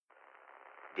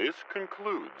This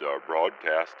concludes our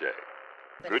broadcast day.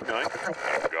 Good night,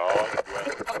 and God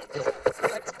bless.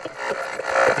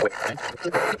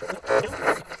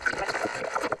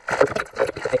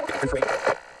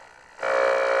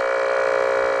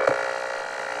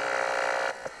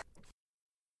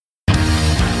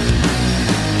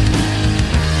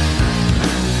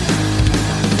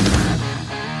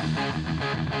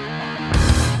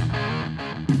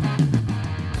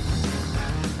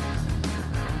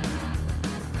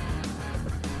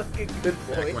 Good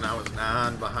boy. Back when I was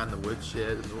 9 behind the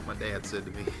woodshed is what my dad said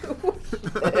to me.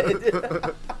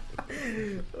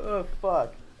 Oh,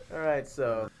 fuck. Alright,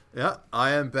 so. Yeah, I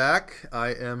am back. I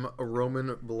am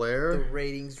Roman Blair. The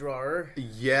ratings drawer.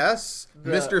 Yes,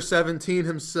 Mr. 17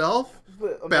 himself.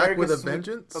 Back with a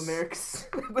vengeance. America's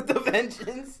with a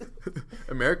vengeance.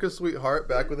 America's sweetheart,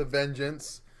 back with a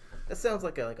vengeance. That sounds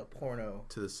like a porno.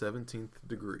 To the 17th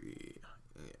degree.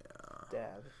 Yeah.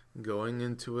 Dad. Going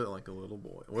into it like a little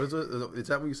boy. What is it? Is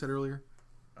that what you said earlier?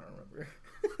 I don't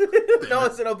remember. No, I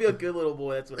said I'll be a good little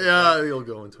boy. That's what I said. You'll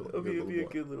go into it. I'll be a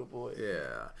good little boy.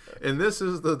 Yeah. And this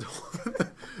is the...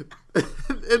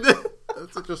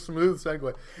 That's such a smooth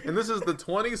segue. And this is the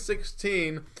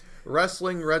 2016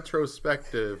 Wrestling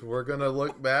Retrospective. We're going to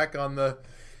look back on the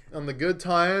good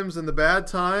times and the bad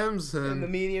times. And the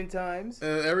medium times.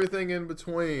 And everything in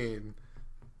between.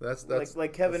 That's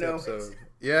like Kevin Owens.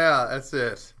 Yeah, that's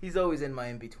it. He's always in my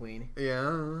in-between.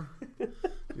 Yeah.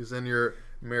 He's in your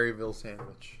Maryville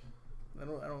sandwich. I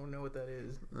don't know what that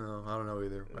is. No, I don't know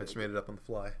either. I just made it up on the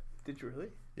fly. Did you really?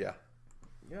 Yeah.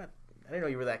 I didn't know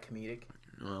you were that comedic.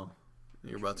 Well,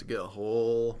 you're about to get a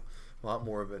whole lot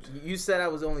more of it. You said I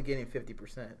was only getting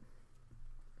 50%.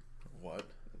 What?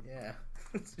 Yeah.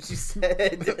 That's what you said.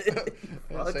 I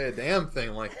didn't say a damn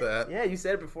thing like that. Yeah, you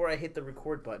said it before I hit the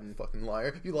record button. Fucking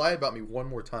liar. If you lie about me one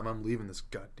more time, I'm leaving this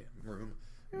goddamn room.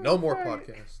 No more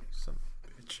podcasts. Son of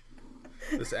a bitch.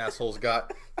 This asshole's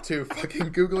got 2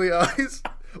 fucking googly eyes.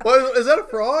 What, is that a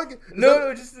frog?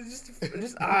 No, just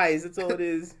eyes. That's all it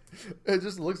is. It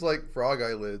just looks like frog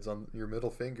eyelids on your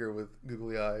middle finger with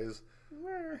googly eyes.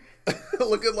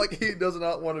 Looking like he does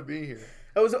not want to be here.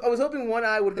 I was hoping one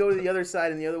eye would go to the other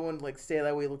side and the other one like stay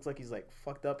that way. It looks like he's like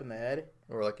fucked up in the head,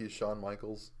 or like he's Shawn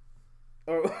Michaels,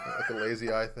 or like a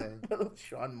lazy eye thing.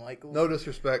 Shawn Michaels. No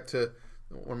disrespect to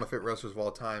one of my favorite wrestlers of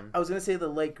all time. I was gonna say the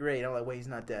late great. I'm like, wait, he's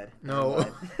not dead. No.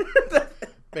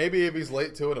 Maybe if he's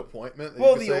late to an appointment,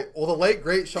 the late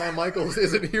great Shawn Michaels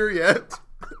isn't here yet,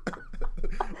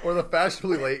 or the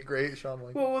fashionably late great Shawn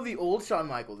Michaels. Well, the old Shawn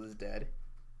Michaels is dead,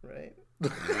 right?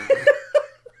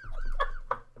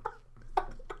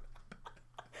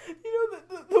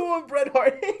 The one Bret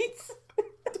Hart hates.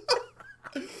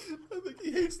 I think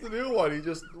he hates the new one. He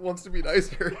just wants to be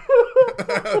nicer.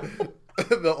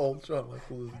 The old Shawn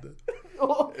Michaels is dead.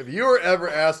 If you were ever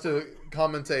asked to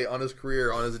commentate on his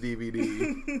career on his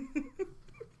DVD,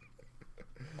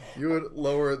 you would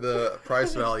lower the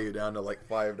price value down to like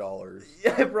 $5.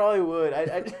 Yeah, I probably would.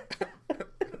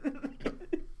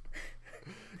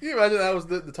 Can you imagine that was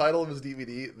the title of his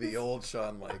DVD? The old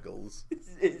Shawn Michaels.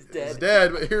 It's dead. It's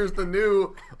dead, but here's the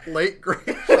new late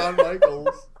great Shawn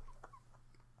Michaels.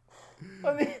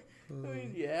 I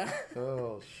mean, yeah.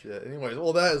 Oh, shit. Anyways,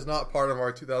 well, that is not part of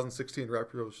our 2016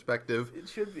 retrospective. It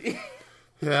should be.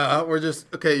 Yeah, we're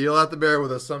just... Okay, you'll have to bear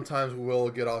with us. Sometimes we will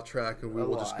get off track and we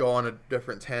will just go on a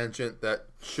different tangent that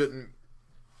shouldn't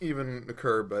even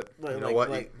occur, but you know what?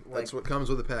 That's what comes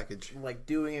with the package. Like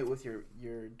doing it with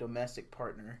your domestic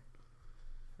partner,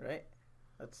 right?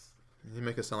 That's... You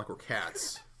make us sound like we're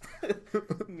cats.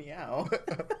 Meow.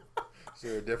 Is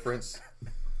there a difference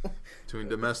between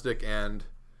domestic and...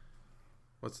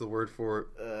 What's the word for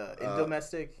it?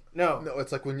 Domestic? No,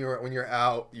 it's like when you're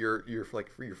out, you're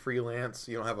freelance.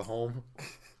 You don't have a home.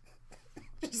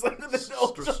 Just like the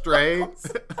stray.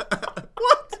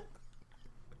 What?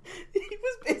 He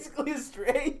was basically a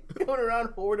stray going around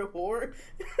whore to whore.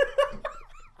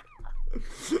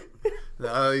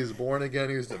 Now he's born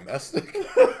again. He's domestic.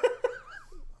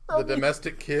 The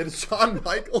domestic kid, Shawn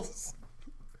Michaels.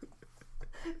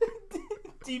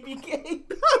 DBK.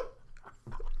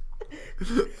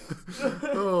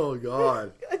 Oh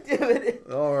God. God damn it.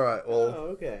 All right. Well. Oh,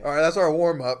 okay. All right. That's our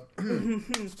warm up.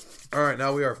 All right.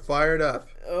 Now we are fired up.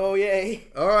 Oh yay.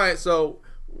 All right. So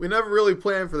we never really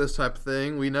planned for this type of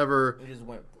thing. We just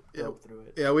went through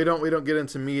it. Yeah. We don't get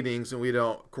into meetings and we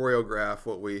don't choreograph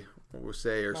what we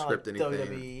say or script anything.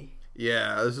 WWE.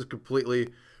 Yeah. This is completely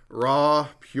raw,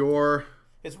 pure.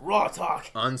 It's raw talk.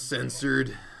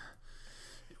 Uncensored.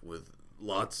 With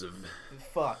lots of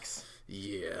fucks.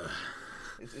 Yeah.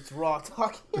 It's Raw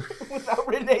talking without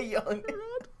Renee Young.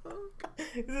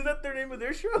 Isn't that their name of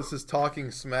their show? This is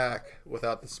Talking Smack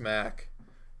without the smack.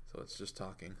 So it's just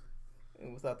talking.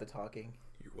 And without the talking.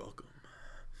 You're welcome.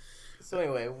 So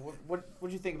anyway,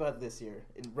 what'd you think about this year,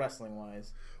 in wrestling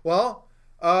wise? Well,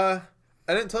 I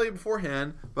didn't tell you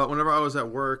beforehand, but whenever I was at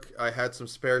work, I had some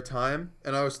spare time,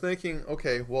 and I was thinking,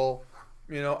 okay, well,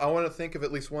 I want to think of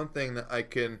at least one thing that I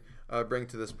can bring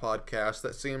to this podcast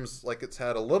that seems like it's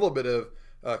had a little bit of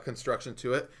construction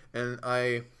to it, and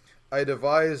I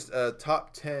devised a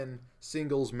top 10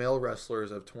 singles male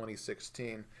wrestlers of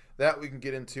 2016. That we can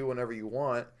get into whenever you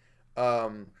want.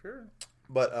 Sure.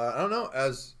 But I don't know,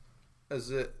 as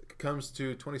it comes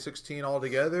to 2016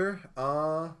 altogether,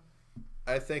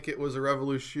 I think it was a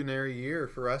revolutionary year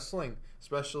for wrestling,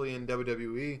 especially in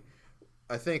WWE.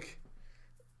 I think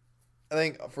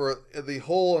for the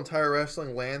whole entire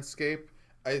wrestling landscape,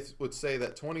 I would say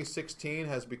that 2016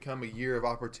 has become a year of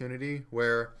opportunity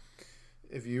where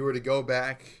if you were to go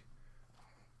back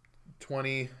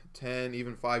 20, 10,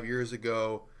 even 5 years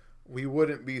ago, we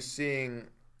wouldn't be seeing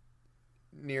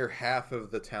near half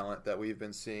of the talent that we've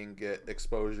been seeing get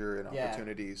exposure and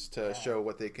opportunities to show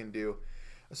what they can do.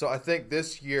 So I think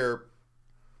this year,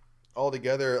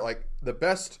 altogether, like the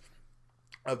best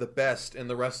of the best in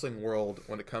the wrestling world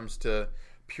when it comes to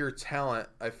pure talent,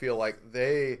 I feel like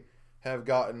they have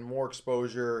gotten more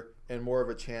exposure and more of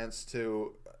a chance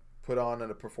to put on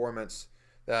a performance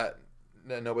that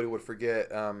nobody would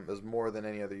forget as more than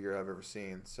any other year I've ever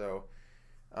seen. So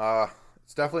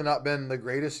it's definitely not been the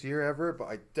greatest year ever, but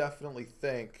I definitely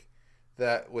think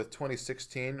that with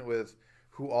 2016, with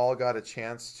who all got a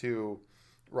chance to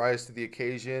rise to the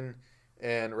occasion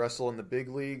and wrestle in the big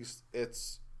leagues,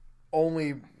 it's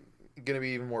only going to be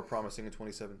even more promising in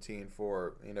 2017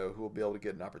 for who will be able to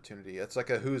get an opportunity. It's like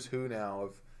a who's who now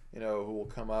of who will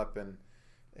come up and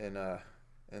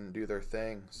do their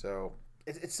thing. So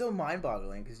it's so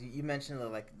mind-boggling because you mentioned that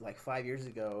like 5 years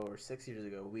ago or 6 years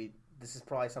ago this is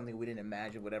probably something we didn't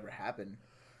imagine would ever happen.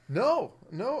 No.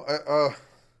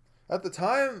 At the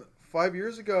time, 5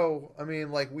 years ago, I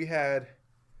mean, like we had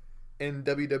in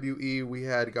WWE, we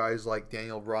had guys like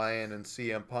Daniel Bryan and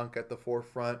CM Punk at the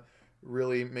forefront,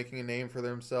 really making a name for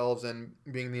themselves and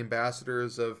being the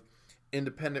ambassadors of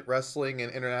independent wrestling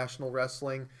and international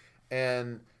wrestling.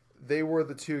 And they were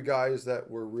the two guys that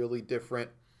were really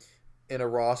different in a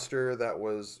roster that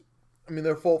was, I mean,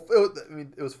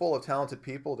 it was full of talented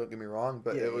people, don't get me wrong,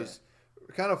 but it was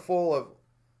kind of full of,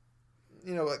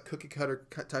 like cookie cutter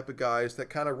type of guys that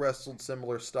kind of wrestled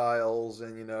similar styles.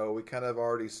 And, we kind of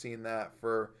already seen that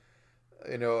for,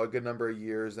 a good number of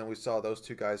years. Then we saw those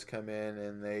two guys come in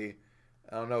and they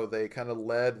kind of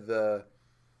led the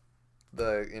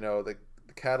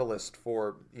catalyst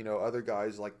for, other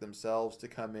guys like themselves to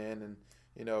come in and,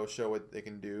 show what they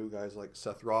can do. Guys like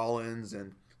Seth Rollins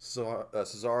and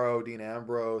Cesaro, Dean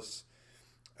Ambrose,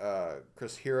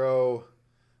 Chris Hero,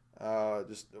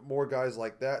 just more guys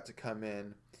like that to come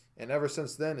in. And ever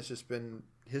since then, it's just been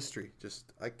history.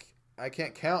 Just I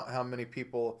can't count how many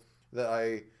people that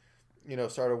I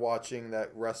started watching that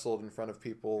wrestled in front of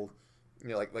people,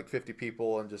 like 50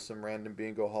 people and just some random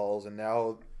bingo halls, and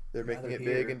now they're making it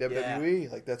big in WWE.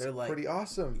 Yeah. Like that's pretty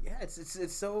awesome. Yeah,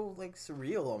 it's so like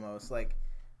surreal almost. Like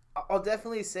I'll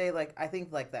definitely say like I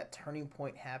think like that turning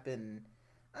point happened.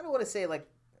 I don't want to say like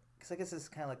because I guess it's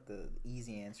kind of like the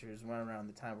easy answer is right around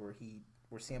the time where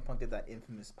CM Punk did that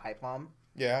infamous pipe bomb.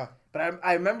 Yeah. But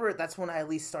I remember that's when I at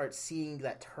least started seeing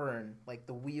that turn, like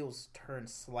the wheels turn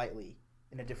slightly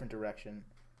in a different direction.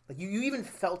 Like you even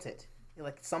felt it.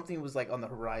 Like something was like on the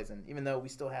horizon, even though we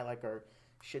still had like our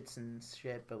shits and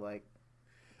shit. But like,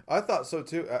 I thought so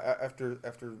too. After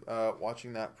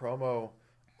watching that promo,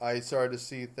 I started to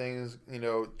see things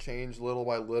change little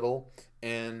by little,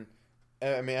 and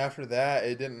I mean after that,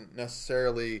 it didn't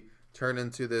necessarily turn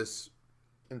into this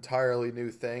entirely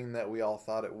new thing that we all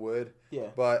thought it would. Yeah.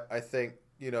 But I think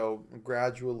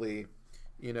gradually,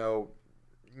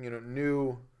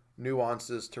 new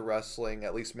nuances to wrestling,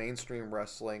 at least mainstream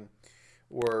wrestling,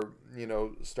 were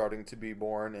starting to be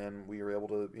born, and we were able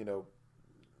to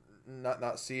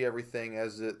not see everything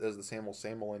as the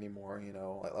same old anymore.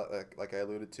 Like I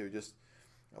alluded to, just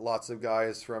lots of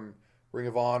guys from Ring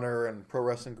of Honor and Pro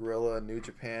Wrestling Guerrilla and New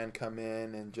Japan come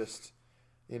in and just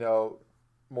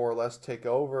more or less take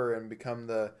over and become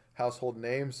the household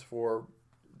names for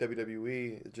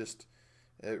WWE.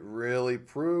 It really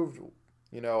proved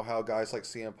how guys like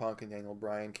CM Punk and Daniel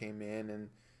Bryan came in and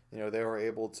they were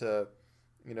able to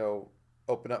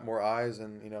open up more eyes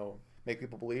and make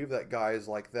people believe that guys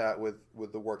like that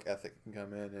with the work ethic can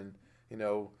come in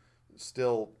and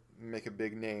still make a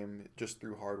big name just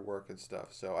through hard work and stuff.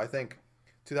 So I think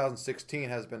 2016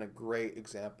 has been a great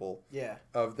example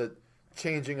of the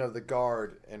changing of the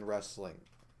guard in wrestling.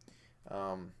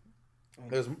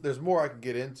 There's more I could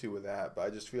get into with that, but I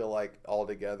just feel like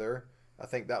altogether, I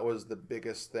think that was the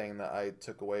biggest thing that I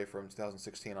took away from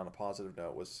 2016 on a positive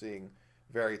note, was seeing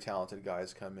very talented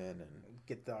guys come in and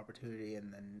get the opportunity,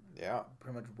 and then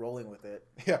pretty much rolling with it.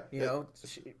 Yeah,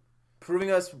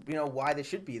 proving us why they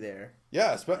should be there.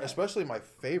 Yeah, especially my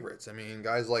favorites. I mean,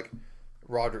 guys like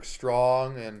Roderick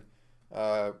Strong and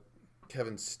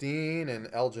Kevin Steen and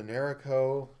El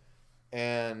Generico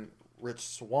and Rich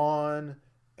Swann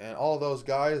and all those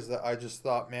guys that I just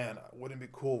thought, man, wouldn't it be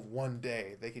cool if one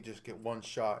day they could just get one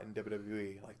shot in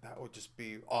WWE? Like, that would just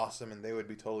be awesome, and they would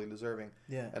be totally deserving.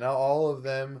 Yeah. And now all of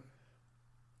them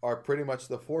are pretty much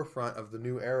the forefront of the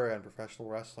new era in professional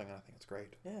wrestling, and I think it's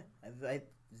great. Yeah, I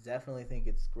definitely think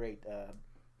it's great. Do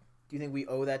you think we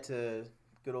owe that to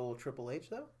good old Triple H,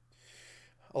 though?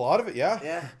 A lot of it, yeah.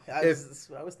 Yeah, that's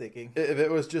what I was thinking. If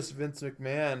it was just Vince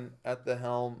McMahon at the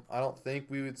helm, I don't think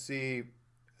we would see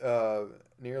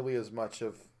nearly as much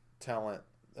of talent,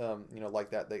 like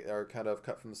that. They are kind of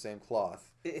cut from the same cloth.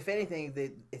 If anything,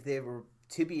 if they were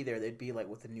to be there, they'd be like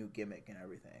with a new gimmick and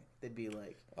everything. They'd be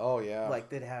like, oh yeah, like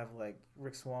they'd have like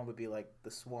Rick Swan would be like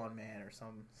the Swan Man or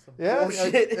some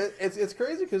bullshit. It's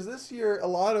crazy because this year a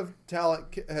lot of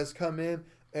talent has come in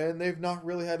and they've not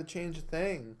really had to change a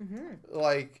thing. Mm-hmm.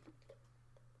 Like,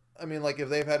 I mean, like if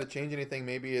they've had to change anything,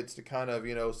 maybe it's to kind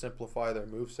of simplify their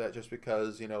moveset, just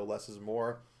because less is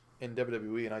more in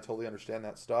WWE, and I totally understand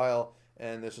that style.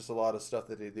 And there's just a lot of stuff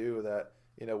that they do that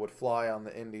would fly on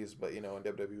the indies, but in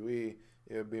WWE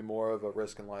it would be more of a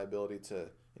risk and liability to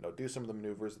do some of the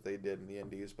maneuvers that they did in the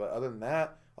indies. But other than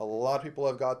that, a lot of people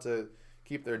have got to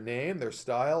keep their name, their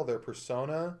style, their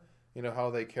persona, how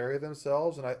they carry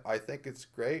themselves, and I think it's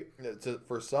great.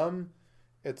 For some,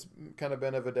 it's kind of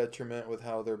been of a detriment with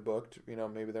how they're booked.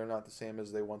 Maybe they're not the same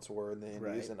as they once were in the indies,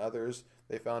 right. And others,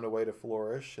 they found a way to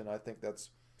flourish, and I think that's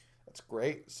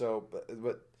great. So,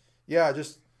 but yeah,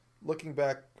 just looking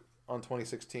back on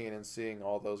 2016 and seeing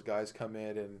all those guys come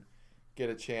in and get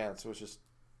a chance was just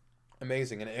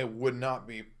amazing, and it would not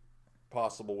be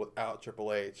possible without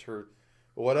Triple H. For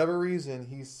whatever reason,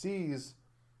 he sees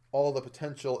all the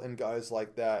potential in guys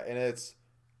like that, and it's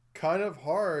kind of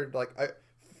hard. Like,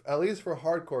 at least for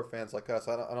hardcore fans like us,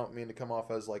 I don't mean to come off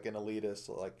as like an elitist,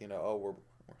 like we're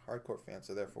hardcore fans,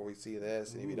 so therefore we see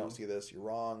this, and if you don't see this, you're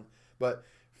wrong. But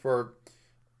for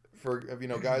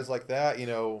guys like that,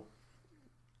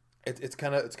 it's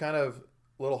kind of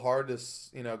a little hard to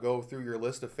go through your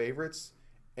list of favorites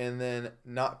and then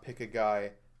not pick a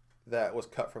guy that was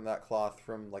cut from that cloth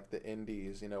from like the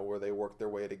indies, where they worked their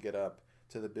way to get up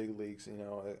to the big leagues.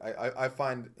 I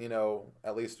find,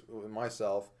 at least with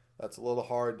myself, that's a little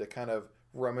hard to kind of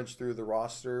rummage through the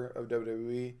roster of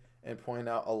WWE and point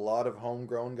out a lot of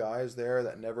homegrown guys there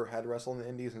that never had wrestled in the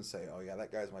indies and say, oh yeah,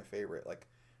 that guy's my favorite. Like,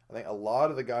 I think a lot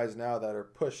of the guys now that are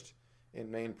pushed in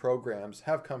main programs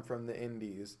have come from the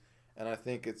indies, and I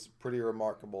think it's pretty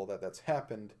remarkable that that's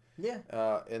happened.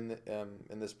 Yeah. In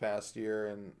this past year,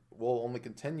 and will only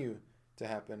continue to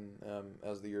happen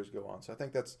as the years go on. So I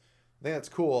think that's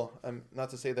cool. Not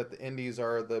to say that the indies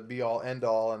are the be all end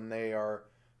all, and they are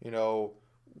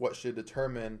what should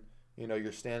determine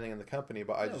your standing in the company.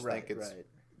 But I just think it's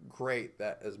great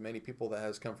that as many people that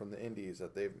has come from the indies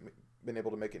that they've been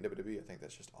able to make it in WWE. I think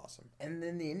that's just awesome. And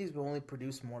then the indies will only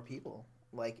produce more people.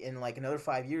 Like in like another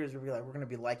 5 years, we're gonna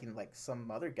be liking like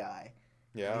some other guy.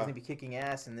 Yeah, he's gonna be kicking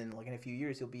ass, and then like in a few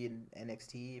years he'll be in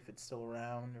NXT if it's still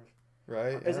around.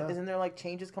 Right? Isn't there like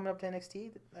changes coming up to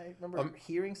NXT? I remember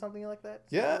hearing something like that.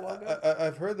 Yeah,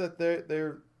 I've heard that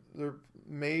they're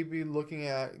maybe looking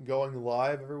at going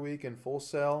live every week in Full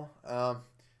Sail.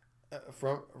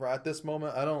 From at this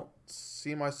moment, I don't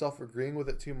see myself agreeing with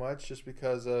it too much, just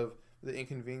because of the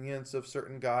inconvenience of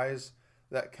certain guys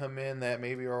that come in that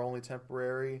maybe are only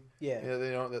temporary. Yeah,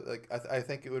 they don't like. I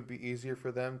think it would be easier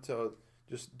for them to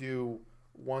just do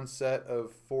one set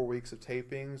of 4 weeks of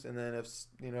tapings, and then if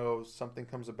something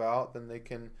comes about, then they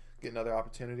can get another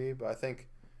opportunity. But I think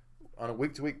on a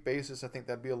week-to-week basis, I think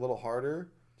that'd be a little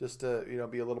harder, just to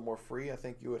be a little more free. I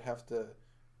think you would have to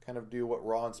kind of do what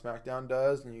Raw and SmackDown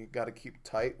does, and you got to keep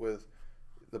tight with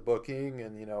the booking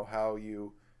and how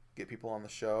you get people on the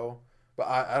show. But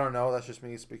I don't know. That's just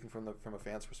me speaking from a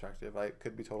fan's perspective. I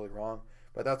could be totally wrong,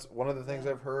 but that's one of the things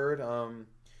I've heard.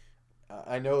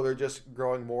 I know they're just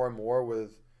growing more and more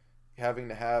with having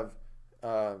to have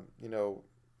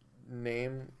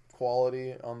name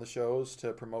quality on the shows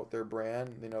to promote their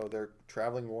brand. They're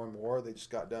traveling more and more. They just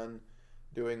got done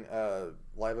doing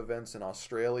live events in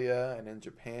Australia and in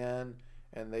Japan,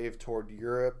 and they've toured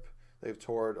Europe. They've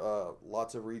toured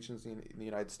lots of regions in the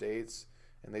United States,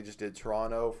 and they just did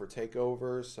Toronto for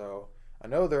Takeover. So I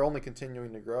know they're only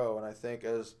continuing to grow, and I think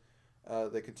as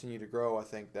they continue to grow, I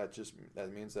think that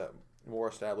means that more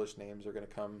established names are going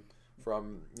to come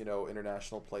from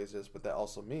international places, but that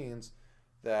also means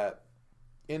that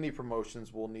indie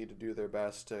promotions will need to do their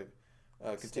best to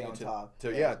continue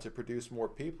to produce more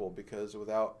people, because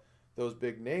without those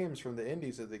big names from the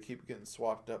indies that they keep getting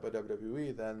swapped up by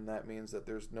WWE, then that means that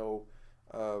there's no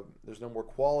more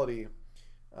quality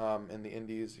in the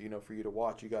indies. For you to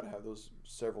watch, you got to have those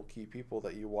several key people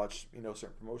that you watch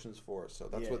certain promotions for. So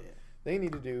that's what they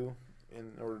need to do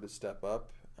in order to step up.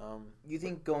 You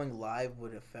think going live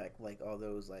would affect like all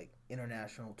those like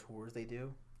international tours they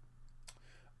do?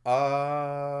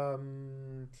 I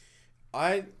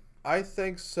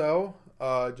think so.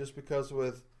 Just because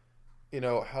with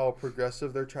how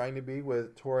progressive they're trying to be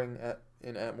with touring at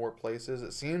more places,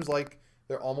 it seems like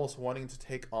they're almost wanting to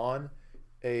take on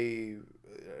a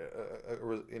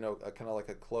kind of like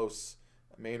a close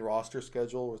main roster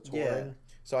schedule with touring. Yeah.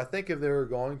 So I think if they were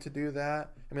going to do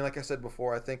that, I mean, like I said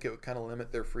before, I think it would kind of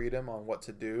limit their freedom on what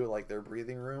to do, like their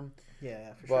breathing room.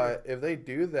 Yeah, for sure. But if they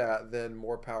do that, then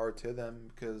more power to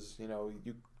them, because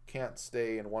you can't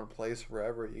stay in one place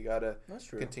forever. You got to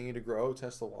continue to grow,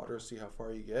 test the water, see how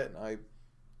far you get, and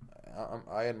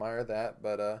I admire that,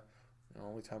 but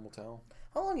only time will tell.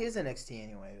 How long is NXT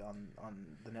anyway on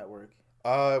the network?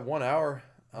 1 hour.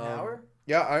 1 hour?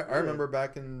 Yeah, I remember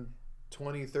back in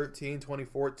 2013,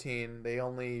 2014, they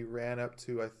only ran up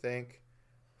to, I think,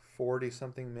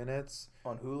 40-something minutes.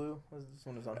 On Hulu? This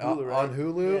one was on Hulu, right? On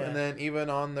Hulu, yeah. And then even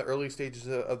on the early stages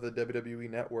of the WWE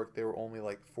Network, they were only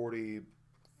like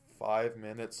 45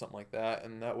 minutes, something like that.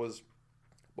 And that was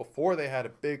before they had a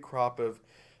big crop of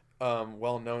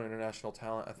well-known international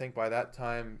talent. I think by that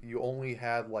time, you only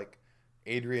had like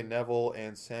Adrian Neville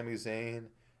and Sami Zayn,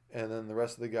 and then the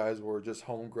rest of the guys were just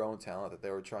homegrown talent that they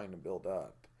were trying to build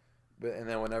up. And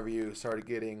then whenever you started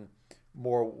getting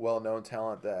more well-known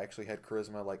talent that actually had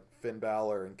charisma, like Finn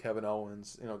Balor and Kevin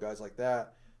Owens, guys like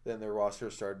that, then their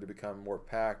roster started to become more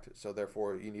packed. So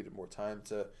therefore, you needed more time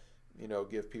to,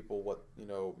 give people what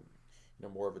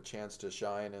more of a chance to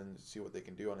shine and see what they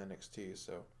can do on NXT.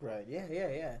 So right,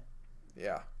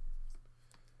 yeah.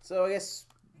 So I guess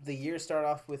the year started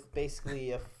off with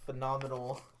basically a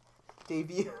phenomenal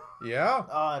debut. Yeah.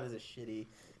 Oh, it is a shitty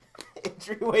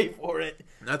entryway for it.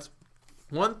 That's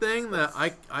one thing that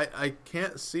I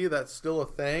can't see that's still a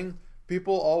thing.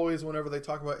 People always, whenever they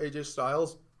talk about AJ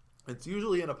Styles, it's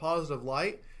usually in a positive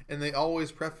light, and they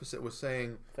always preface it with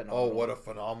saying, phenomenal. "Oh, what a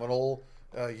phenomenal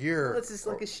year." Well, it's just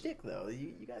like a shtick, though.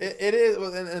 You got it is,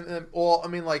 and well, I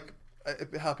mean, like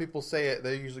how people say it,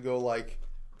 they usually go like,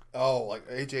 "Oh, like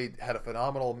AJ had a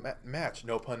phenomenal match,"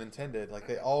 no pun intended. Like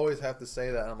they always have to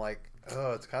say that, and I'm like,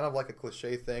 oh, it's kind of like a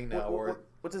cliche thing now.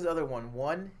 What's his other one?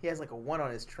 One? He has like a 1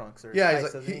 on his trunks. Or yeah,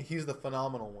 he's the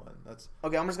phenomenal one. That's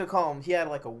okay. I'm just gonna call him. He had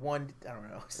like a 1. I don't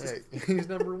know. Hey, he's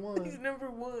number 1. He's number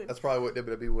 1. That's probably what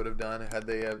WWE would have done had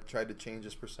they tried to change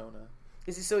his persona.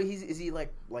 Is he? So is he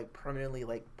like permanently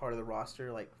like part of the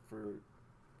roster like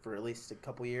for at least a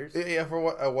couple years? Yeah, for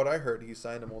what I heard, he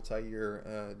signed a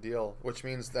multi-year deal, which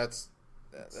means that's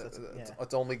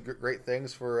only great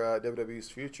things for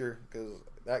WWE's future, because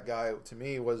that guy to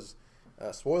me was.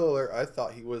 Spoiler alert, I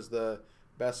thought he was the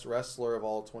best wrestler of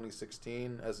all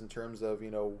 2016, as in terms of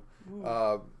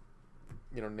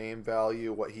name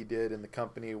value, what he did in the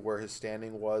company, where his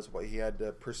standing was, what he had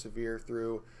to persevere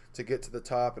through to get to the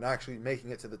top, and actually making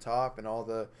it to the top, and all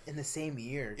the in the same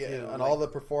year too, and all the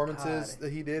performances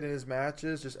that he did in his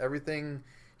matches, just everything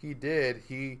he did,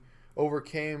 he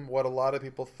overcame what a lot of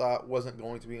people thought wasn't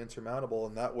going to be insurmountable,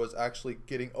 and that was actually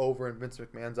getting over in Vince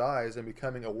McMahon's eyes and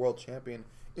becoming a world champion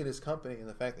in his company. And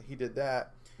the fact that he did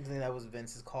that, you think that was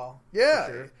Vince's call? Yeah,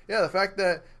 sure? Yeah. The fact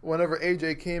that whenever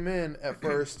AJ came in at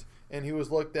first, and he was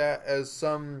looked at as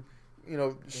some,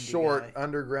 short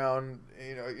underground,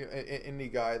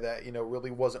 indie guy that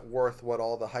really wasn't worth what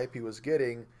all the hype he was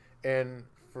getting, and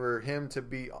for him to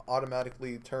be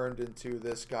automatically turned into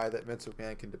this guy that Vince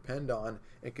McMahon can depend on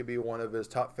and could be one of his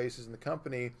top faces in the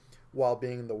company while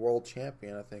being the world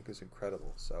champion, I think is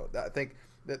incredible. So I think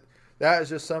that is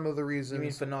just some of the reasons. You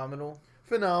mean phenomenal?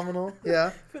 Phenomenal,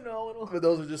 yeah. Phenomenal. But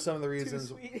those are just some of the reasons.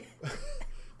 Too sweet.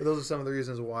 But those are some of the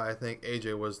reasons why I think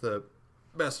AJ was the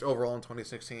best overall in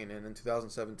 2016, and in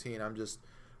 2017,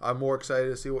 I'm more excited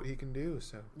to see what he can do.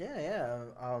 So yeah.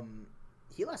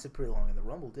 He lasted pretty long in the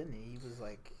Rumble, didn't he? He was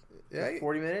like Yeah,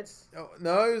 40 minutes? Oh,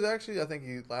 no, it was actually, I think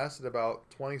he lasted about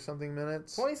 20-something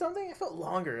minutes. 20-something? I felt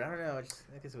longer. I don't know.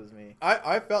 I guess it was me.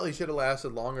 I felt he should have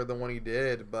lasted longer than when he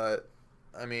did, but,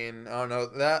 I mean, I don't know.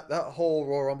 That whole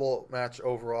Royal Rumble match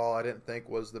overall, I didn't think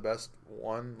was the best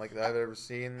one like that I've ever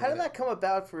seen. How did that come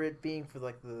about for it being for,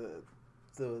 like,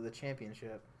 the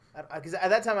championship? Because at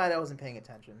that time, I wasn't paying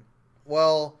attention.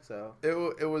 Well, so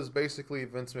it was basically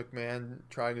Vince McMahon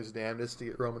trying his damnedest to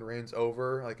get Roman Reigns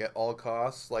over, like at all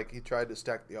costs. Like he tried to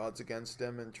stack the odds against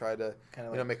him and try to,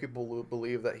 make people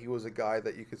believe that he was a guy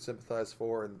that you could sympathize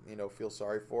for and feel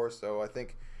sorry for. So I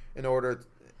think in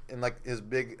like his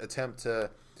big attempt to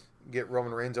get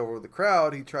Roman Reigns over with the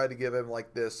crowd, he tried to give him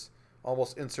like this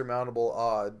almost insurmountable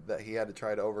odd that he had to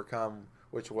try to overcome,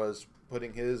 which was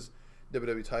putting his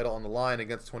WWE title on the line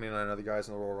against 29 other guys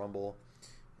in the Royal Rumble.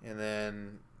 And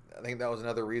then I think that was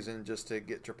another reason just to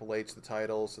get Triple H the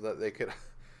title so that they could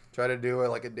try to do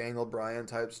like a Daniel Bryan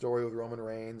type story with Roman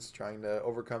Reigns trying to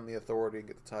overcome the authority and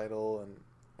get the title, and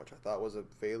which I thought was a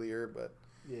failure. But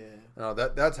no,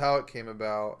 that's how it came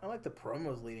about. I like the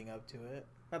promos leading up to it.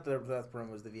 Not the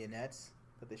promos, the vignettes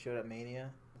that they showed at Mania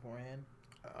beforehand.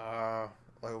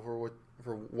 Like for what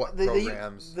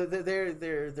programs?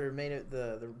 Their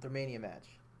Mania match.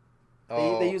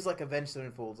 They use like Avenged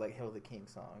Sevenfold's like Hail the King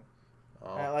song.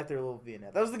 Oh. I like their little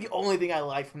vignette. That was the only thing I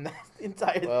liked from that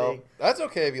entire thing. That's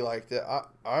okay if you liked it.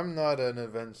 I'm not an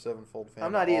Avenged Sevenfold fan.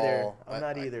 I'm not either. I'm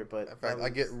not either. But in fact, I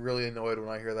get really annoyed when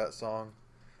I hear that song.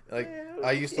 Like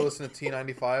I used to listen to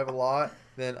T95 a lot.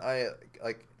 Then I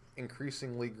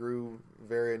increasingly grew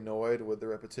very annoyed with the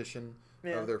repetition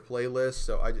of their playlist.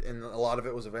 So and a lot of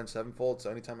it was Avenged Sevenfold. So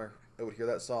anytime I would hear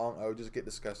that song, I would just get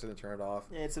disgusted and turn it off.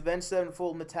 Yeah, it's Avenged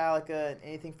Sevenfold, Metallica, and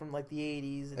anything from like the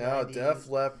 80s and 90s. Def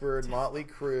Leppard, Motley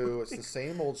Crue. It's the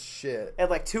same old shit. At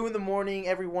like 2 a.m,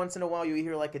 every once in a while, you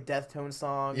hear like a Deftones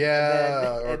song.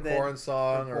 Yeah, or a Korn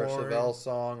song, or a Chevelle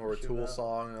song, or a Tool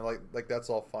song. And like that's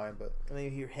all fine, but. And then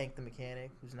you hear Hank the Mechanic,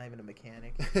 who's not even a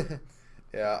mechanic.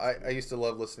 Yeah, I used to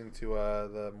love listening to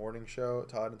the morning show,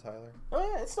 Todd and Tyler. Oh,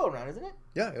 yeah, it's still around, isn't it?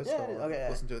 Yeah, it's still around. Okay, I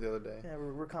listened to it the other day. Yeah,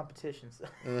 we're competition, so.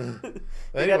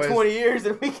 They got 20 years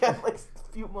and we got like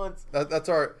a few months. That's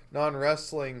our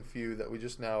non-wrestling feud that we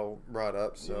just now brought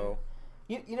up, so.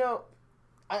 You know,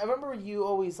 I remember you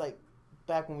always, like,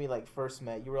 back when we, like, first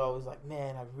met, you were always like,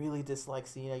 man, I really dislike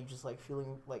Cena. You just, like,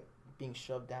 feeling like being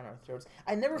shoved down our throats.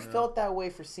 I never felt that way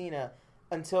for Cena.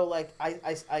 Until like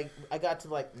I got to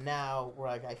like now where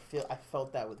like I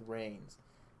felt that with Reigns,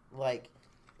 like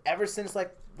ever since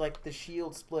like the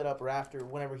Shield split up or after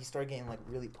whenever he started getting like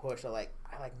really pushed, I like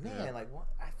man like what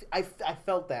I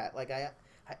felt that like I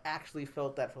actually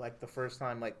felt that for like the first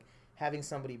time, like having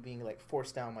somebody being like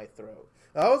forced down my throat.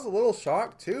 I was a little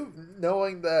shocked too,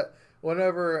 knowing that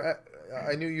whenever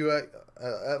I knew you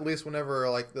at least whenever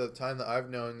like the time that I've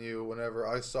known you, whenever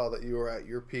I saw that you were at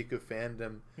your peak of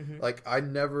fandom, like I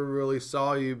never really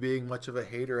saw you being much of a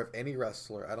hater of any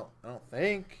wrestler. I don't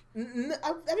think. I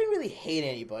didn't really hate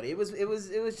anybody. It was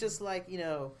just like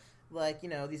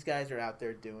these guys are out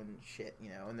there doing shit,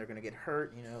 and they're gonna get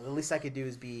hurt. The least I could do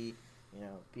is be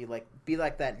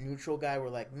like that neutral guy where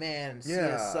like, man,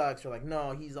 Cena sucks, or like,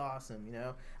 no, he's awesome.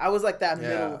 I was like that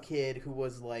middle kid who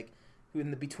was like. Who in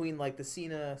the between like the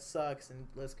Cena sucks and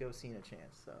let's go Cena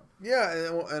chance. So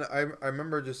and I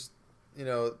remember just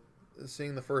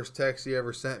seeing the first text you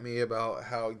ever sent me about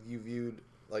how you viewed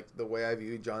like the way I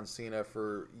viewed John Cena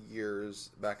for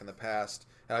years back in the past.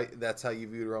 That's how you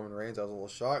viewed Roman Reigns. I was a little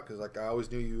shocked because like I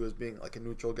always knew you as being like a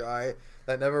neutral guy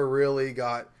that never really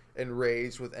got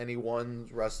enraged with any one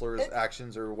wrestler's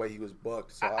actions or the way he was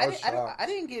booked. So I was shocked. I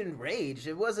didn't get enraged.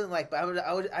 It wasn't like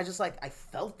I just like I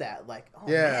felt that like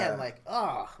man like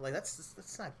like that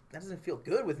doesn't feel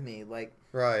good with me like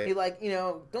right. He like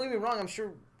don't get me wrong. I'm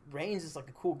sure Reigns is like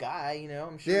a cool guy.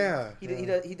 I'm sure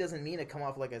he doesn't mean to come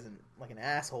off like as an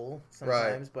asshole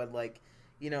sometimes, right. But like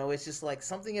it's just like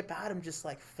something about him just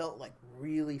like felt like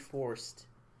really forced.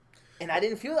 And I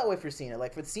didn't feel that way for Cena.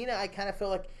 Like, for Cena, I kind of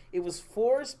felt like it was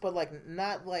forced, but, like,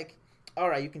 not like, all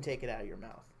right, you can take it out of your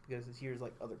mouth. Because here's,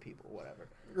 like, other people, whatever.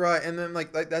 Right, and then,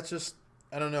 like that's just,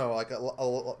 I don't know. Like,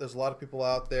 there's a lot of people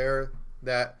out there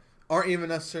that aren't even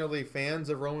necessarily fans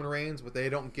of Roman Reigns, but they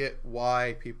don't get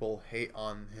why people hate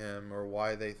on him or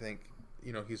why they think,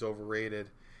 he's overrated.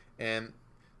 And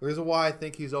the reason why I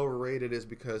think he's overrated is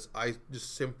because I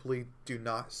just simply do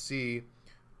not see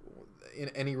in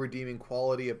any redeeming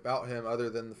quality about him other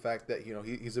than the fact that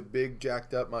he's a big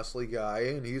jacked up muscly guy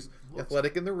and he's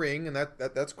athletic in the ring and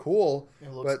that's cool. It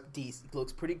looks decent.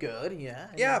 Looks pretty good.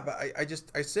 But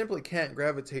I simply can't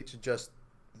gravitate to just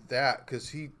that because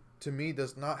he to me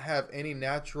does not have any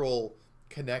natural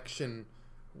connection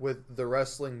with the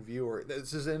wrestling viewer.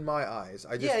 This is in my eyes.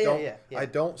 I just Yeah, don't. yeah. I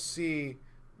don't see,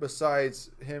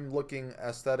 besides him looking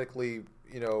aesthetically,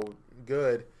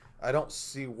 good. I don't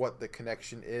see what the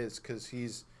connection is because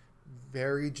he's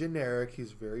very generic.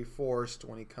 He's very forced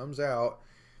when he comes out.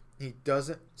 He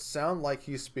doesn't sound like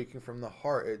he's speaking from the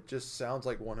heart. It just sounds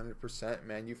like 100%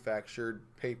 manufactured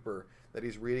paper that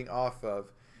he's reading off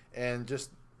of, and just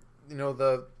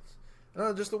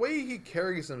just the way he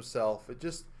carries himself. It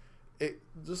just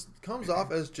comes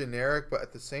off as generic, but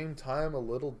at the same time a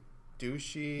little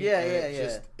douchey. Yeah, and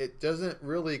yeah. It doesn't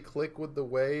really click with the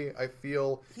way I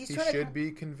feel he should be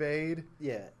conveyed.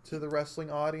 Yeah. To the wrestling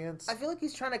audience. I feel like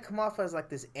he's trying to come off as like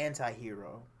this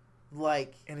anti-hero.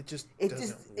 And it doesn't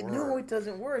work. No, it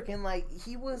doesn't work. And like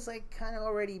he was like kind of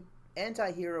already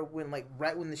anti-hero when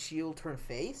right when the Shield turned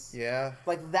face. Yeah.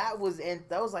 Like that was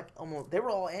like almost they were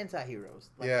all anti-heroes.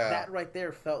 Like that right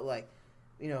there felt like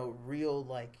real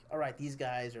like all right, these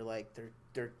guys are like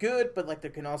they're good, but like they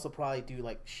can also probably do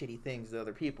like shitty things to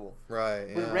other people.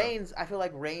 Right. With Reigns, I feel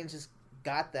like Reigns just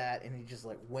got that and he just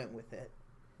like went with it.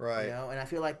 Right. And I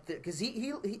feel like because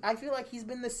he I feel like he's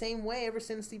been the same way ever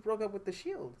since he broke up with the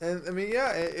Shield. And I mean,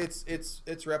 yeah,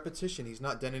 it's repetition. He's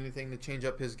not done anything to change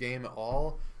up his game at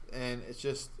all, and it's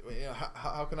just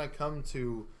how can I come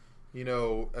to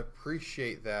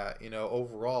appreciate that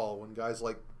overall when guys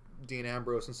like Dean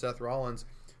Ambrose and Seth Rollins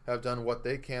have done what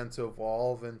they can to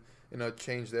evolve and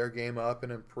change their game up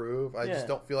and improve. I just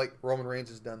don't feel like Roman Reigns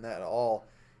has done that at all,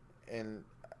 and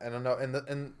I don't know,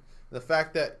 and the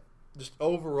fact that just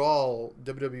overall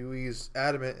WWE's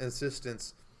adamant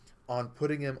insistence on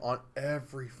putting him on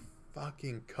every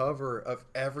fucking cover of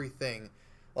everything.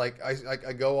 Like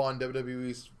I go on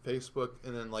WWE's Facebook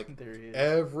and then like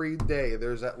every day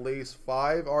there's at least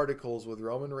 5 articles with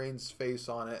Roman Reigns' face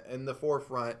on it in the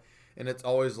forefront, and it's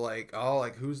always like, oh,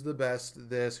 like who's the best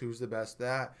this, who's the best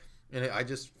that, and I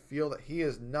just feel that he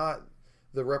is not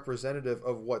the representative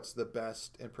of what's the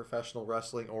best in professional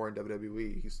wrestling or in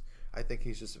WWE. I think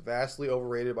he's just vastly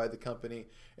overrated by the company,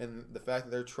 and the fact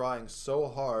that they're trying so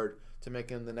hard to make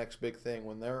him the next big thing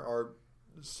when there are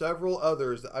several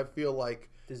others that I feel like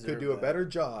could do a better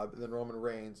job than Roman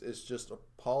Reigns is just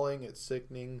appalling. It's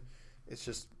sickening.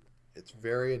 It's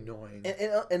very annoying.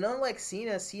 And unlike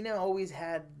Cena always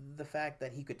had the fact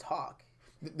that he could talk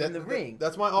in the ring.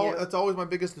 That's that's always my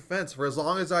biggest defense. For as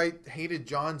long as I hated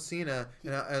John Cena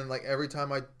and like every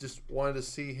time I just wanted to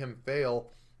see him fail.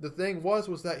 The thing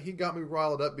was that he got me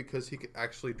riled up because he could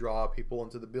actually draw people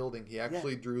into the building. He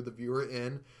actually drew the viewer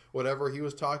in. Whatever he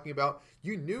was talking about,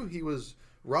 you knew he was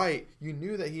right. You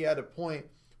knew that he had a point.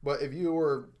 But if you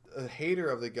were a hater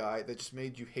of the guy, that just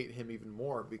made you hate him even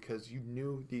more because you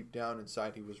knew deep down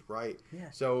inside he was right. Yeah.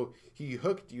 So he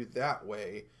hooked you that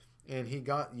way, and he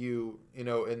got you,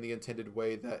 in the intended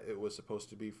way that it was supposed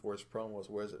to be for his promos.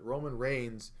 Whereas Roman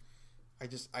Reigns,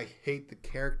 I hate the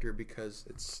character because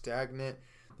it's stagnant.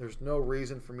 There's no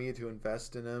reason for me to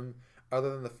invest in him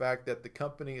other than the fact that the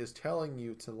company is telling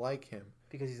you to like him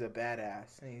because he's a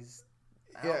badass. And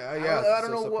I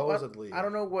don't know supposedly. I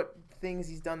don't know what things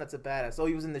he's done that's a badass. Oh,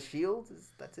 he was in the Shield.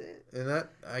 That's it. And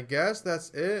I guess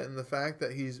that's it. And the fact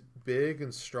that he's big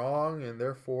and strong, and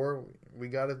therefore we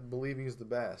got to believe he's the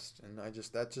best. And that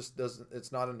just doesn't.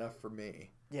 It's not enough for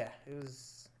me. Yeah, it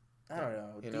was. I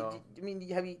don't know.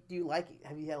 Have you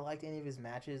liked any of his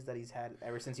matches that he's had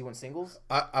ever since he won singles?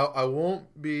 I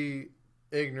won't be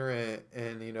ignorant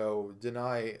and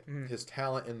deny his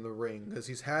talent in the ring because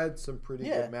he's had some pretty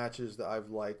good matches that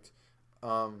I've liked.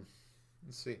 Let's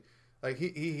see, like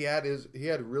he had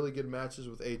really good matches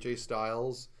with AJ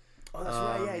Styles. Oh, that's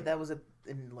right. Yeah, that was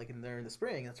in the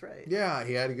spring. That's right. Yeah,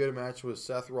 he had a good match with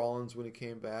Seth Rollins when he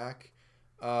came back.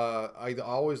 I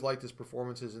always liked his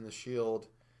performances in the Shield.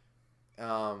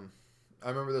 I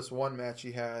remember this one match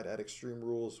he had at Extreme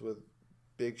Rules with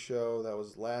Big Show. That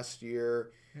was last year.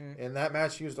 And that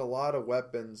match used a lot of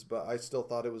weapons, but I still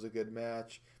thought it was a good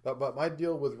match. But my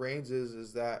deal with Reigns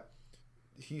is that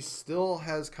he still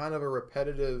has kind of a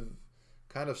repetitive,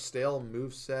 kind of stale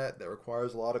moveset that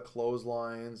requires a lot of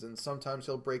clotheslines, and sometimes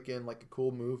he'll break in like a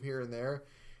cool move here and there,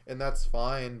 and that's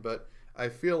fine. But I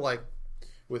feel like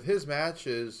with his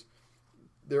matches,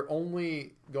 they're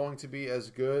only going to be as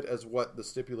good as what the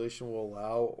stipulation will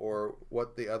allow or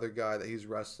what the other guy that he's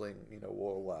wrestling,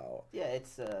 will allow. Yeah,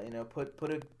 it's put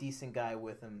a decent guy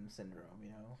with him syndrome,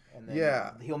 and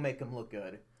then he'll make him look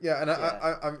good. Yeah, and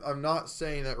I'm not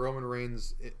saying that Roman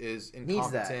Reigns is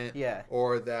incompetent,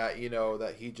 or that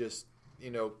that he just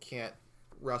can't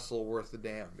wrestle worth a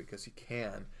damn, because he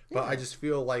can. But I just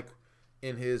feel like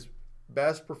in his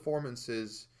best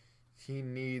performances, he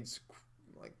needs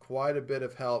like quite a bit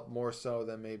of help, more so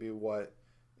than maybe what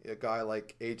a guy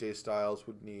like AJ Styles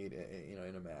would need,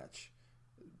 in a match.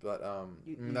 But I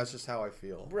mean, that's just how I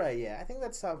feel. Right? Yeah, I think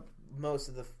that's how most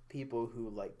of the people who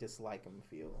like dislike him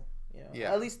feel.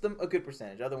 Yeah. At least a good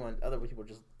percentage. Other people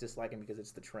just dislike him because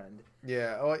it's the trend.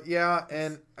 Yeah. Oh, yeah.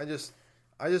 And I just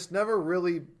never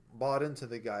really bought into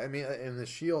the guy. I mean, in the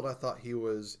Shield, I thought he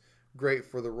was great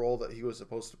for the role that he was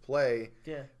supposed to play.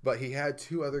 Yeah. But he had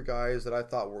two other guys that I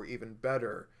thought were even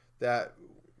better that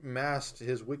masked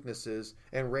his weaknesses,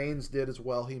 and Reigns did as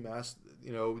well. He masked,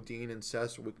 Dean and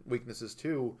Seth's weaknesses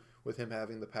too, with him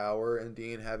having the power and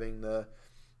Dean having the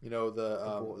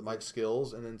mic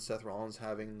skills, and then Seth Rollins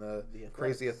having the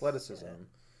crazy athleticism. Yeah.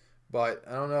 But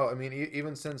I don't know. I mean,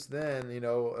 even since then,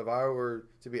 if I were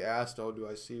to be asked, do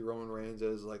I see Roman Reigns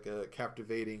as like a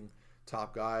captivating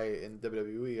top guy in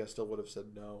WWE, I still would have said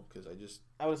no, because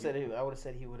I would have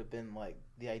said he would have been like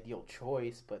the ideal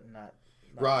choice, but not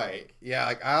right. Yeah,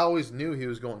 like I always knew he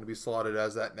was going to be slotted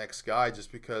as that next guy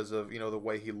just because of, the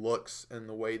way he looks and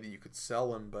the way that you could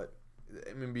sell him. But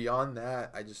I mean, beyond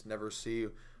that, I just never see,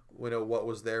 what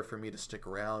was there for me to stick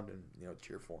around and,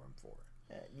 cheer for him for.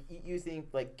 Yeah, you think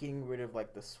like getting rid of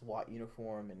like the SWAT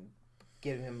uniform and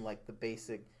giving him like the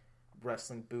basic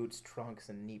wrestling boots, trunks,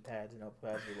 and knee pads and elbow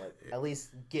pads would like at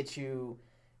least getting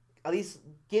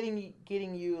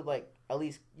you like at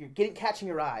least you're catching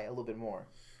your eye a little bit more.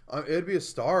 It'd be a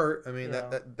start. I mean,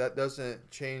 that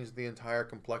doesn't change the entire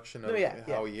complexion of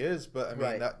how he is, but I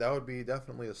mean that would be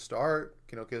definitely a start.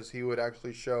 Because he would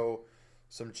actually show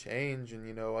some change,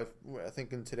 and I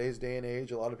think in today's day and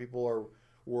age, a lot of people are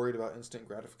worried about instant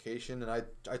gratification, and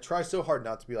I try so hard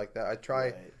not to be like that. I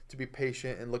try to be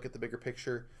patient and look at the bigger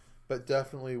picture, but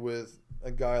definitely with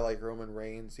a guy like Roman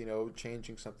Reigns,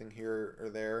 changing something here or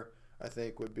there, I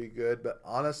think would be good. But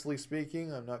honestly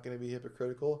speaking, I'm not going to be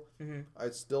hypocritical. Mm-hmm. I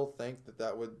still think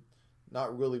that would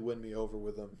not really win me over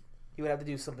with him. He would have to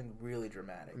do something really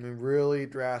dramatic. I mean, really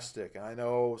drastic. I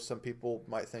know some people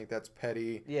might think that's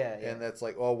petty. Yeah. And that's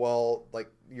like, oh, well, like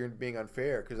you're being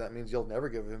unfair because that means you'll never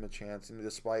give him a chance. And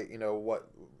despite, what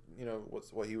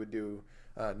he would do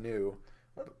new.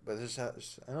 But it's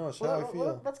just, I don't know, it's how I feel.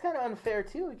 Well, that's kind of unfair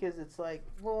too, because it's like,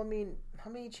 well, I mean, how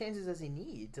many chances does he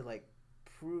need to like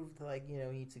prove like he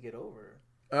needs to get over?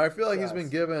 I feel like he's been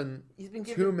given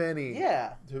too many.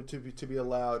 Yeah. To be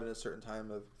allowed in a certain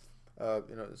time of. A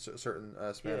certain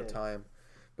span of time.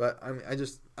 But I mean,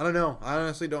 I don't know. I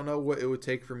honestly don't know what it would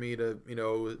take for me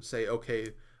to, say, okay,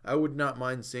 I would not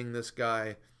mind seeing this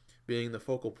guy being the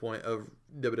focal point of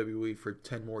WWE for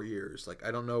 10 more years. Like, I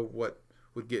don't know what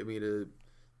would get me to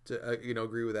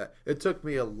agree with that. It took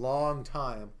me a long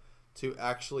time to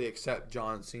actually accept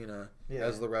John Cena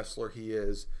as the wrestler he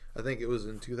is. I think it was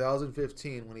in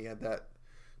 2015 when he had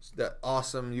that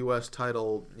awesome U.S.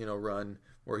 title, run,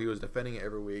 where he was defending it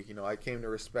every week. I came to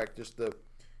respect just the,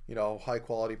 high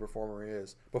quality performer he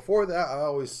is. Before that, I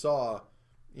always saw,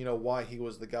 why he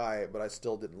was the guy, but I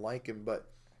still didn't like him.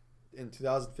 But in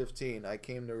 2015, I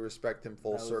came to respect him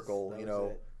full circle.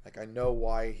 Like I know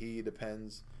why he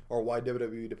depends, or why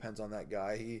WWE depends on that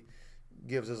guy. He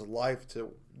gives his life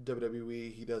to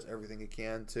WWE. He does everything he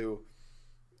can to,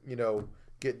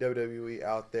 get WWE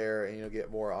out there and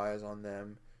get more eyes on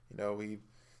them. He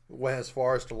went as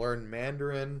far as to learn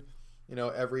Mandarin.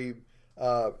 Every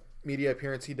media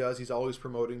appearance he does, he's always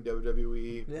promoting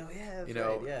WWE. Yeah, that's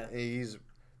right. Yeah. He's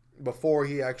before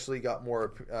he actually got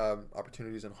more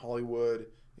opportunities in Hollywood.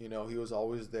 He was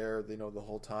always there. The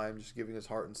whole time, just giving his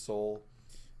heart and soul.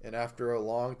 And after a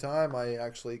long time, I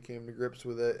actually came to grips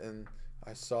with it, and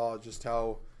I saw just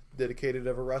how dedicated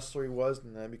of a wrestler he was,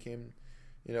 and I became,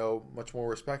 much more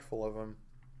respectful of him.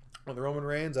 With Roman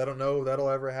Reigns, I don't know if that'll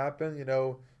ever happen.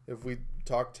 If we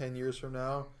talk 10 years from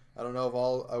now, I don't know if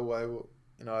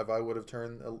I would have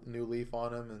turned a new leaf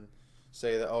on him and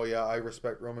say that, oh yeah, I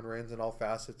respect Roman Reigns in all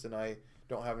facets and I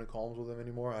don't have any qualms with him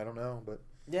anymore. I don't know, but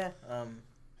yeah, I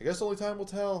guess only time will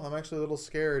tell. I'm actually a little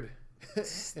scared in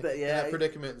that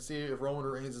predicament and see if Roman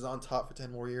Reigns is on top for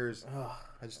 10 more years.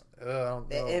 I don't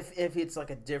know. If it's like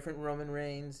a different Roman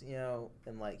Reigns,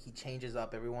 and like he changes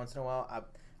up every once in a while,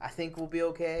 I think we'll be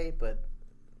okay, but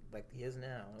like he is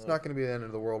now. It's not going to be the end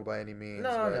of the world by any means.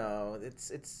 No.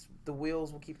 It's the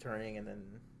wheels will keep turning, and then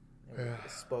the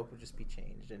spoke will just be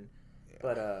changed.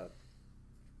 But I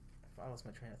lost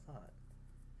my train of thought.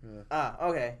 Yeah.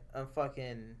 Okay.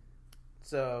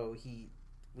 So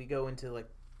we go into like.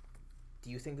 Do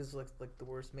you think this is like the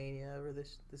worst Mania ever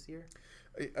this year?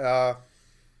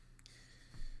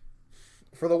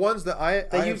 For the ones that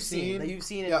I've seen,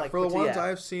 for the ones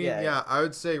I've seen, I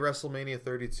would say WrestleMania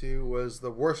 32 was the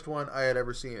worst one I had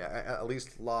ever seen, at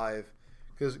least live.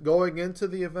 Because going into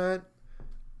the event,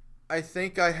 I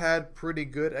think I had pretty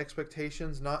good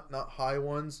expectations, not high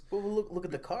ones. Well, look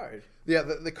at the card. Yeah,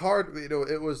 the card,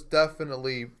 it was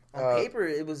definitely on paper.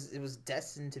 It was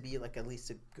destined to be like at least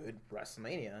a good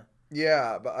WrestleMania.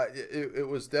 Yeah, but it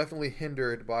was definitely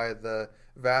hindered by the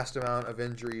vast amount of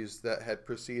injuries that had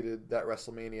preceded that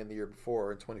WrestleMania in the year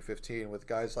before in 2015, with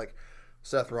guys like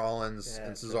Seth Rollins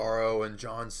and Cesaro and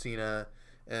John Cena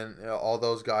and all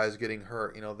those guys getting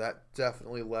hurt. That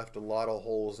definitely left a lot of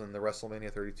holes in the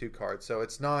WrestleMania 32 card. So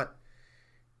it's not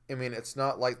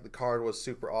like the card was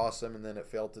super awesome and then it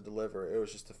failed to deliver. It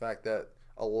was just the fact that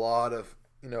a lot of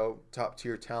top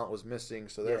tier talent was missing.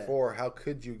 So therefore, how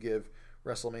could you give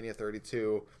WrestleMania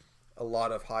 32 a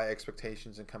lot of high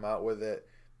expectations and come out with it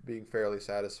being fairly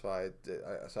satisfied?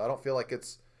 So I don't feel like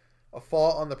it's a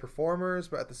fault on the performers,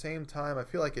 but at the same time I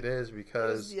feel like it is,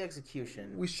 because it's the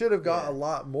execution. We should have got a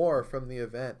lot more from the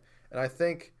event. And I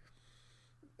think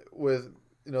with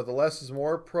the less is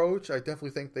more approach, I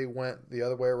definitely think they went the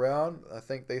other way around. I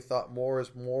think they thought more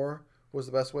is more was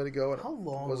the best way to go. And how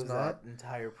long was that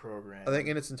entire program? I think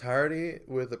in its entirety,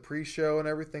 with the pre-show and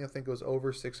everything, I think it was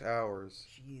over 6 hours.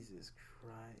 Jesus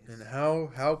Christ. And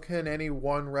how can any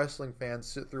one wrestling fan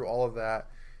sit through all of that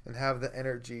and have the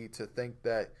energy to think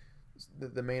that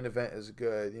the main event is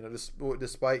good?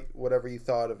 Despite whatever you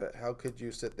thought of it, how could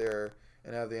you sit there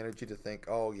and have the energy to think,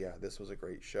 oh yeah, this was a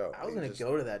great show? I was going to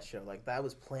go to that show. Like, I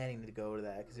was planning to go to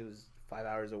that because it was 5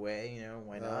 hours away,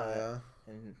 why not? Yeah.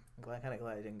 And I'm kind of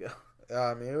glad I didn't go.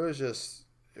 I mean, you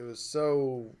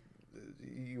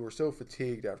were so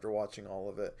fatigued after watching all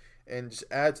of it. And just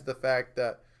add to the fact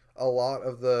that a lot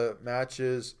of the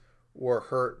matches were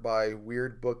hurt by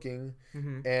weird booking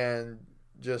and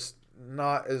just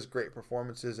not as great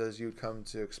performances as you'd come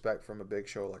to expect from a big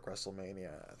show like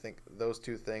WrestleMania. I think those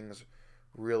two things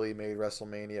really made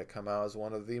WrestleMania come out as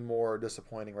one of the more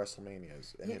disappointing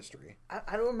WrestleManias in history.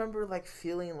 I don't remember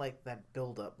feeling like that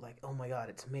build up, like, oh my god,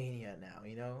 it's Mania now,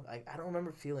 I don't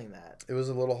remember feeling that. It was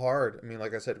a little hard. I mean,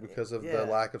 like I said, because of the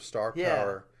lack of star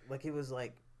power. Like, it was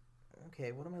like,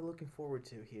 okay, what am I looking forward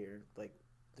to here? Like,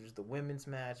 there's the women's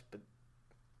match, but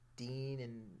Dean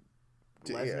and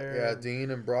Lesnar. Yeah,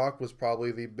 Dean and Brock was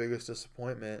probably the biggest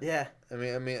disappointment. Yeah. I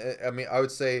mean, I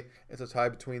would say it's a tie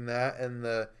between that and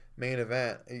the main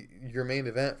event. Your main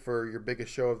event for your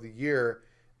biggest show of the year,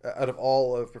 out of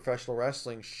all of professional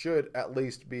wrestling, should at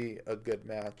least be a good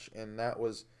match. And that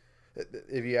was,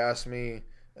 if you ask me,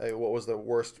 what was the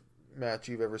worst match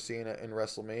you've ever seen in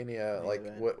WrestleMania,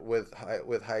 with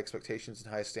high expectations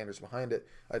and high standards behind it,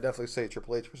 I'd definitely say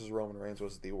Triple H versus Roman Reigns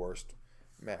was the worst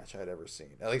match I'd ever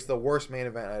seen. At least the worst main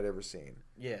event I'd ever seen.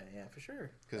 Yeah, for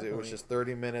sure. Because it was just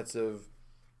 30 minutes of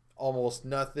almost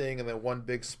nothing, and then one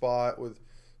big spot with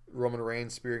Roman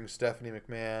Reigns spearing Stephanie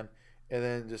McMahon, and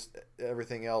then just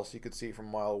everything else you could see from a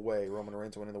mile away. Roman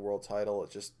Reigns winning the world title.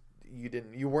 It just,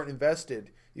 you weren't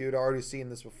invested. You had already seen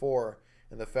this before,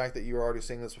 and the fact that you were already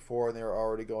seeing this before and they were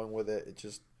already going with it, it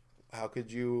just, how could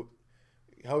you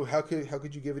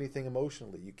give anything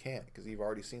emotionally? You can't, because you've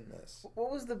already seen this.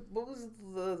 What was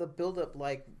the build up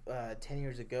like 10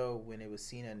 years ago when it was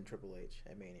Cena and Triple H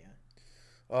at Mania?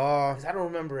 Because I don't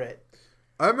remember it.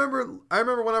 I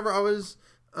remember whenever I was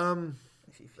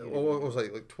what was I,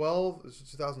 like 12? This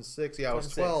was 2006. Yeah, I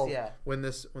was 12 when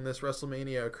this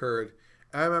WrestleMania occurred.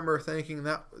 I remember thinking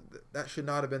that should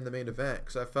not have been the main event,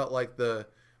 because I felt like the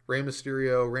Rey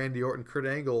Mysterio, Randy Orton, Kurt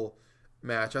Angle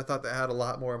match, I thought that had a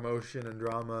lot more emotion and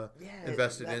drama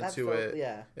invested into it.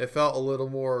 Yeah. It felt a little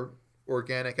more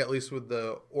organic, at least with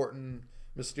the Orton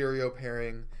Mysterio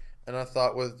pairing. And I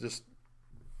thought with just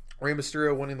Rey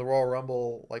Mysterio winning the Royal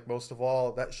Rumble, like, most of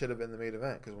all, that should have been the main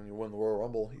event, because when you win the Royal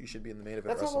Rumble, you should be in the main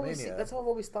event of WrestleMania. That's all I've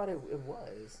always thought it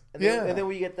was. And then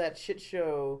we get that shit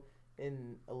show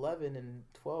in 11 and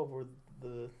 12 where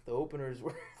the openers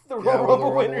were the Royal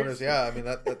Rumble winners. Yeah, I mean,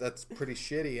 that's pretty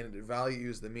shitty, and it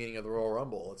values the meaning of the Royal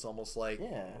Rumble. It's almost like,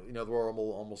 the Royal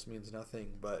Rumble almost means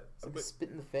nothing, but it's like a spit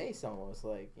in the face, almost,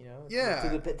 like,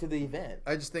 to the event.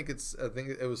 I think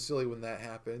it was silly when that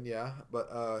happened,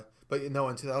 but in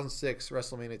 2006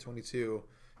 WrestleMania 22,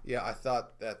 I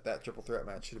thought that triple threat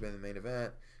match should have been the main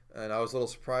event, and I was a little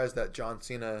surprised that John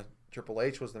Cena Triple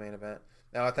H was the main event.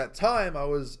 Now, at that time, I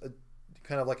was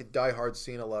kind of like a diehard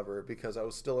Cena lover, because I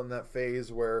was still in that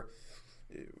phase where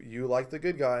you like the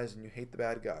good guys and you hate the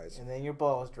bad guys. And then your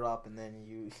balls drop, and then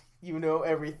you know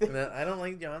everything. And then, I don't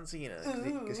like John Cena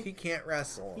because he can't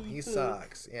wrestle. He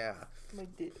sucks. Yeah.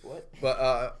 What? But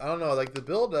I don't know. Like, the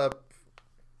build-up,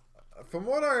 from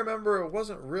what I remember, it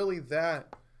wasn't really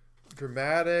that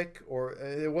dramatic, or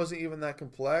it wasn't even that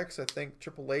complex. I think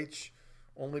Triple H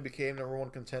only became number one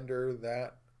contender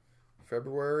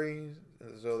February,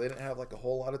 so they didn't have like a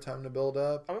whole lot of time to build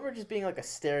up. I remember just being like a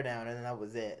stare down, and then that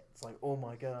was it. It's like, oh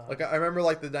my god. Like I remember,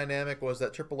 like the dynamic was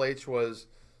that Triple H was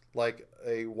like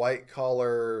a white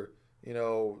collar,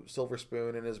 silver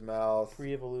spoon in his mouth.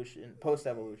 Pre-evolution,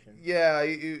 post-evolution. Yeah,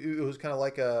 it was kind of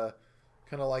like a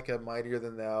mightier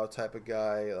than thou type of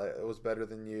guy. Like, it was better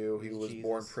than you. He was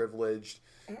born privileged,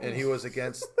 and he was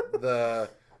against the,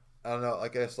 I don't know, I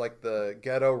guess like the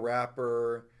ghetto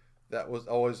rapper that was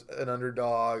always an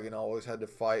underdog and always had to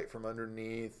fight from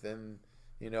underneath, and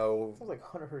sounds like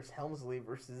Hunter Hearst Helmsley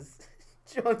versus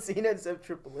John Cena instead of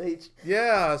Triple H.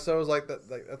 Yeah, so it was like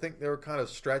that. Like, I think they were kind of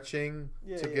stretching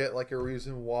to get like a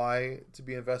reason why to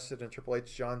be invested in Triple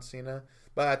H, John Cena.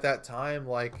 But at that time,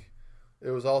 like,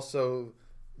 it was also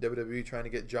WWE trying to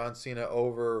get John Cena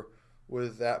over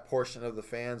with that portion of the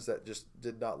fans that just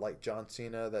did not like John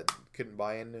Cena, that couldn't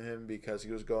buy into him because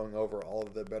he was going over all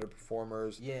of the better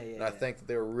performers. And I think that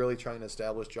they were really trying to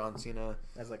establish John Cena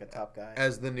as like a top guy,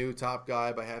 as the new top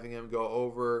guy, by having him go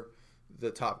over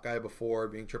the top guy before,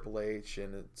 being Triple H,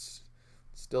 and it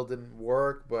still didn't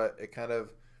work, but it kind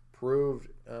of proved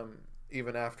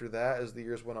even after that, as the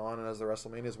years went on and as the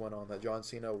WrestleManias went on, that John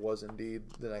Cena was indeed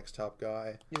the next top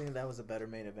guy. You think that was a better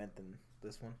main event than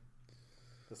this one?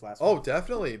 This last one? Oh,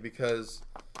 definitely, because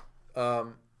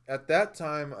at that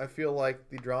time, I feel like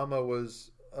the drama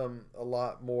was a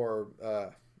lot more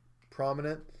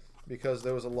prominent, because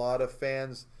there was a lot of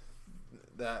fans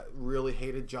that really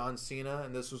hated John Cena,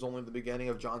 and this was only the beginning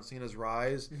of John Cena's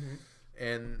rise.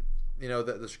 And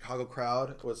the Chicago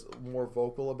crowd was more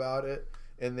vocal about it,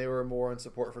 and they were more in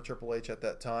support for Triple H at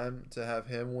that time to have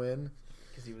him win,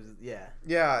 because he was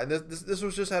and this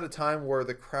was just at a time where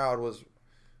the crowd was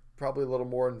probably a little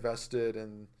more invested,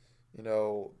 and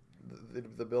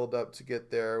the build up to get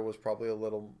there was probably a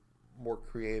little more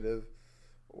creative,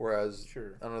 whereas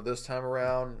I don't know, this time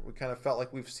around we kind of felt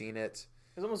like we've seen it.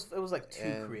 It was like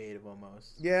too creative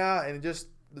almost. Yeah, and just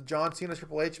the John Cena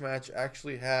Triple H match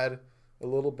actually had a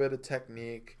little bit of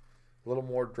technique, a little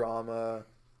more drama,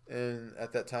 and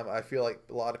at that time I feel like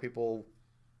a lot of people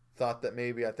thought that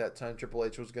maybe at that time Triple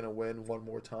H was going to win one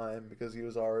more time, because he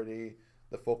was already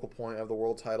the focal point of the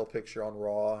world title picture on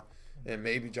Raw, and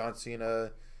maybe John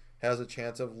Cena has a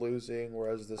chance of losing,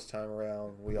 whereas this time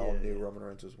around we all knew Roman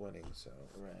Reigns was winning. So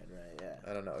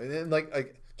I don't know. And then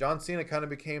like John Cena kind of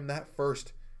became that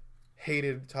first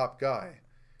hated top guy.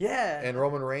 And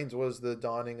Roman Reigns was the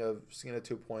dawning of Cena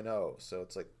 2.0. So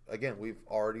it's like, again, we've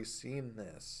already seen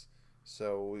this.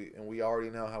 So we already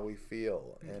know how we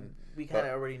feel, and we kind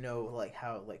of already know like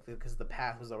how, like, because the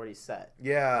path was already set.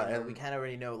 And we kind of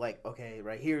already know, like, okay,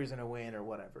 right here he's gonna win or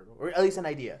whatever, or at least an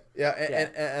idea.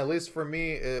 And at least for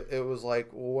me, it was like,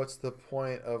 well, what's the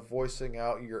point of voicing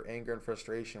out your anger and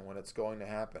frustration when it's going to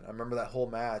happen? I remember that whole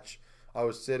match. I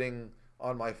was sitting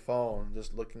on my phone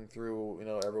just looking through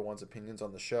everyone's opinions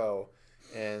on the show,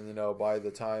 and by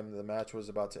the time the match was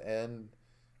about to end,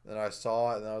 then I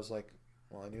saw it and I was like,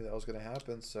 well, I knew that was going to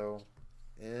happen, so,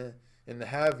 and to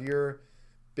have your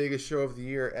biggest show of the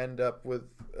year end up with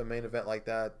a main event like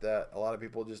that a lot of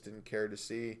people just didn't care to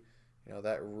see,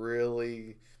 that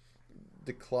really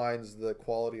declines the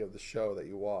quality of the show that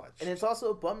you watch. And it's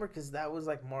also a bummer, because that was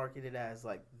like marketed as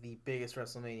like the biggest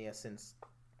WrestleMania since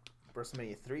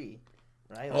WrestleMania 3,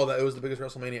 right? Like, that was the biggest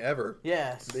WrestleMania ever.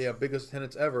 Yes. The biggest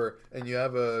attendance ever, and you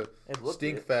have a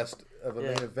stink fest of a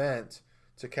main event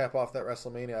to cap off that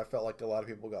WrestleMania. I felt like a lot of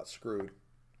people got screwed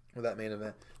with that main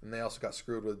event, and they also got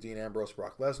screwed with Dean Ambrose,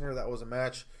 Brock Lesnar. That was a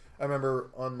match. I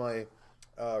remember on my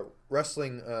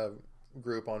wrestling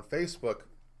group on Facebook,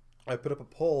 I put up a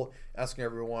poll asking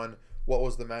everyone what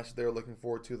was the match they were looking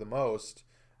forward to the most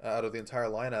out of the entire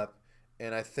lineup,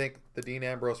 and I think the Dean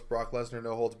Ambrose, Brock Lesnar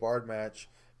no holds barred match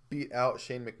beat out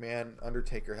Shane McMahon,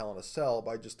 Undertaker, Hell in a Cell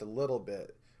by just a little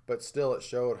bit, but still it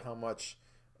showed how much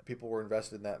people were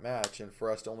invested in that match, and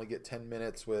for us to only get 10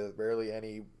 minutes with barely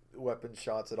any weapon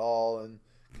shots at all, and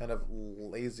kind of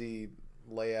lazy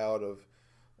layout of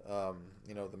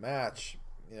the match,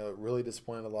 it really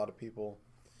disappointed a lot of people.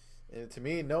 And to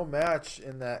me, no match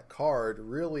in that card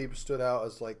really stood out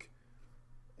as like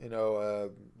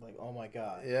like, oh my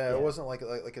god. It wasn't like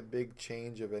a big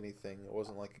change of anything. It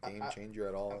wasn't like a game changer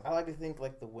at all. I like to think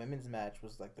like the women's match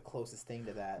was like the closest thing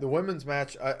to that. The women's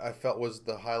match I felt was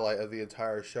the highlight of the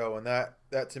entire show, and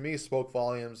that to me spoke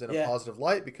volumes in a positive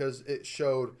light, because it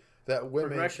showed that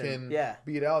women can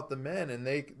beat out the men, and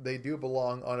they do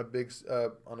belong on a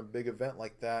big event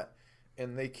like that,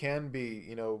 and they can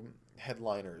be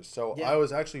headliners. So I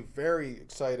was actually very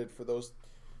excited for those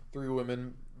three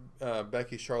women,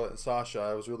 Becky, Charlotte, and Sasha.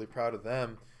 I was really proud of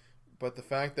them But the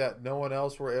fact that no one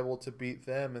else were able to beat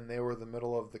them and they were the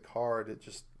middle of the card, it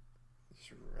just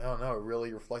I don't know. It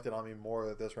really reflected on me more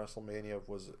that this WrestleMania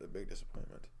was a big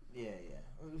disappointment. Yeah.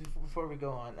 Before we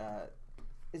go on,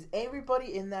 is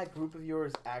everybody in that group of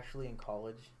yours actually in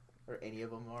college, or any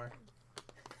of them are?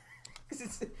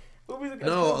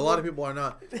 No, a lot of people are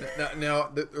not. Now,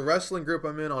 the wrestling group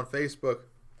I'm in on Facebook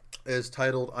is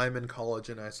titled "I'm in College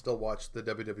and I Still Watch the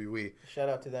WWE." Shout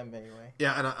out to them anyway.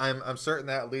 Yeah, and I'm certain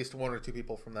that at least one or two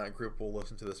people from that group will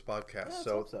listen to this podcast.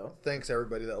 Yeah, so thanks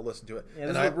everybody that will listen to it. Yeah,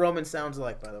 this is what Roman sounds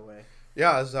like, by the way.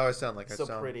 Yeah, this is how I sound like. So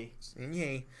pretty.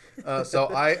 Yay. So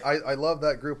I love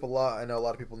that group a lot. I know a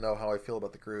lot of people know how I feel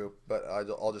about the group, but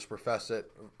I'll just profess it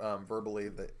verbally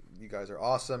that you guys are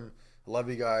awesome. I love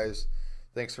you guys.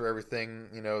 Thanks for everything,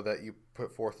 that you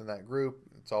put forth in that group.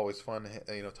 It's always fun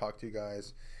to, talk to you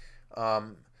guys.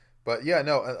 But yeah,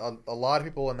 no, a lot of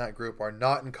people in that group are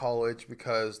not in college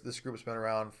because this group's been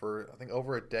around for, I think,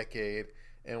 over a decade.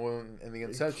 And when in the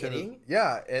inception,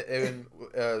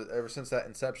 ever since that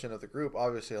inception of the group,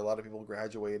 obviously a lot of people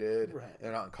graduated. Right.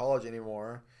 They're not in college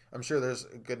anymore. I'm sure there's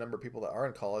a good number of people that are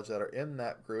in college that are in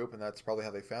that group, and that's probably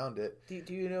how they found it. Do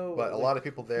you know? But a lot of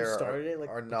people there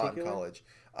are not particular? in college.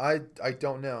 I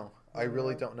don't know. I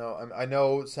really don't know. I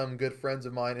know some good friends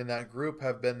of mine in that group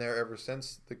have been there ever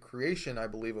since the creation, I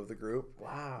believe, of the group.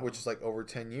 Wow. Which is like over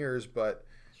 10 years, but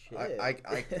Shit.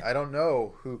 I don't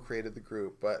know who created the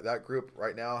group, but that group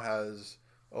right now has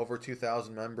over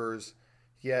 2,000 members,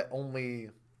 yet only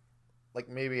like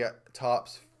maybe at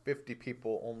tops 50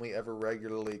 people only ever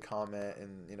regularly comment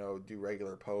and do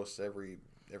regular posts every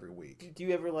week. Do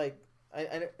you ever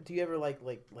do you ever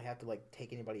have to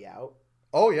take anybody out?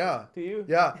 Oh yeah. Do you?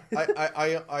 Yeah.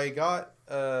 I got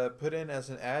put in as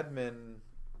an admin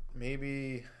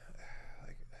maybe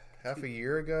like half a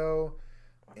year ago.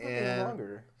 And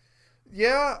longer.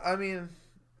 Yeah, I mean,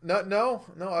 no.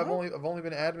 I've only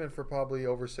been admin for probably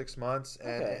over 6 months,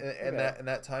 and in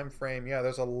that time frame, yeah,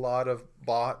 there's a lot of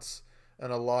bots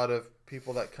and a lot of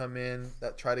people that come in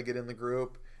that try to get in the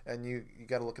group, and you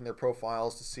got to look in their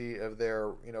profiles to see if they're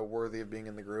worthy of being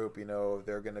in the group. If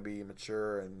they're going to be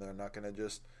mature and they're not going to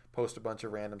just post a bunch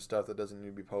of random stuff that doesn't need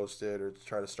to be posted or to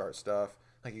try to start stuff.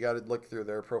 Like you got to look through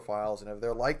their profiles, and if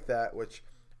they're like that, which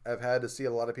I've had to see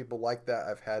a lot of people like that,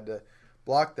 I've had to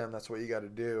block them. That's what you got to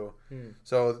do.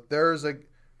 So there's a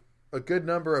good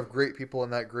number of great people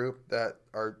in that group that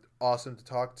are awesome to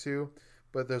talk to,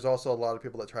 but there's also a lot of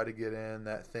people that try to get in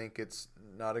that think it's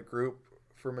not a group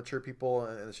for mature people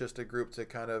and it's just a group to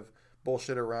kind of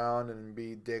bullshit around and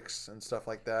be dicks and stuff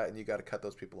like that, and you got to cut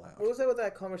those people out. What was that with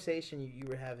that conversation you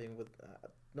were having with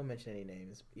don't mention any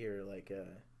names here, I think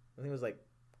it was like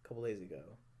a couple days ago.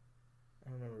 I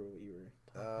don't remember what you were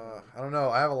talking about. I don't know.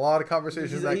 I have a lot of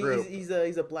conversations in that group. He's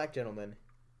a black gentleman.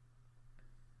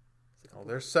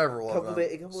 There's several of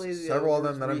them. Several of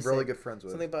them that I'm really good friends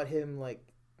with. Something about him, I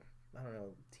don't know,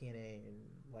 TNA and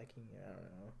liking it.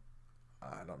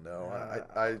 I don't know.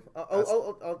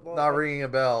 Not ringing a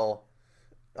bell.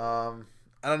 I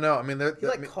don't know. I mean,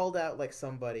 he called out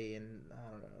somebody and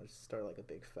I don't know, start a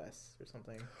big fest or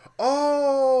something.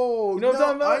 Oh, you know what I'm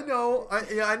talking about? I know.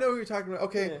 I know who you're talking about.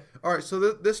 Okay, yeah. All right. So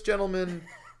this gentleman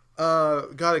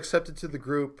got accepted to the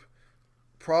group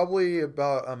probably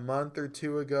about a month or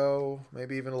two ago,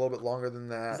 maybe even a little bit longer than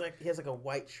that. He has a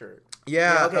white shirt.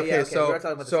 Yeah. Okay. So we're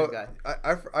talking about the same guy.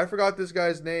 I forgot this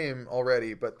guy's name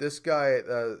already, but this guy,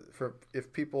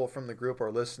 if people from the group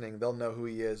are listening, they'll know who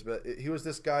he is. But he was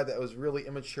this guy that was really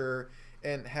immature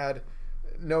and had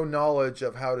no knowledge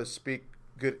of how to speak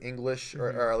good English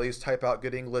or at least type out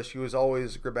good English. He was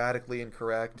always grammatically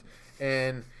incorrect,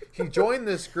 and he joined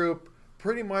this group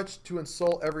pretty much to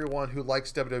insult everyone who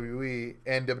likes WWE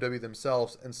and WWE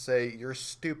themselves and say you're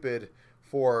stupid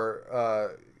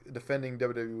for defending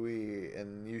WWE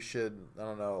and you should, I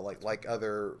don't know, like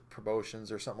other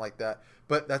promotions or something like that.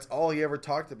 But that's all he ever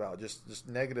talked about, just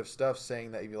negative stuff,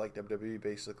 saying that if you like WWE,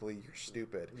 basically you're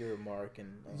stupid. You're a mark.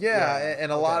 And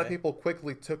and a lot of people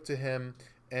quickly took to him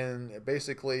and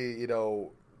basically,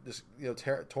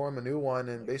 tore him a new one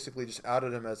and basically just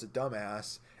outed him as a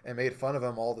dumbass and made fun of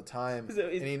him all the time.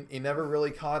 And he never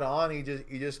really caught on. He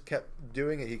just kept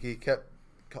doing it. He kept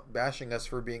bashing us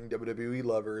for being WWE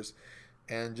lovers,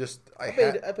 and I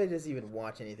bet he doesn't even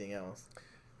watch anything else.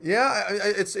 Yeah,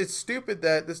 it's stupid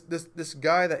that this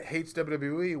guy that hates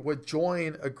WWE would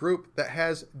join a group that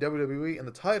has WWE in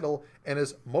the title and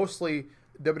is mostly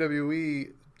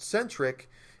WWE centric.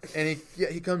 And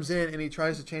he comes in and he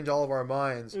tries to change all of our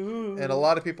minds. Ooh. And a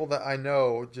lot of people that I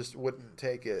know just wouldn't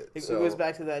take it. It goes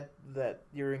back to that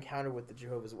your encounter with the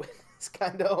Jehovah's Witness,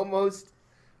 kind of almost.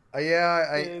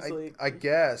 I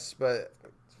guess, but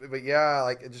but yeah,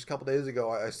 like just a couple days ago,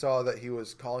 I saw that he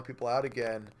was calling people out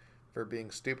again for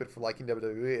being stupid for liking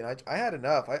WWE, and I had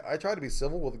enough. I tried to be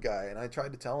civil with the guy, and I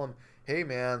tried to tell him, hey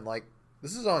man, like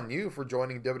this is on you for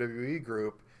joining WWE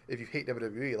group if you hate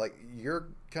WWE. Like you're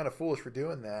kind of foolish for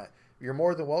doing that. You're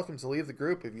more than welcome to leave the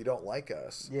group if you don't like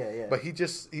us. Yeah. But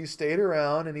he stayed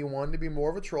around, and he wanted to be more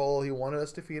of a troll. He wanted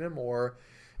us to feed him more,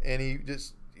 and he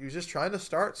was just trying to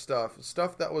start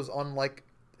stuff that was on like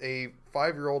a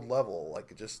 5-year-old level,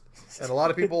 like and a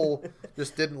lot of people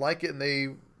just didn't like it, and they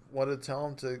wanted to tell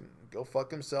him to go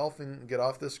fuck himself and get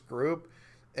off this group.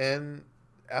 And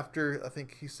after, I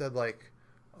think he said like,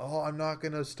 oh, I'm not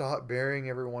gonna stop burying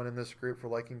everyone in this group for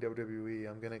liking WWE.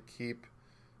 I'm gonna keep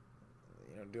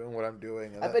doing what I'm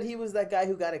doing. And I bet he was that guy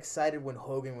who got excited when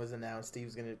Hogan was announced he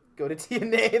was gonna go to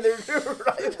TNA and they're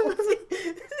rivalry.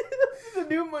 The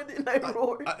new Monday Night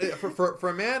Raw. For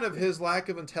a man of his lack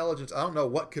of intelligence, I don't know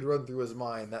what could run through his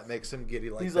mind that makes him giddy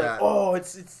like He's that. Like, oh,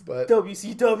 it's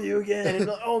WCW again. And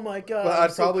like, oh my god. But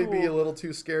I'd probably be a little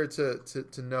too scared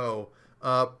to know.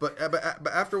 But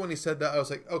after when he said that, I was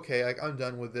like, okay, like I'm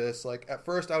done with this. Like at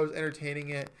first I was entertaining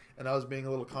it and I was being a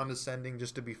little condescending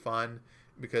just to be fun,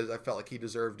 because I felt like he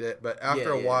deserved it. But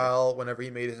after a while, whenever he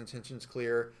made his intentions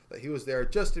clear that he was there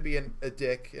just to be a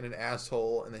dick and an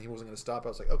asshole, and then he wasn't going to stop, I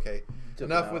was like, okay,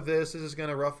 enough with this. This is going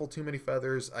to ruffle too many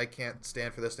feathers. I can't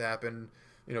stand for this to happen,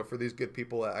 for these good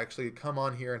people that actually come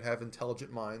on here and have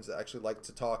intelligent minds that actually like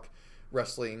to talk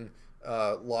wrestling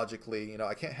logically.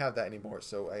 I can't have that anymore,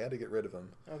 so I had to get rid of him.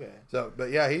 Okay. So, but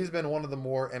yeah, he's been one of the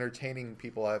more entertaining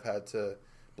people I've had to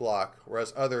block,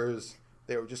 whereas others,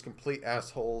 they were just complete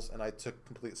assholes, and I took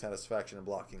complete satisfaction in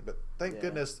blocking. But thank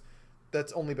goodness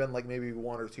that's only been like maybe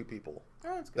 1 or 2 people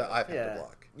that I've had to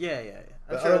block. Yeah.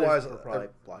 But I'm sure otherwise, will probably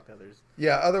block others.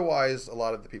 Yeah, otherwise, a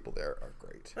lot of the people there are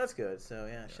great. That's good. So,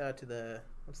 shout out to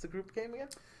what's the group game again?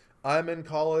 I'm in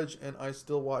college, and I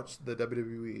still watch the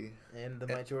WWE. And the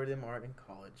majority of them aren't in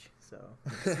college, so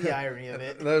it's the irony of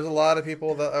it. There's a lot of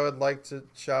people that I would like to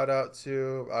shout out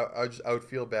to. I would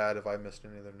feel bad if I missed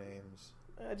any of their names.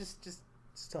 Just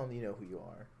tell him you know who you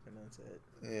are, and that's it.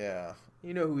 Yeah.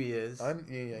 You know who he is.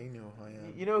 You know who I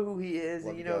am. You know who he is,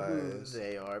 Love and you know who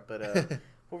they are. But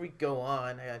before we go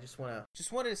on, I just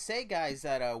wanted to say, guys,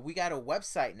 that we got a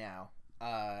website now.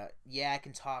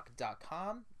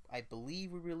 YICT.com. I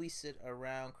believe we released it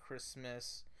around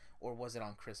Christmas, or was it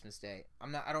on Christmas Day?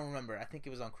 I don't remember. I think it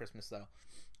was on Christmas though.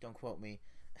 Don't quote me.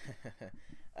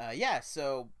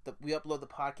 So we upload the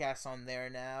podcast on there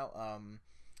now.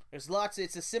 There's lots.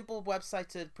 It's a simple website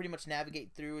to pretty much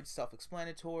navigate through. It's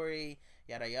self-explanatory.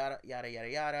 Yada yada yada yada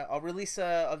yada. I'll release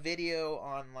a video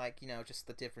on just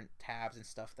the different tabs and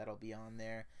stuff that'll be on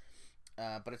there.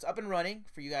 But it's up and running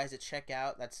for you guys to check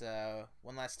out. That's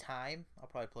one last time. I'll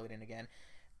probably plug it in again.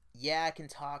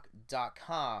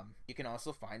 YICT.com. You can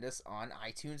also find us on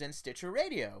iTunes and Stitcher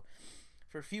Radio.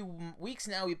 For a few weeks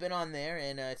now, we've been on there,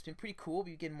 and it's been pretty cool.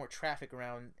 We've been getting more traffic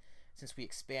around since we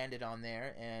expanded on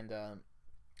there, and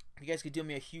if you guys could do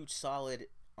me a huge solid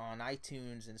on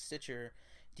iTunes and Stitcher,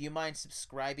 do you mind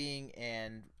subscribing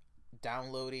and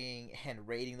downloading and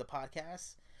rating the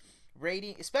podcast?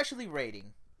 Especially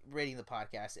rating the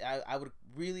podcast. I would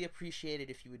really appreciate it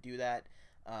if you would do that.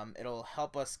 It'll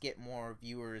help us get more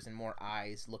viewers and more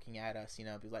eyes looking at us, be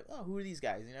like, oh, who are these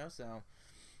guys, so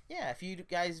yeah, if you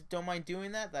guys don't mind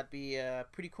doing that, that'd be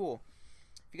pretty cool.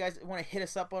 If you guys want to hit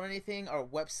us up on anything, our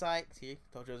website, see,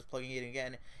 told you I was plugging it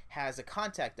again, has a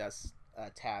contact us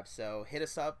tab, so hit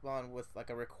us up with like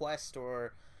a request,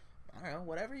 or I don't know,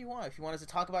 whatever you want. If you want us to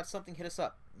talk about something, hit us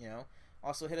up,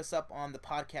 Also hit us up on the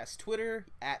podcast Twitter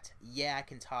at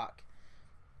YACandTalk.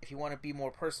 If you want to be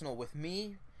more personal with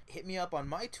me, hit me up on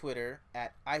my Twitter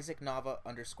at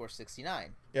IsaacNava_69.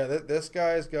 Yeah, this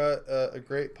guy's got a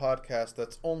great podcast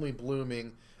that's only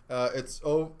blooming. It's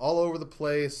all over the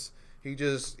place. He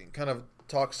just kind of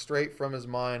talks straight from his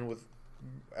mind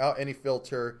without any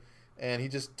filter, and he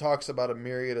just talks about a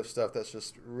myriad of stuff that's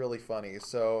just really funny.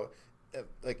 So,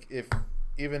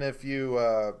 even if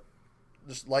you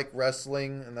just like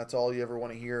wrestling and that's all you ever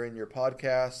want to hear in your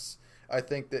podcasts, I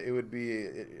think that it would be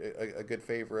a good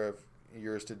favor of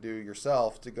yours to do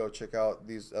yourself to go check out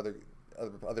these other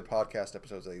podcast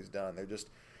episodes that he's done. They're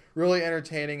just really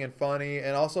entertaining and funny,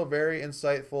 and also very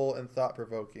insightful and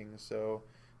thought-provoking. So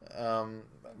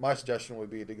my suggestion would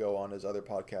be to go on his other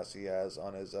podcasts he has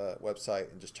on his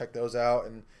website and just check those out,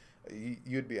 and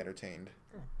you'd be entertained.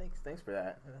 Thanks for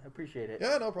that. I appreciate it.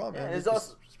 Yeah, no problem, man. It's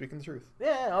also speaking the truth.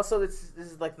 Yeah, also this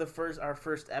is like our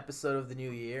first episode of the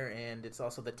new year, and it's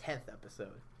also the 10th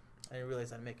episode I didn't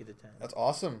realize I'd make it to 10. That's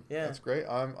awesome. Yeah. That's great.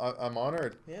 I'm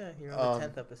honored. Yeah, you're on the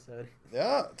 10th episode.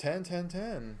 Yeah, 10, 10,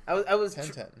 10. I was 10,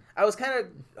 10. I was kind of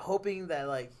hoping that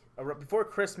like before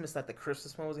Christmas that the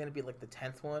Christmas one was gonna be like the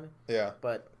 10th one. Yeah.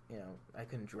 But I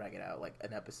couldn't drag it out like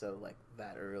an episode like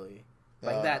that early,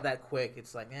 like that quick.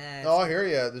 It's like No, I hear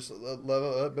you. Just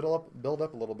build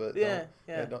up a little bit.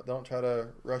 Yeah, Don't try to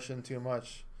rush in too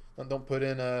much. Don't put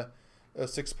in a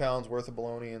 6 pounds worth of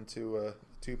bologna into a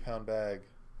 2-pound bag.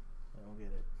 I don't get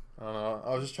it. I don't know.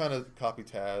 I was just trying to copy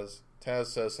Taz. Taz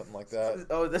says something like that.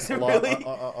 Oh, that's a really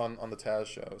lot on the Taz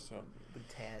show. So the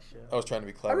Taz show. I was trying to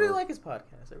be clever. I really like his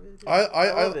podcast. I really do.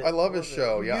 I love his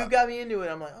show. Yeah, you got me into it.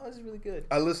 I'm like, oh, this is really good.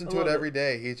 I listen to it every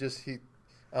day. He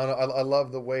I don't know. I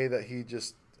love the way that he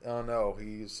just. I don't know.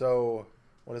 He's so.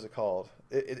 What is it called?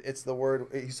 It's the word.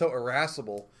 He's so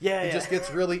irascible. Yeah, he just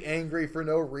gets really angry for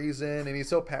no reason, and he's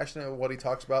so passionate with what he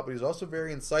talks about. But he's also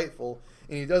very insightful,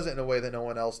 and he does it in a way that no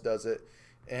one else does it.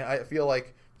 And I feel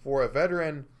like for a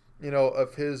veteran,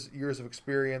 of his years of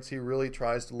experience, he really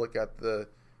tries to look at the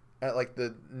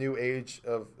new age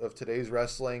of today's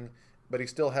wrestling, but he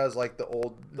still has like the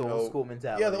old school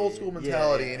mentality. Yeah, the old school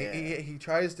mentality, yeah. And he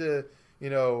tries to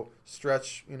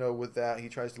stretch with that. He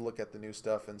tries to look at the new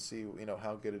stuff and see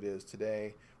how good it is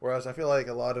today. Whereas I feel like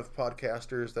a lot of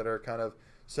podcasters that are kind of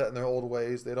set in their old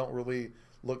ways, they don't really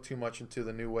look too much into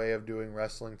the new way of doing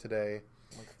wrestling today.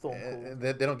 Like Stone Cold.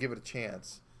 They don't give it a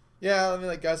chance. Yeah, I mean,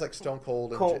 like guys like Stone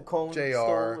Cold and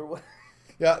JR.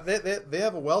 Yeah, they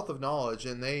have a wealth of knowledge,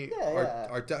 and they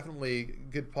are definitely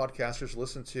good podcasters to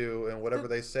listen to, and whatever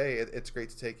they say, it's great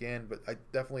to take in. But I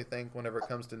definitely think whenever it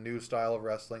comes to new style of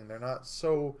wrestling, they're not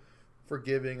so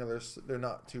forgiving, or they're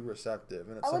not too receptive,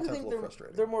 and it's sometimes a little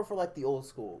frustrating. They're more for like the old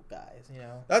school guys,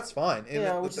 That's fine.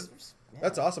 And which is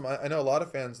that's awesome. I know a lot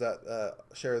of fans that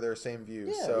share their same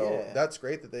views, that's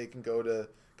great that they can go to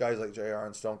guys like JR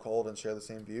and Stone Cold and share the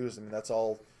same views. I mean, that's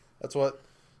what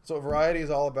variety is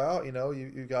all about.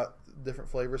 You got different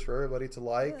flavors for everybody to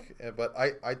like, but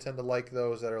I tend to like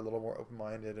those that are a little more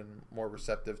open-minded and more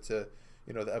receptive to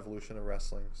the evolution of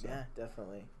wrestling. So. Yeah,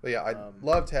 definitely. But yeah, I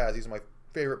love Taz. He's my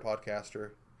favorite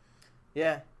podcaster.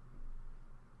 Yeah.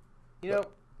 It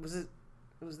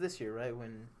was this year, right,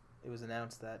 when it was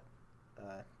announced that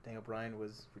Daniel Bryan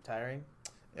was retiring?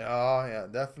 Yeah,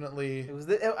 definitely. It was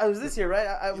this year, right?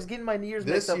 I was getting my Year's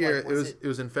mixed up. This year, it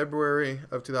was in February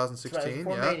of 2016.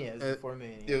 Before Mania. Before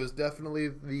Mania. It was definitely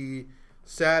the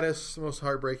saddest, most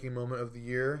heartbreaking moment of the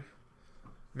year.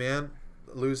 Man,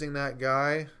 losing that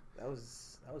guy. That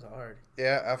was hard.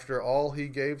 Yeah, after all he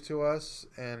gave to us,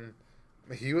 and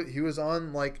he was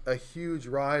on like a huge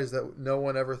rise that no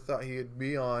one ever thought he'd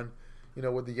be on.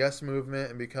 With the Yes Movement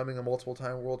and becoming a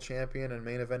multiple-time world champion and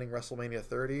main eventing WrestleMania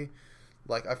 30.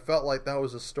 Like, I felt like that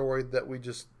was a story that we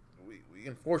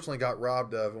unfortunately got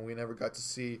robbed of, and we never got to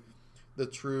see the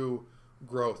true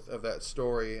growth of that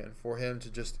story. And for him to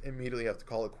just immediately have to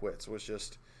call it quits was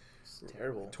just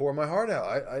terrible. Tore my heart out.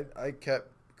 I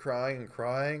kept crying and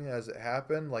crying as it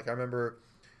happened. Like, I remember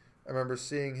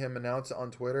seeing him announce it on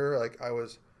Twitter. Like, I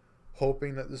was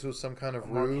hoping that this was some kind of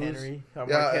ruse. Mark Henry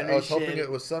I was hoping it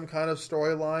was some kind of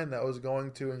storyline that was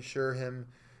going to ensure him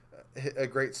a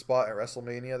great spot at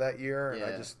WrestleMania that year, and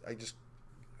I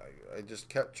just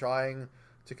kept trying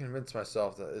to convince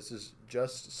myself that this is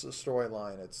just a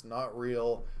storyline. It's not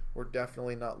real. We're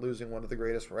definitely not losing one of the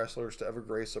greatest wrestlers to ever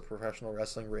grace a professional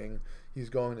wrestling ring. He's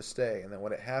going to stay. And then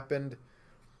when it happened,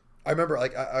 I remember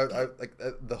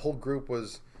the whole group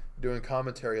was doing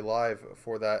commentary live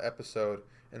for that episode,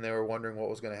 and they were wondering what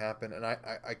was going to happen, and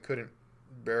I couldn't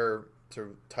bear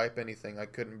to type anything. I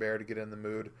couldn't bear to get in the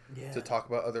mood to talk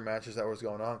about other matches that was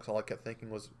going on, because all I kept thinking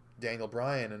was Daniel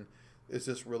Bryan, and is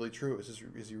this really true?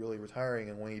 Is he really retiring?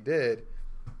 And when he did,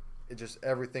 it just,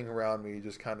 everything around me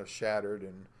just kind of shattered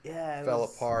and fell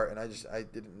apart, and I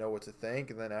didn't know what to think.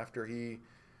 And then after he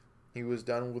was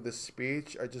done with his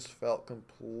speech, I just felt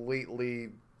completely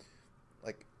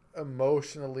like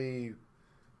emotionally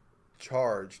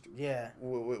charged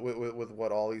with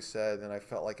what all he said, and I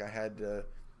felt like I had to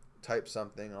type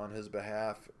something on his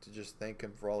behalf to just thank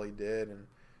him for all he did. And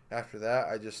after that,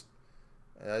 I just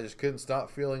couldn't stop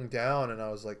feeling down, and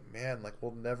I was like, man, like,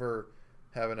 we'll never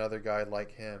have another guy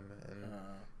like him. And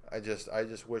I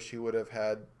just wish he would have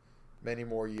had many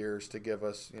more years to give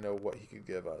us, what he could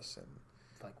give us. And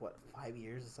like, what, 5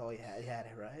 years? That's all he had. He had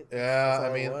it, right? Yeah,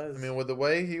 I mean, with the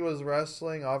way he was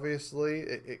wrestling, obviously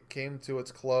it came to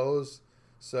its close.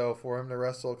 So for him to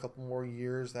wrestle a couple more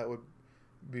years, that would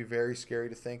be very scary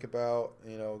to think about.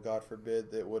 God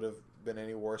forbid that it would have been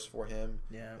any worse for him,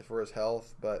 for his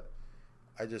health. But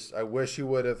I wish he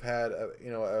would have had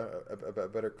a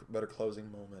better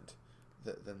closing moment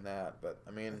than that. But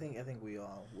I mean, I think we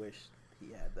all wish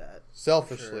he had that.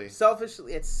 selfishly, Sure.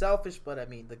 Selfishly, it's selfish, but I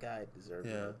mean, the guy deserved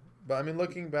yeah. it. But I mean,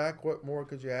 looking back, what more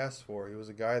could you ask for? He was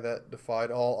a guy that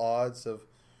defied all odds of,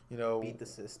 Beat the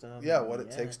system. yeah, what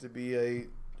it takes to be a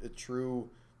true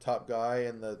top guy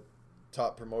in the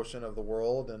top promotion of the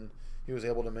world, and he was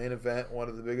able to main event one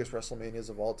of the biggest WrestleManias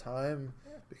of all time,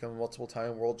 become a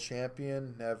multiple-time world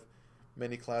champion, have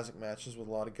many classic matches with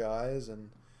a lot of guys, and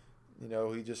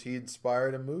he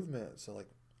inspired a movement. So like,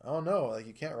 I don't know, like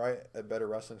you can't write a better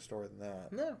wrestling story than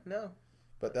that. No.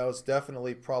 But that was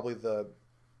definitely probably the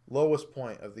lowest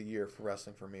point of the year for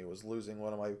wrestling for me, was losing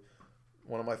one of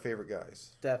my favorite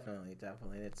guys. Definitely.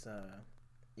 It's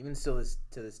even still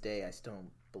to this day, I still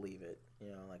don't believe it.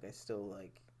 Like I still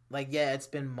yeah, it's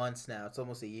been months now. It's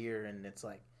almost a year, and it's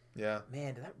like, Yeah.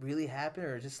 man, did that really happen,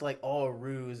 or just like all a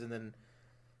ruse? And then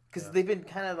because they've been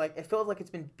kind of like, it felt like it's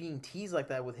been being teased like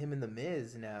that with him and the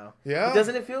Miz now. Yeah. But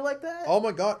doesn't it feel like that? Oh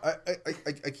my God!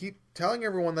 I keep telling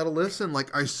everyone that'll listen.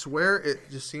 Like, I swear, it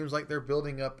just seems like they're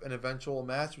building up an eventual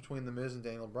match between the Miz and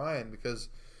Daniel Bryan, because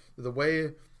the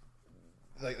way,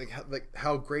 like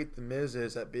how great the Miz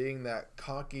is at being that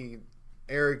cocky,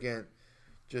 arrogant,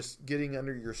 just getting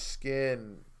under your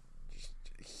skin, just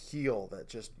heel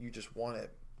that you just want to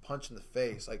punch in the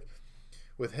face. Like,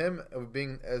 with him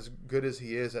being as good as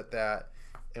he is at that,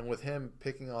 and with him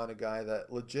picking on a guy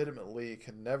that legitimately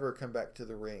can never come back to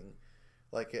the ring,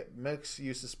 like, it makes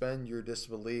you suspend your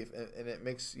disbelief, and it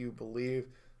makes you believe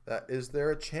that, is there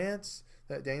a chance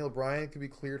that Daniel Bryan could be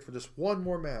cleared for just one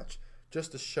more match,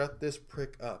 just to shut this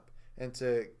prick up and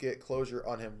to get closure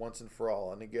on him once and for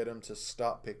all, and to get him to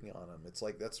stop picking on him. It's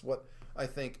like, that's what I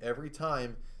think every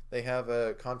time they have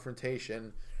a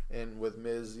confrontation, and with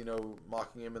Miz,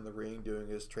 mocking him in the ring, doing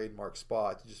his trademark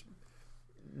spot, it just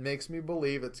makes me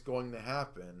believe it's going to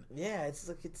happen. Yeah, it's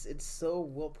like it's so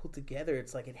well put together.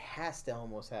 It's like it has to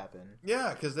almost happen.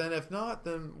 Yeah, because then if not,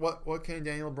 then what can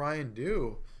Daniel Bryan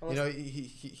do?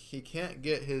 He can't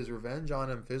get his revenge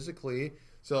on him physically.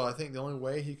 So I think the only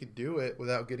way he could do it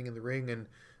without getting in the ring and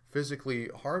physically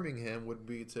harming him would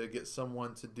be to get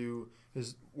someone to do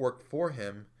his work for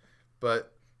him.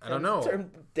 But I don't know.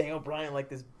 Turn Daniel Bryan like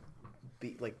this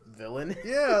villain.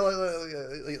 Yeah,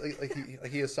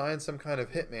 like he assigned some kind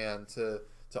of hitman to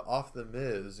off the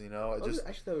Miz.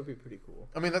 Actually, that would be pretty cool.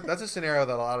 I mean, that's a scenario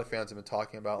that a lot of fans have been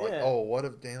talking about. Like, Yeah. oh, what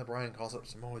if Daniel Bryan calls up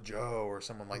Samoa Joe or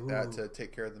someone like that to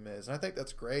take care of the Miz? And I think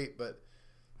that's great, but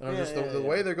the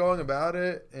way they're going about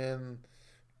it, and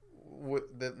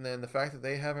then the fact that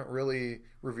they haven't really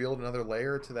revealed another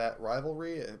layer to that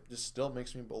rivalry, it just still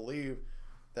makes me believe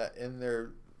that in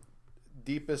their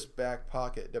deepest back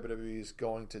pocket, WWE is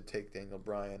going to take Daniel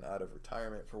Bryan out of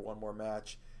retirement for one more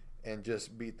match and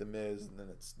just beat the Miz, and then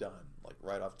it's done, like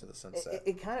right off to the sunset.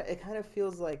 It kind of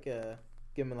feels like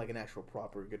give him like an actual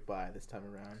proper goodbye this time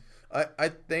around. I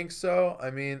think so.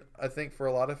 I mean, I think for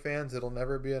a lot of fans, it'll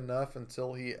never be enough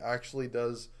until he actually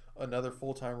does another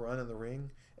full-time run in the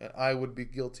ring, and I would be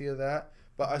guilty of that.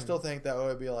 But I still think that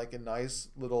would be like a nice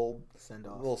little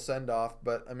send-off.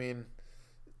 But I mean,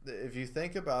 if you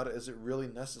think about it, is it really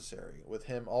necessary with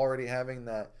him already having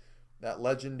that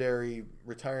legendary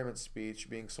retirement speech,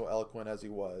 being so eloquent as he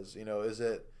was? Is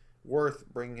it worth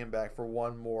bringing him back for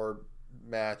one more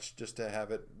match just to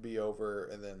have it be over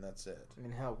and then that's it? I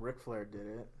mean, how Ric Flair did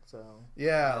it, so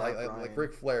yeah, like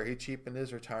Ric Flair, he cheapened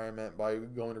his retirement by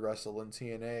going to wrestle in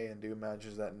TNA and do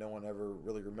matches that no one ever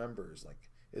really remembers. Like,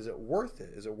 is it worth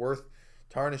it? Is it worth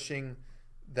tarnishing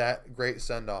that great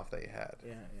send-off they had?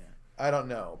 Yeah. I don't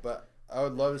know, but I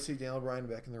would love to see Daniel Bryan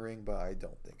back in the ring, but I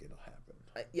don't think it'll happen.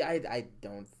 I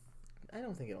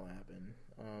don't think it'll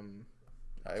happen.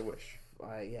 I wish.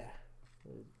 Yeah,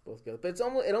 we're both good, but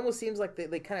it almost seems like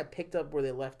they kind of picked up where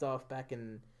they left off back in.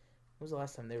 When was the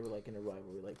last time they were like in a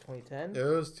rivalry? Like 2010. It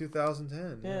was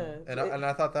 2010. Yeah, and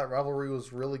I thought that rivalry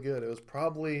was really good. It was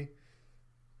probably,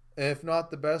 if not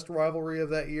the best rivalry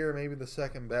of that year, maybe the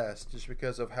second best, just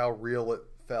because of how real it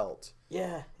felt.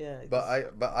 Yeah. But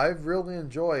I've really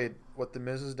enjoyed what the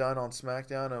Miz has done on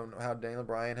SmackDown, and how Daniel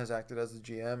Bryan has acted as the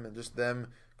GM, and just them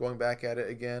going back at it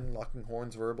again, locking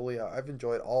horns verbally. I've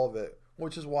enjoyed all of it,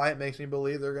 which is why it makes me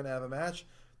believe they're going to have a match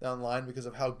down the line, because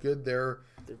of how good their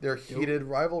heated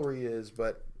rivalry is.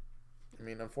 But I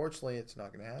mean, unfortunately, it's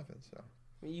not going to happen. So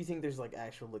you think there's like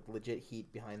actual like legit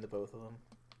heat behind the both of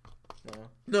them?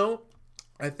 No,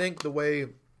 I think the way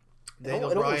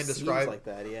Daniel Bryan describes like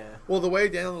that, yeah. Well, the way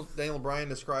Daniel Bryan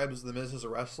describes the Miz as a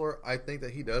wrestler, I think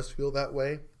that he does feel that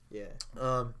way. Yeah.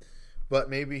 But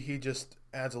maybe he just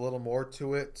adds a little more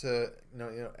to it to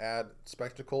add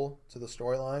spectacle to the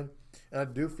storyline. And I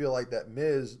do feel like that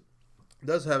Miz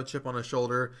does have a chip on his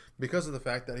shoulder because of the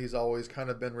fact that he's always kind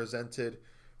of been resented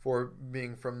for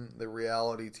being from the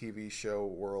reality TV show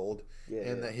world,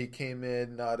 and that he came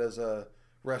in not as a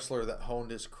wrestler that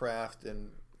honed his craft in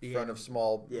front of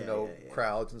small,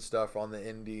 crowds and stuff on the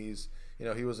indies.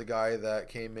 He was a guy that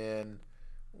came in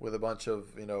with a bunch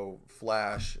of,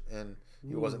 flash, and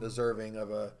he wasn't deserving of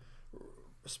a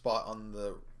spot on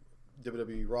the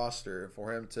WWE roster.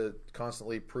 For him to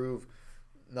constantly prove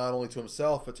not only to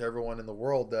himself but to everyone in the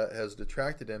world that has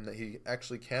detracted him that he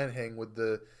actually can hang with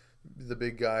the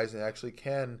big guys and actually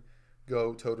can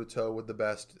go toe to toe with the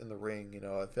best in the ring.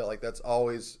 I feel like that's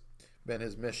always been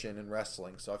his mission in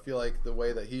wrestling. So I feel like the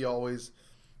way that he always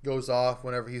goes off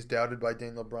whenever he's doubted by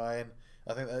Daniel Bryan,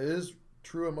 I think that is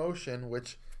true emotion,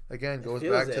 which again goes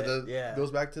back to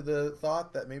the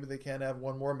thought that maybe they can have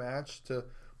one more match to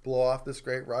blow off this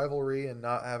great rivalry and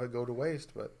not have it go to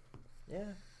waste. But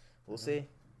we'll see.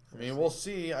 We'll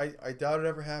see. I doubt it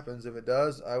ever happens. If it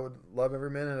does, I would love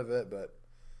every minute of it, but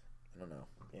I don't know.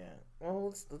 Yeah.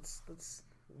 Well, let's.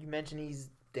 You mentioned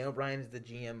Daniel Bryan is the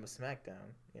GM of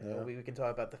SmackDown. We can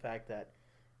talk about the fact that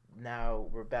now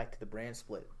we're back to the brand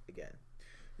split again.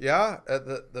 Yeah,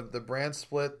 the brand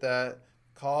split that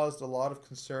caused a lot of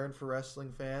concern for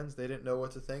wrestling fans. They didn't know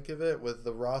what to think of it with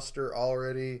the roster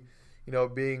already,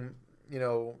 being,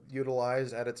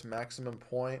 utilized at its maximum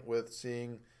point with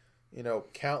seeing,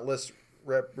 countless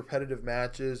repetitive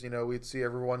matches. We'd see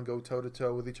everyone go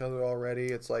toe-to-toe with each other already.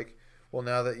 It's like, well,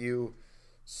 now that you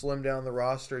slim down the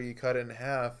roster, you cut it in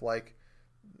half, like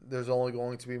there's only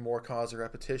going to be more cause of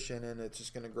repetition, and it's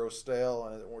just going to grow stale,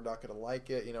 and we're not going to like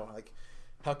it. Like,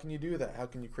 how can you do that? How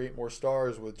can you create more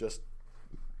stars with just,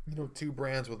 two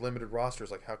brands with limited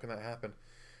rosters? Like, how can that happen?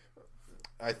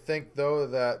 I think, though,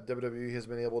 that WWE has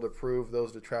been able to prove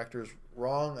those detractors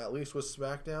wrong, at least with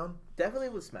SmackDown. Definitely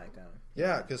with SmackDown.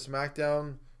 Yeah, because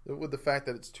SmackDown, with the fact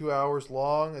that it's 2 hours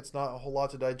long, it's not a whole lot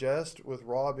to digest. With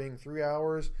Raw being 3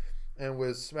 hours, and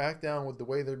with SmackDown, with the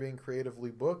way they're being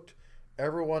creatively booked,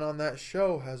 everyone on that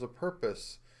show has a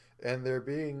purpose, and they're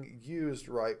being used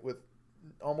right with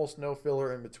almost no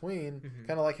filler in between. Mm-hmm.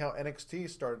 Kind of like how NXT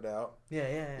started out.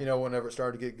 Yeah. Whenever it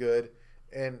started to get good,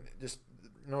 and just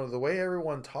the way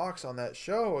everyone talks on that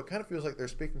show, it kind of feels like they're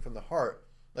speaking from the heart.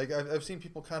 Like I've seen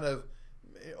people kind of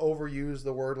overuse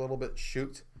the word a little bit,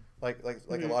 shoot. Like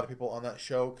a lot of people on that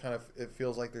show, kind of, it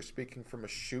feels like they're speaking from a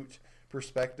shoot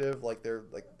perspective, like they're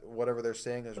like whatever they're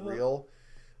saying is real.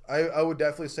 I would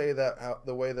definitely say that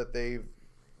the way that they've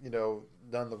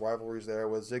done the rivalries there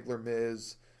with Ziggler,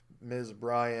 Miz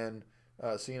Bryan,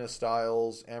 Cena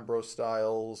Styles, Ambrose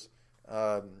Styles,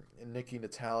 Nikki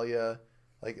Natalia,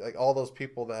 like all those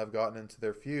people that have gotten into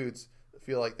their feuds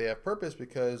feel like they have purpose,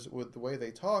 because with the way they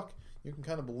talk, you can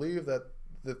kind of believe that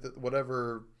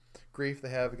whatever grief they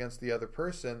have against the other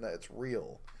person, that it's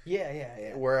real.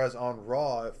 Yeah. Whereas on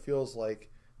Raw, it feels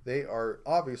like they are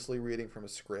obviously reading from a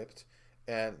script,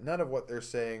 and none of what they're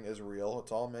saying is real.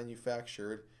 It's all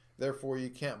manufactured. Therefore, you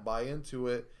can't buy into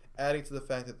it, adding to the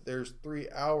fact that there's 3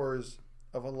 hours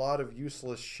of a lot of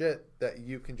useless shit that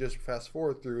you can just fast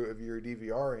forward through if you're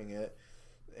DVRing it.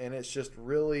 And it's just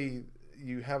really,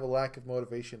 you have a lack of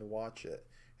motivation to watch it.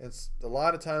 It's a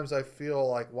lot of times I feel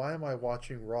like, why am I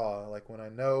watching Raw? Like, when I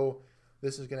know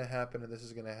this is going to happen and this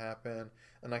is going to happen,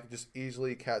 and I can just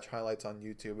easily catch highlights on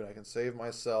YouTube, and I can save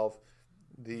myself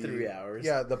the 3 hours.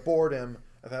 Yeah, the boredom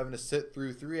of having to sit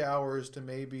through 3 hours to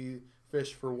maybe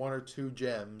fish for 1 or 2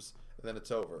 gems, and then it's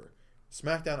over.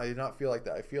 SmackDown, I do not feel like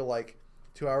that. I feel like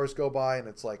 2 hours go by and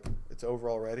it's like it's over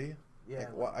already. Yeah,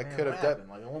 I could have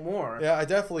like one more. Yeah, I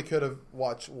definitely could have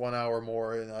watched 1 hour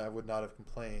more, and I would not have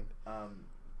complained.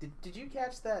 Did you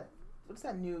catch that? What's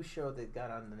that new show that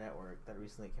got on the network that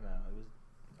recently came out? It was.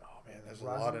 Oh man, there's a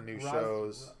lot of new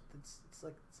shows. It's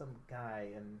like some guy,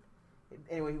 and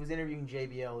anyway, he was interviewing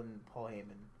JBL and Paul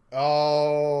Heyman.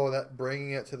 Oh, that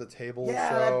bringing it to the table show.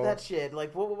 Yeah, that shit.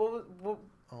 Like, what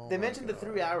Oh they mentioned the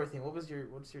 3 hour thing. What's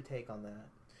your take on that?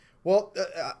 Well,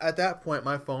 at that point,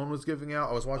 my phone was giving out.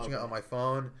 I was watching it on my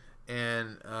phone,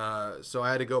 and so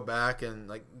I had to go back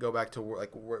and go back to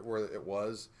where it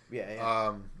was.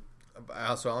 Yeah.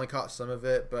 So I only caught some of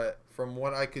it, but from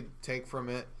what I could take from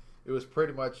it, it was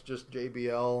pretty much just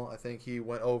JBL. I think he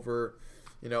went over,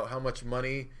 how much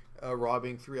money Raw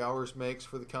being 3 hours makes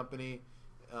for the company.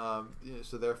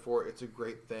 So therefore, it's a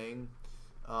great thing.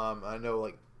 I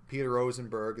know Peter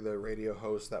Rosenberg, the radio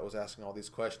host that was asking all these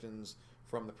questions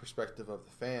from the perspective of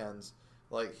the fans,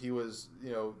 he was,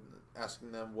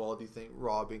 asking them, well, do you think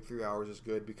Raw being 3 hours is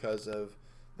good because of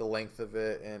the length of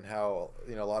it, and how,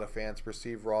 a lot of fans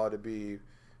perceive Raw to be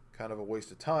kind of a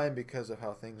waste of time because of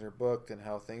how things are booked and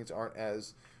how things aren't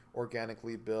as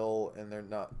organically bill, and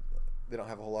they don't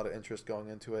have a whole lot of interest going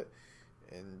into it.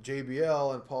 And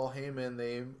JBL and Paul Heyman,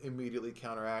 they immediately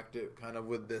counteract it kind of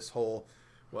with this whole,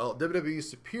 well, WWE is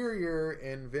superior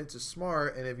and Vince is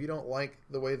smart, and if you don't like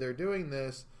the way they're doing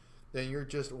this, then you're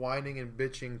just whining and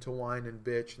bitching to whine and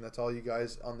bitch, and that's all you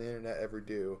guys on the internet ever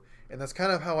do. And that's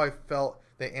kind of how I felt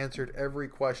they answered every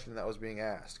question that was being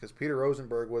asked, because Peter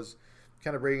Rosenberg was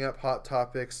kind of bringing up hot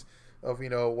topics of,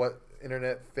 what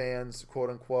internet fans, quote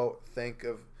unquote, think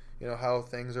of, how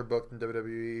things are booked in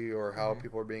WWE, or how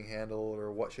people are being handled,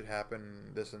 or what should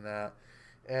happen, this and that.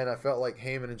 And I felt like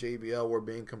Heyman and JBL were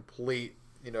being complete,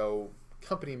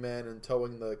 company men and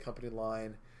towing the company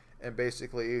line, and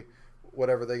basically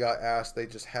whatever they got asked, they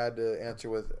just had to answer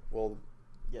with, well,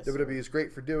 yes, WWE is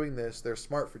great for doing this, they're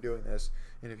smart for doing this,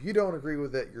 and if you don't agree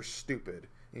with it, you're stupid.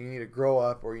 You need to grow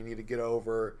up, or you need to get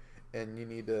over, and you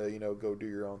need to, go do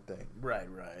your own thing. Right.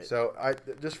 So I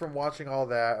just from watching all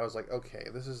that, I was like, okay,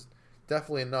 this is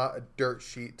definitely not a dirt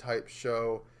sheet type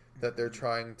show that they're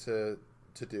trying to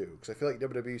do. Because I feel like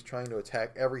WWE is trying to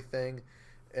attack everything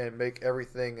and make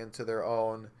everything into their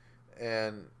own.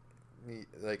 And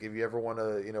like, if you ever want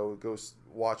to, go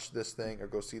watch this thing or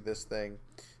go see this thing,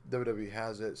 WWE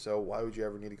has it. So why would you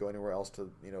ever need to go anywhere else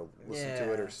to, listen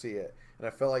to it or see it? And I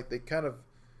felt like they kind of,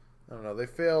 I don't know, they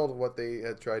failed what they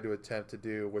had tried to attempt to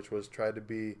do, which was try to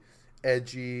be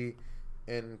edgy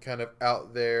and kind of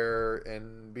out there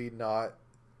and be not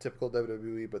typical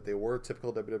WWE, but they were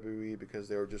typical WWE because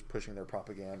they were just pushing their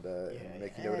propaganda and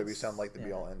making WWE sound like the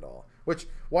be-all, end-all. Which,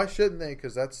 why shouldn't they?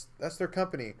 Because that's their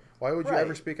company. Why would you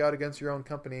ever speak out against your own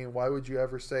company? Why would you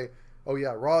ever say, oh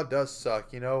yeah, Raw does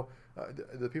suck,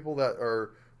 the people that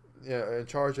are in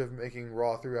charge of making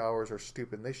Raw 3 hours are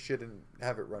stupid, and they shouldn't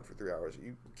have it run for 3 hours.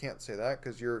 You can't say that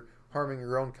because you're harming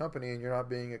your own company and you're not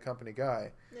being a company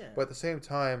guy. Yeah. But at the same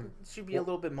time, it should be a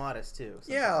little bit modest too.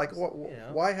 Yeah, like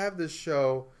why have this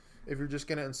show if you're just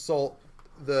going to insult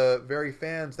the very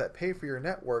fans that pay for your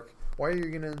network? Why are you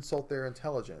going to insult their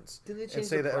intelligence and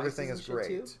say that everything is great?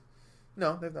 Too?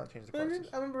 No, they've not changed the prices.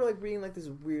 I remember reading this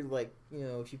weird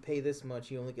if you pay this much,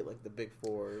 you only get the big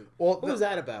four. Well, what was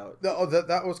that about?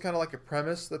 That was kind of like a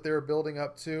premise that they were building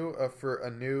up to for a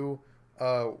new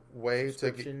way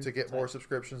to get more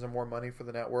subscriptions and more money for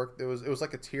the network. It was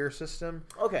like a tier system.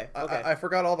 Okay. I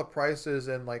forgot all the prices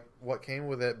and what came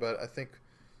with it, but I think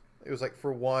it was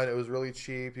for one, it was really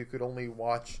cheap. You could only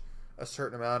watch a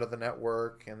certain amount of the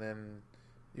network, and then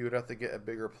you would have to get a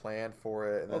bigger plan for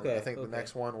it. And then I think the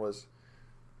next one was.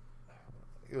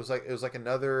 It was like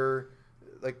another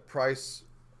price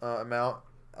amount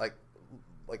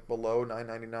like below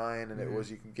 $9.99, and it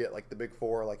was you can get the big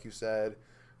four like you said,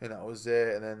 and that was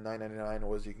it. And then $9.99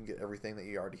 was you can get everything that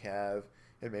you already have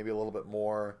and maybe a little bit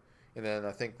more. And then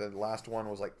I think the last one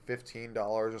was $15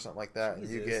 or something like that.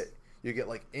 Jesus. And you get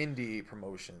indie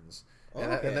promotions,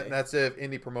 and that's if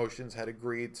indie promotions had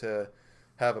agreed to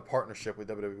have a partnership with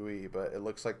WWE. But it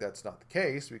looks like that's not the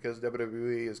case because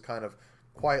WWE is kind of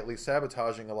quietly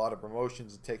sabotaging a lot of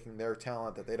promotions and taking their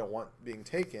talent that they don't want being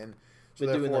taken. So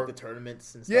they're doing the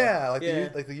tournaments and stuff. Yeah,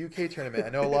 the UK tournament. I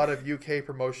know a lot of UK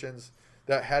promotions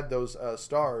that had those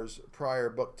stars prior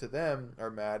booked to them are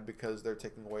mad because they're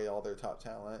taking away all their top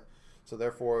talent. So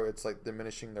therefore, it's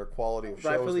diminishing their quality of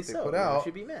shows that they put out. They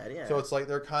should be mad, yeah. So it's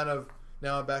they're kind of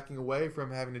now backing away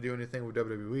from having to do anything with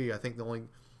WWE. I think the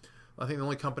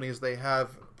only companies they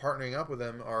have partnering up with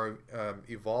them are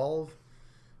Evolve.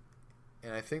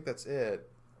 And I think that's it,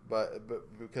 but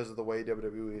because of the way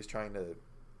WWE is trying to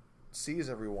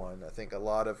seize everyone, I think a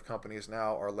lot of companies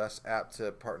now are less apt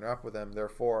to partner up with them.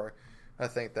 Therefore, I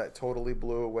think that totally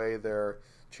blew away their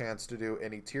chance to do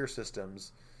any tier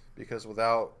systems, because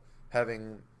without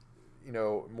having,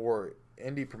 more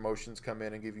indie promotions come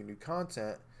in and give you new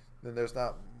content, then there's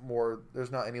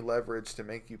not any leverage to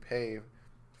make you pay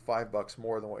 $5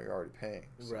 more than what you're already paying.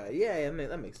 So, right. Yeah,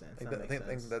 that makes sense. I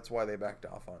think that's why they backed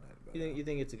off on it. But, you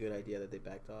think it's a good idea that they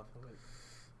backed off of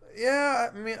it? Yeah,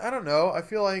 I mean, I don't know. I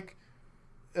feel like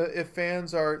if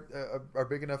fans are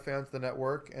big enough fans of the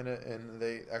network and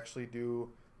they actually do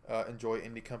enjoy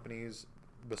indie companies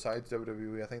besides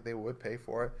WWE, I think they would pay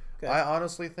for it. Okay. I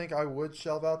honestly think I would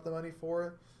shell out the money for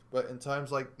it, but in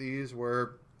times like these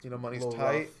where money's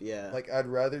tight, I'd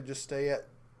rather just stay at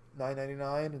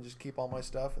 $9.99 and just keep all my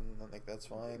stuff, and I think that's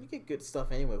fine. You get good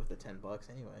stuff anyway with the $10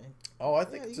 anyway. Oh, I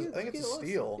think it's a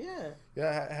steal.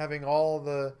 Yeah, having all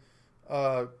the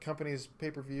companies'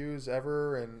 pay-per-views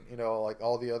ever, and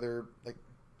all the other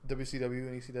WCW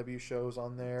and ECW shows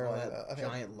on there. That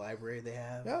giant library they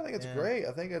have. Yeah, I think it's great.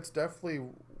 I think it's definitely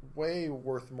way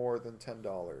worth more than $10.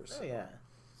 Oh yeah,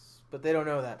 but they don't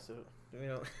know that, so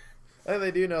And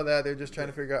they do know that. They're just trying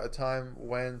to figure out a time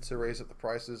when to raise up the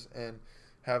prices and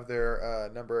have their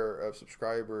number of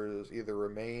subscribers either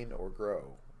remain or grow,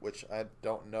 which I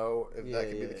don't know if that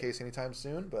could be the case anytime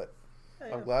soon, but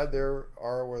I'm glad they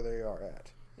are where they are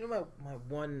at. You know, my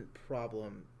one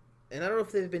problem, and I don't know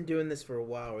if they've been doing this for a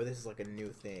while or this is like a new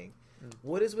thing.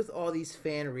 What is with all these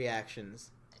fan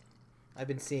reactions I've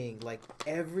been seeing? Like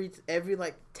every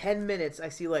like 10 minutes I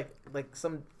see like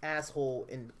some asshole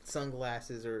in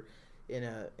sunglasses or in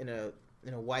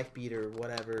a wife beater or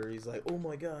whatever. He's like, oh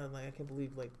my god, like I can't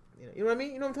believe, like, you know what I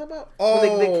mean? You know what I'm talking about?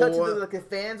 Oh, they cut to the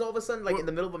fans all of a sudden, like in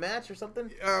the middle of a match or something.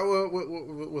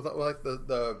 With like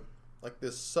the like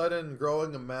this sudden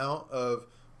growing amount of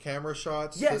camera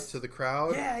shots to the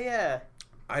crowd. Yeah.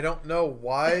 I don't know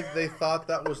why they thought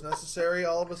that was necessary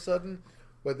all of a sudden,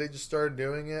 but they just started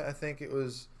doing it. I think it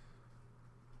was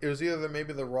either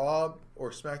maybe the Raw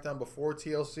or SmackDown before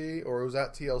TLC, or it was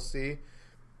at TLC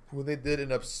when they did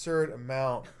an absurd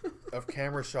amount of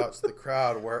camera shots to the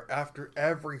crowd where after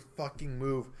every fucking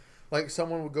move, like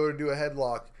someone would go to do a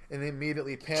headlock and they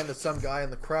immediately pan to some guy in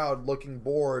the crowd looking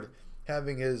bored,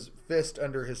 having his fist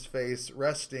under his face,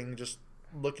 resting, just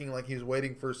looking like he's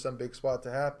waiting for some big spot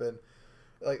to happen.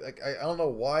 Like I don't know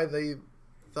why they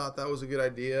thought that was a good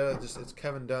idea. Just it's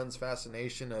Kevin Dunn's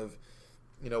fascination of,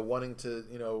 wanting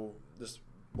to, just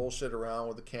bullshit around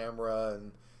with the camera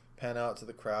and pan out to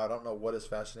the crowd. I don't know what his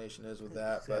fascination is with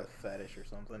that, but fetish or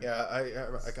something. Yeah, I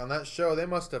like on that show they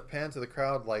must have panned to the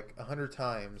crowd like 100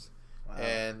 times,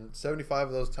 and 75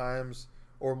 of those times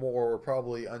or more were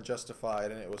probably unjustified,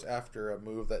 and it was after a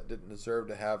move that didn't deserve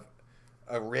to have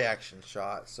a reaction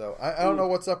shot. So I don't know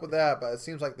what's up with that, but it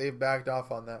seems like they've backed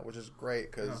off on that, which is great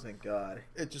because thank God,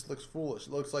 it just looks foolish.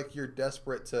 It looks like you're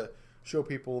desperate to show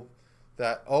people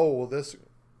that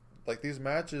these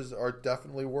matches are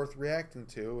definitely worth reacting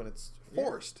to, and it's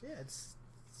forced. Yeah, it's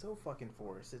so fucking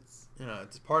forced. It's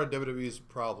it's part of WWE's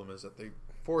problem is that they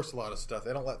force a lot of stuff.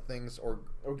 They don't let things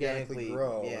organically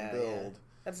grow and build. Yeah.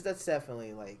 That's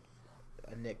definitely like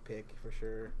a nitpick for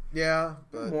sure. Yeah,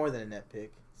 but more than a nitpick.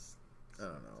 I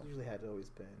don't know. It's usually had always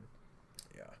been.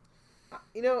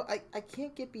 Yeah. I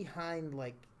can't get behind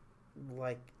like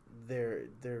their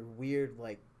weird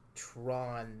like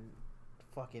Tron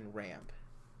fucking ramp.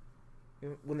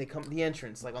 When they come, the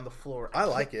entrance, like on the floor. I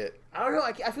like it. I don't know.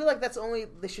 I feel like that's only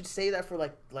they should say that for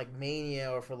like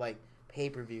Mania or for like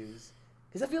pay-per-views,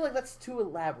 because I feel like that's too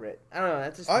elaborate. I don't know.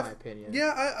 That's just my opinion.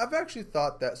 Yeah, I've actually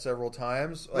thought that several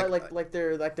times. Like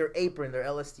their apron, their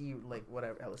LSD, like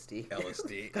whatever LSD,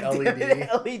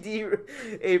 LED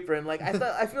apron. Like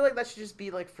I feel like that should just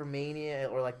be like for Mania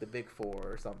or like the Big Four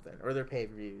or something, or their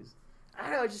pay-per-views. I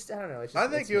don't know. It's just, I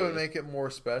think it would make it more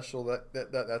special.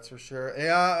 That's for sure.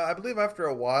 Yeah, I believe after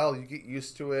a while you get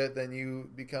used to it, then you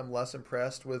become less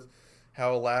impressed with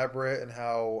how elaborate and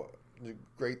how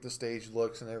great the stage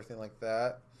looks and everything like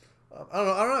that. I don't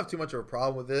know. I don't have too much of a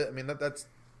problem with it. I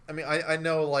mean I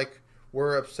know like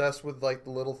we're obsessed with like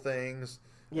the little things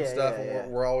and stuff. Yeah.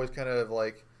 We're always kind of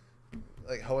like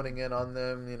honing in on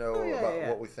them, about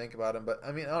what we think about them. But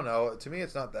I mean, I don't know. To me,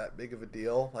 it's not that big of a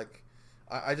deal. Like.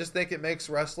 I just think it makes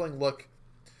wrestling look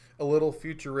a little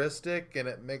futuristic, and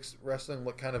it makes wrestling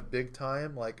look kind of big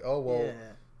time. Like,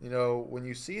 when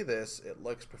you see this, it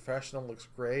looks professional, looks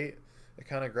great. It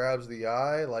kind of grabs the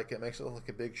eye, like it makes it look like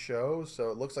a big show.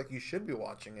 So it looks like you should be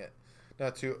watching it. Now,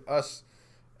 to us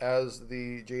as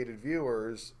the jaded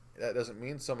viewers, that doesn't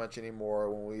mean so much anymore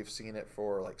when we've seen it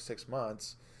for like 6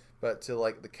 months. But to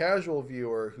like the casual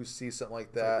viewer who sees something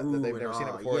like that that they've never seen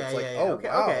it before, it's like, wow.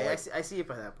 Okay, like, I see it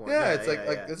by that point. Yeah, it's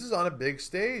like this is on a big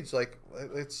stage. Like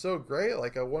it's so great.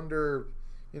 Like I wonder,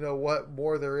 what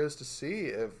more there is to see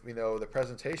if the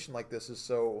presentation like this is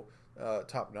so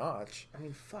top notch. I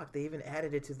mean, fuck, they even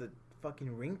added it to the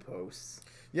fucking ring posts.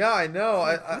 Yeah, I know.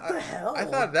 What the hell? I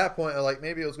thought at that point, like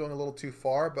maybe it was going a little too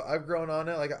far, but I've grown on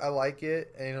it. Like I like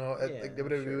it. And, like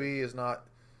WWE is not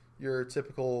your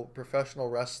typical professional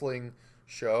wrestling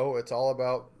show. It's all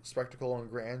about spectacle and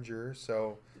grandeur.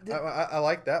 So I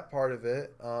like that part of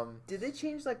it. Did they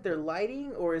change like their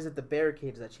lighting, or is it the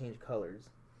barricades that change colors?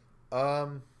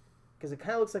 Because it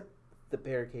kind of looks like the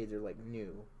barricades are like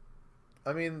new.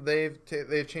 I mean, they've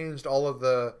changed all of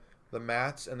the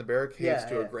mats and the barricades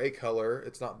to a gray color.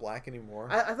 It's not black anymore.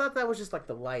 I thought that was just like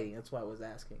the lighting. That's why I was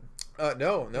asking.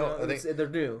 No. I think they're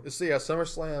new. See,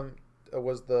 SummerSlam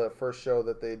was the first show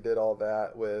that they did all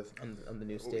that with on the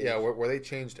new stage. Yeah, where they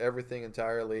changed everything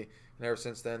entirely, and ever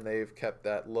since then they've kept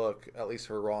that look, at least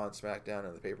for Raw and SmackDown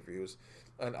and the pay-per-views.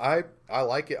 And I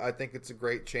like it. I think it's a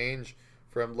great change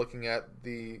from looking at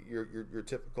your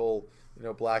typical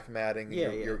black matting,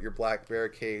 your black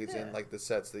barricades, and like the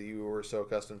sets that you were so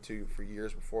accustomed to for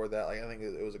years before that. Like I think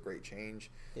it was a great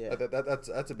change. Yeah,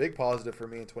 that's a big positive for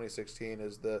me in 2016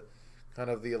 is the kind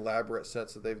of the elaborate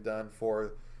sets that they've done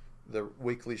for the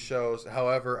weekly shows.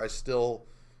 However, I still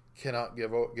cannot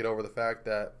get over the fact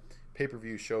that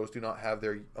pay-per-view shows do not have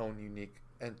their own unique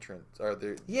entrance or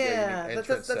their unique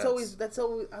entrance sets. that's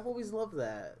always I've always loved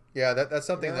that. Yeah, that's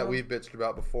something that we've bitched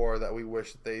about before that we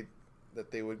wish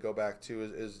that they would go back to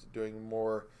is doing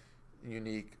more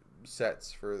unique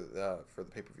sets for the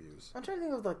pay-per-views. I'm trying to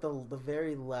think of like the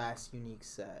very last unique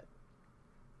set.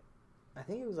 I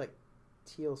think it was like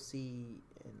TLC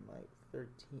in like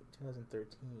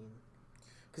 2013.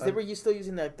 Because they were still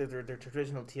using their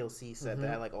traditional TLC set that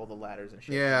had like all the ladders and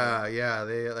shit. Yeah,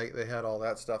 they had all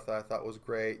that stuff that I thought was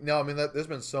great. No, I mean there's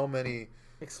been so many,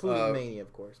 excluding Mania,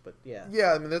 of course, but yeah.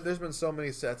 Yeah, I mean there's been so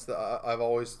many sets that I've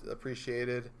always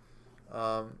appreciated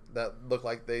that look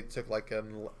like they took like a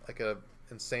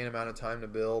insane amount of time to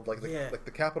build, like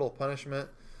the Capital Punishment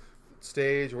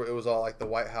stage where it was all like the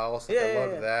White House. I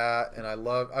loved that, and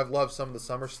I've loved some of the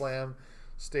SummerSlam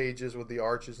stages with the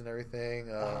arches and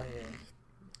everything.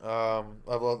 I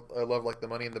love like the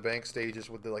Money in the Bank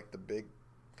stages with the big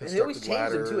constructed and they always change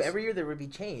ladders. them too. Every year there would be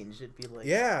change. It'd be like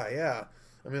yeah.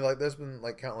 I mean, like there's been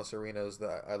like countless arenas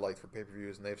that I liked for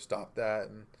pay-per-views, and they've stopped that,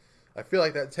 and I feel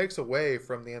like that takes away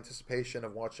from the anticipation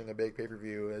of watching a big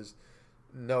pay-per-view, is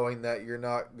knowing that you're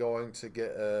not going to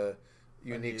get a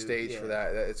unique stage for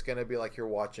that. It's going to be like you're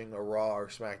watching a Raw or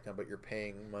SmackDown, but you're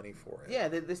paying money for it. Yeah,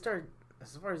 they started,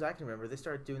 as far as I can remember, they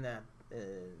started doing that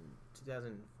in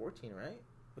 2014, right?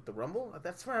 With the Rumble?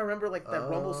 That's when I remember like that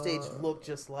Rumble stage looked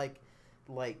just like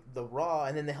the Raw,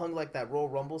 and then they hung like that Royal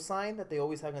Rumble sign that they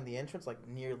always hung on the entrance, like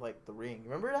near like the ring.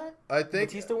 Remember that? I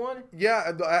think Batista one.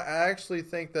 Yeah, I actually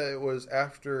think that it was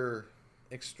after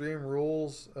Extreme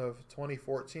Rules of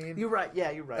 2014. You're right.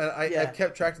 Yeah, you're right. And I've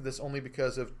kept track of this only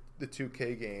because of the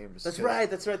 2K games. That's right.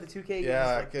 The 2K games.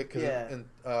 Yeah, because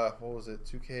what was it?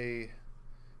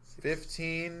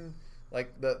 2K15.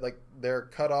 Like their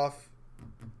cutoff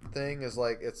thing is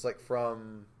like it's like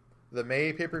from the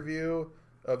May pay-per-view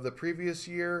of the previous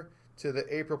year to the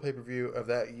April pay-per-view of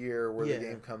that year where the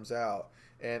game comes out.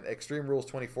 And Extreme Rules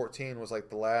 2014 was like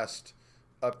the last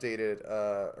updated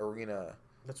arena.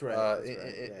 That's right.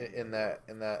 In that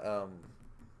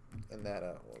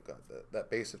that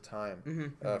base of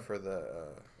time for the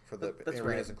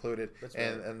arenas included. That's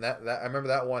and that I remember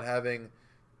that one having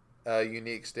a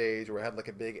unique stage where it had like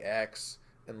a big X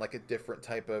and like a different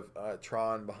type of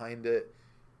Tron behind it.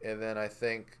 And then I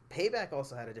think Payback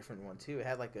also had a different one too. It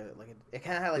had it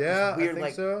kind of had like this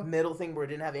weird middle thing where it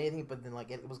didn't have anything, but then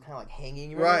like it was kind of like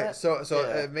hanging. Right. That? So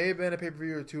it may have been a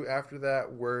pay-per-view or two after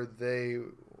that where they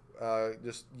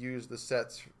just used the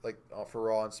sets like for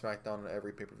Raw and SmackDown on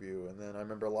every pay-per-view. And then I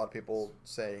remember a lot of people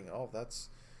saying, "Oh, that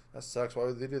sucks. Why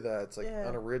would they do that? It's like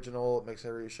unoriginal. It makes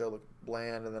every show look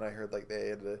bland." And then I heard like they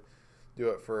had to do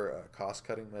it for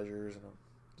cost-cutting measures, and I'm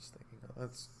just thinking,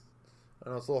 I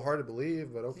know it's a little hard to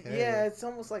believe, but okay. Yeah, it's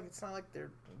almost like it's not like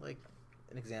they're like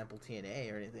an example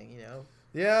TNA or anything,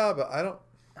 Yeah, but I don't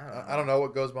know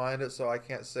what goes behind it, so I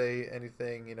can't say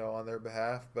anything, on their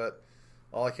behalf. But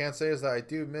all I can say is that I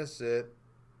do miss it.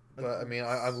 But I mean,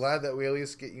 I'm glad that we at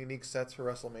least get unique sets for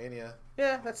WrestleMania.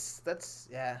 Yeah, that's because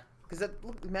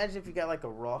imagine if you got like a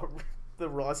Raw. The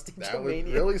Raw stage that would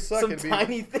really suck. Some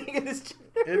tiny thing in this.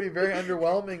 It'd be very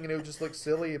underwhelming, and it would just look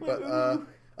silly. But I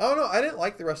don't know. I didn't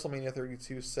like the WrestleMania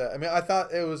 32 set. I mean, I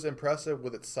thought it was impressive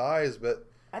with its size, but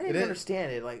I didn't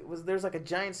understand it. Like, there's like a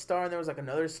giant star, and there was like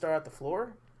another star at the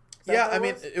floor? Yeah, I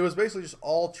mean, it was basically just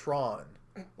all Tron.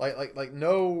 Like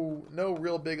no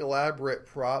real big elaborate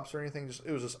props or anything.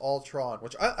 It was just all Tron,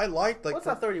 which I liked. Like, that's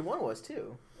how 31 was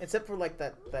too, except for like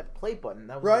that play button.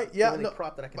 That was right. the only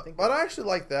prop that I can think of. But I actually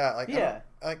like that. Like,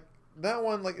 like that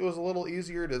one. Like, it was a little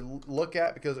easier to look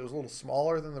at because it was a little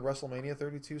smaller than the WrestleMania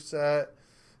 32 set.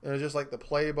 And it was just like the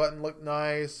play button looked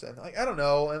nice, and like I don't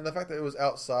know, and the fact that it was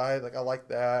outside, like I like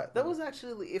that. That was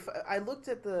actually, if I looked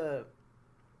at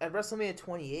WrestleMania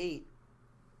 28,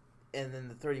 and then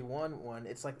the 31 one,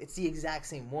 it's like it's the exact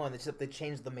same one, except they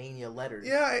changed the Mania letters.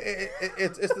 Yeah,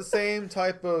 it's the same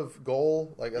type of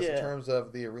goal, like in terms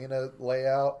of the arena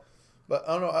layout. But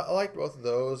I don't know, I like both of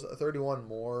those. 31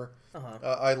 more.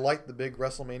 I liked the big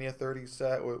WrestleMania 30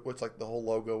 set, which like the whole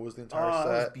logo was the entire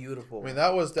set. That was beautiful. I mean,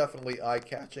 that was definitely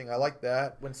eye-catching. I like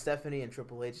that. When Stephanie and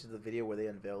Triple H did the video where they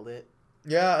unveiled it.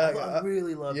 Yeah. I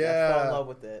really loved it. I fell in love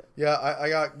with it. Yeah, I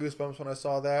got goosebumps when I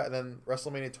saw that. And then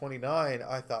WrestleMania 29,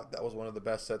 I thought that was one of the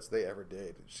best sets they ever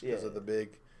did. Just because of the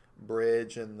big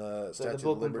bridge and the So the Statue of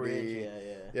Brooklyn Liberty. Bridge,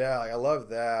 Yeah, like, I love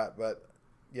that, but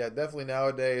yeah, definitely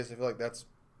nowadays I feel like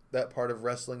that part of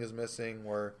wrestling is missing,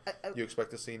 where you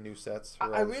expect to see new sets for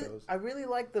all the shows. I really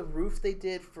like the roof they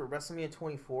did for WrestleMania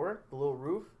 24, the little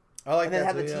roof. I like and then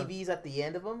that have too, the TVs at the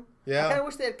end of them. Yeah. I kind of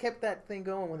wish they had kept that thing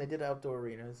going when they did outdoor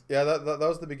arenas. Yeah, that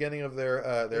was the beginning of their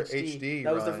HD.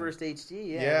 That was run. the first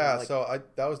HD. Yeah, like, so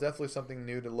that was definitely something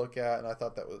new to look at, and I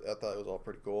thought it was all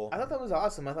pretty cool. I thought that was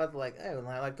awesome. I thought like, oh,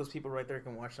 I like those people right there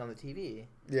can watch it on the TV.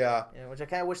 Yeah, which I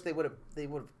kind of wish they would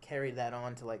have carried that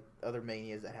on to like other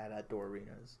manias that had outdoor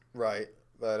arenas. Right,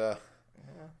 but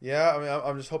yeah, I mean,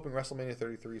 I'm just hoping WrestleMania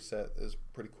 33 set is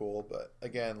pretty cool, but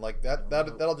again, like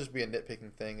that'll just be a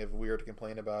nitpicking thing if we were to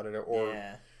complain about it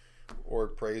or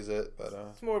praise it, but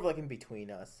it's more of like in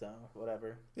between us, so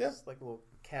whatever. Yeah, it's like a little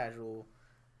casual.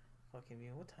 Fucking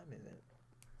what time is it?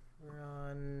 We're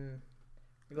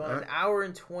going an hour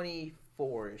and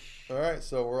 24-ish. All right,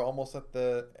 so we're almost at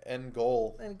the end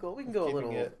goal. We can go a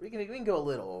little. We can go a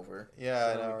little over.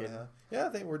 Yeah, an hour and a half. Yeah, I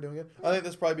think we're doing good. I think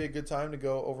this probably be a good time to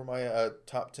go over my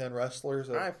top 10 wrestlers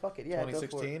of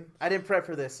 2016. I didn't prep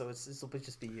for this, so this will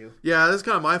just be you. Yeah, this is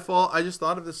kind of my fault. I just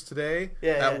thought of this today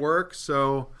at work,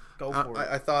 so go for it.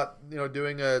 I thought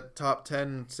doing a top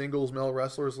 10 singles male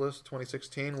wrestlers list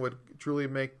 2016 would truly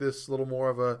make this a little more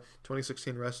of a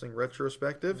 2016 wrestling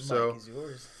retrospective. The mic is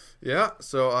yours. Yeah,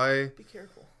 so be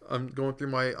careful. I'm going through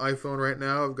my iPhone right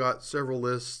now. I've got several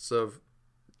lists of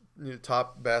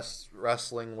top best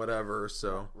wrestling whatever.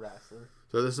 So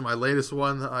this is my latest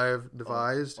one that I've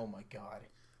devised. Oh my god.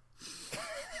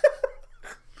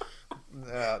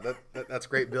 Yeah, that's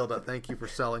great build up. Thank you for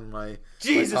selling my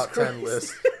top 10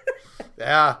 list.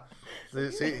 Yeah.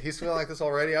 See, he's feeling like this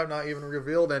already. I've not even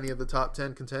revealed any of the top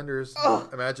 10 contenders. Oh.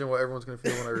 Imagine what everyone's going to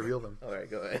feel when I reveal them. All right,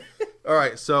 go ahead. All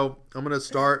right, so I'm going to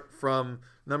start from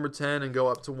number 10 and go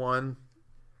up to 1.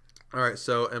 All right,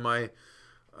 so in my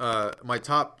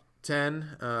top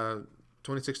 10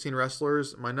 2016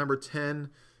 wrestlers, my number 10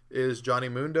 is Johnny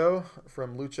Mundo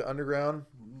from Lucha Underground.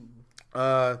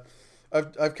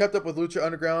 I've kept up with Lucha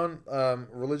Underground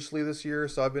religiously this year,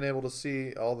 so I've been able to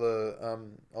see all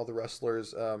the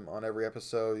wrestlers on every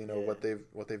episode.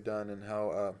 What they've done and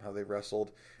how they've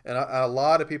wrestled, and a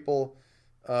lot of people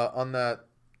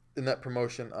in that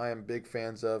promotion I am big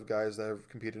fans of, guys that have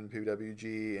competed in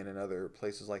PWG and in other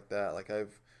places like that. Like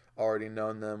I've already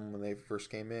known them when they first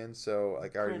came in, so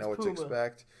like I already know what to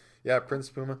expect. Yeah, Prince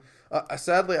Puma.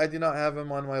 Sadly, I do not have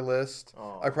him on my list.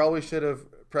 I probably should have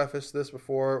prefaced this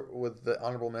before with the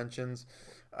honorable mentions.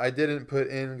 I didn't put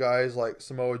in guys like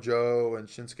Samoa Joe and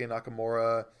Shinsuke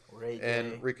Nakamura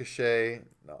and Ricochet.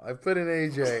 No, I put in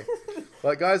AJ.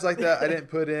 But guys like that I didn't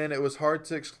put in. It was hard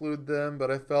to exclude them, but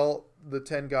I felt the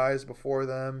 10 guys before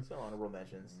them. So honorable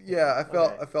mentions. Yeah,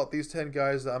 I felt these 10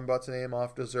 guys that I'm about to name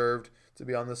off deserved to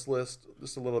be on this list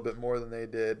just a little bit more than they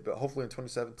did. But hopefully in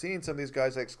 2017, some of these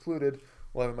guys I excluded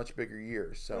will have a much bigger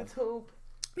year. So let's hope.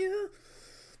 Yeah.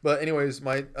 But anyways,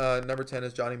 my number 10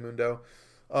 is Johnny Mundo.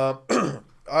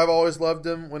 I've always loved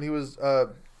him when he was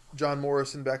John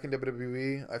Morrison back in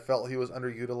WWE. I felt he was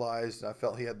underutilized, and I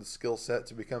felt he had the skill set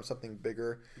to become something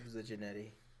bigger. He was a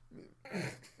Genetti.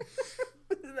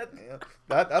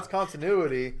 That's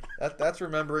continuity. That's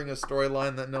remembering a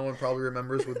storyline that no one probably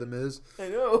remembers with The Miz. I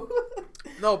know.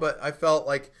 No, but I felt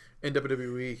like in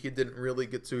WWE he didn't really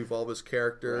get to evolve his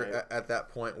character at that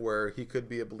point where he could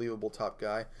be a believable top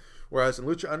guy. Whereas in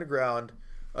Lucha Underground,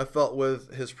 I felt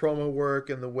with his promo work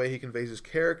and the way he conveys his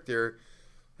character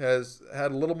has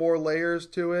had a little more layers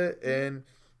to it, and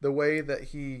the way that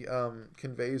he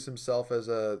conveys himself as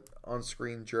a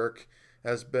on-screen jerk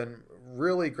has been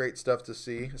really great stuff to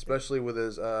see, especially with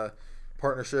his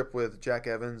partnership with Jack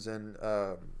Evans and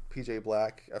PJ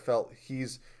Black. I felt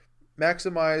he's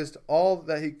maximized all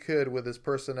that he could with his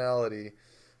personality.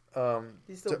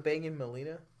 He's still banging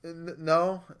Melina?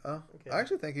 No. I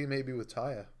actually think he may be with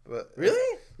Taya. But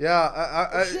really?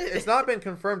 Yeah, it's not been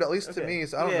confirmed, at least to me,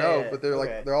 so I don't know. But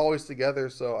they're they're always together,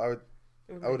 so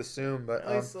I would assume. But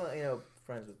at least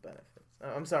friends with benefits.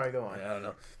 I'm sorry, go on. Yeah, I don't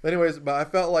know. But anyways, I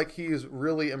felt like he's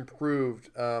really improved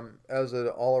as an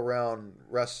all-around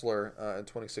wrestler in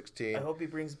 2016. I hope he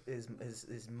brings his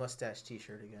mustache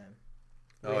T-shirt again.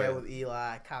 With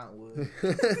Eli Cottonwood.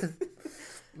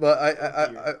 But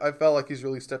I felt like he's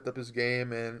really stepped up his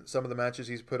game, and some of the matches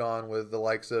he's put on with the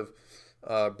likes of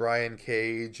Brian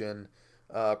Cage and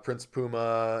Prince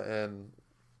Puma and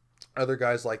other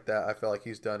guys like that, I felt like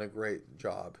he's done a great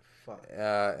job.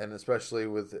 And especially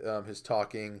with his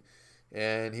talking.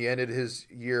 And he ended his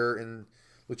year in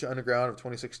Lucha Underground of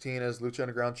 2016 as Lucha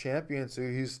Underground champion, so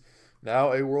he's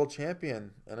now a world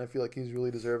champion, and I feel like he's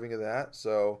really deserving of that.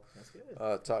 So That's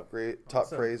good. top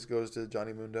Awesome. praise goes to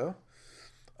Johnny Mundo.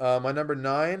 My number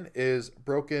 9 is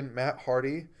Broken Matt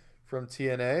Hardy from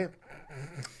TNA.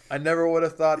 I never would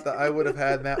have thought that I would have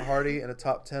had Matt Hardy in a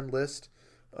top 10 list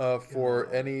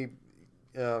for any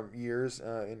years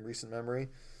in recent memory.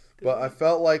 But I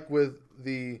felt like with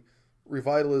the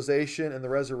revitalization and the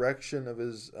resurrection of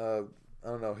his,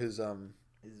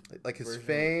 his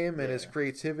fame and his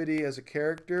creativity as a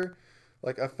character,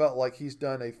 like I felt like he's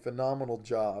done a phenomenal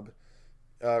job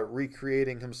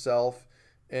recreating himself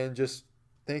and just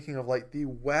thinking of like the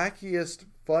wackiest,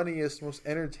 funniest, most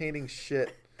entertaining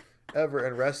shit ever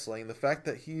in wrestling. The fact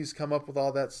that he's come up with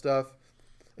all that stuff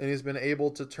and he's been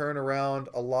able to turn around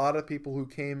a lot of people who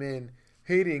came in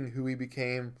hating who he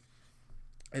became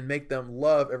and make them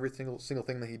love every single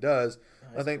thing that he does.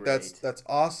 I think great. that's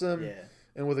awesome. Yeah.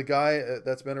 And with a guy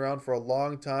that's been around for a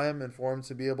long time, and for him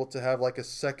to be able to have like a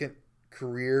second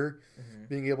career,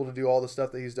 being able to do all the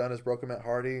stuff that he's done as Broken Matt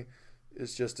Hardy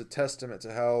is just a testament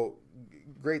to how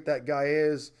great that guy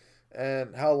is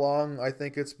and how long I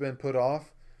think it's been put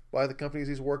off by the companies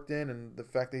he's worked in, and the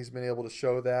fact that he's been able to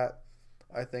show that.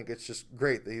 I think it's just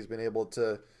great that he's been able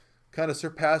to kind of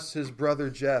surpass his brother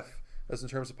Jeff as in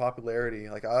terms of popularity.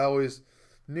 Like I always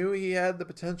knew he had the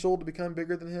potential to become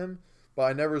bigger than him, but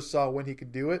I never saw when he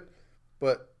could do it.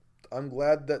 But I'm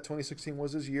glad that 2016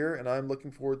 was his year, and I'm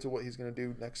looking forward to what he's going to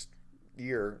do next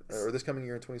year or this coming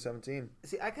year in 2017.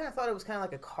 See, I kind of thought it was kind of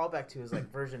like a callback to his like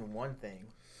version 1 thing.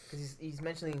 Because he's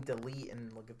mentioning delete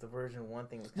and look at the version 1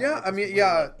 thing. Was Yeah, like I mean, weird,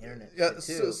 yeah, like, internet yeah.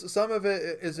 shit, too. Some of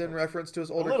it is in reference to his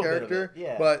older little bit of character, it,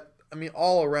 yeah. but I mean,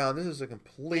 all around, this is a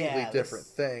completely Yeah, different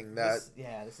thing. This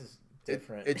is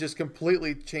different. It just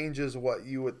completely changes what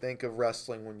you would think of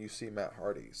wrestling when you see Matt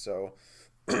Hardy. So,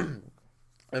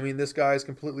 I mean, this guy is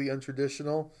completely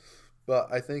untraditional,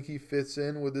 but I think he fits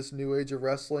in with this new age of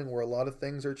wrestling where a lot of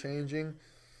things are changing,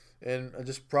 and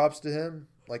just props to him.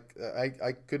 Like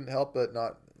I couldn't help but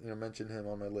not mention him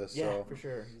on my list. Yeah, so, for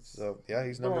sure.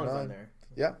 He's number 9. There.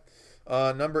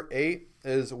 Yeah. Number 8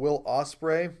 is Will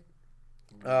Ospreay.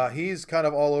 He's kind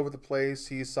of all over the place.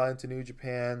 He's signed to New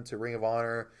Japan, to Ring of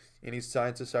Honor, and he's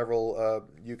signed to several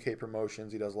UK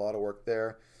promotions. He does a lot of work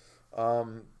there.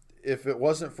 If it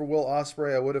wasn't for Will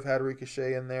Ospreay, I would have had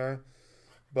Ricochet in there,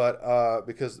 but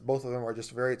because both of them are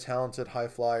just very talented high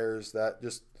flyers that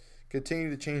just continue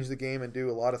to change the game and do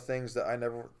a lot of things that I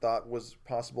never thought was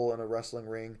possible in a wrestling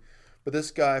ring. But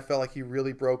this guy, I felt like he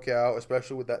really broke out,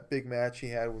 especially with that big match he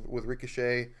had with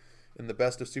Ricochet in the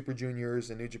Best of Super Juniors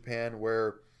in New Japan,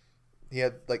 where he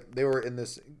had they were in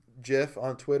this GIF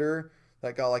on Twitter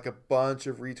that got like a bunch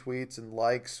of retweets and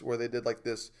likes, where they did like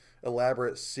this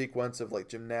elaborate sequence of like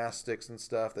gymnastics and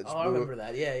stuff that just I remember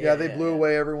that. They blew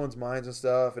away everyone's minds and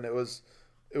stuff, and it was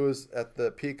at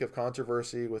the peak of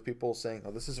controversy with people saying,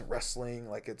 "Oh, this isn't wrestling,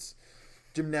 like it's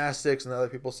gymnastics," and other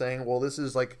people saying, "Well, this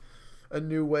is like a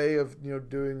new way of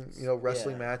doing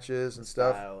wrestling matches and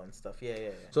stuff." Style and stuff.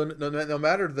 Yeah. So no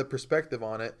matter the perspective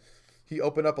on it, he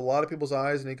opened up a lot of people's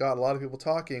eyes and he got a lot of people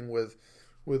talking with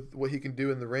what he can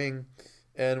do in the ring,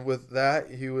 and with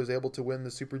that he was able to win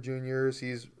the Super Juniors.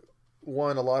 He's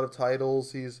won a lot of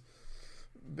titles. He's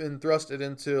been thrusted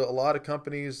into a lot of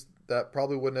companies that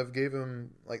probably wouldn't have gave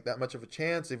him like that much of a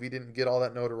chance if he didn't get all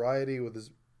that notoriety with his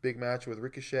big match with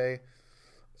Ricochet.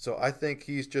 So I think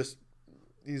he's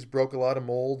broke a lot of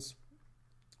molds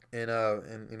and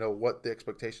what the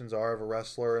expectations are of a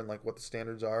wrestler and like what the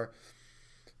standards are.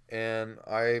 And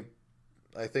I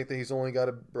think that he's only got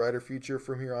a brighter future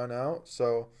from here on out.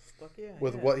 So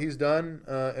with what he's done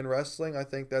in wrestling, I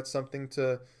think that's something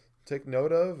to take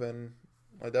note of, and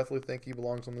I definitely think he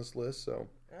belongs on this list. So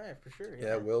for sure.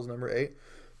 Yeah, Will's number 8.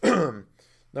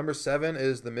 Number 7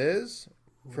 is The Miz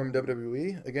from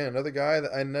WWE. Again, another guy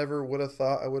that I never would have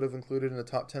thought I would have included in the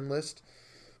top 10 list.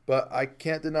 But I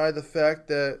can't deny the fact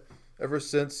that ever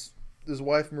since his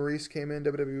wife Maurice came in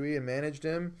WWE and managed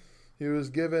him, he was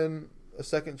given a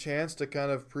second chance to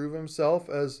kind of prove himself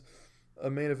as a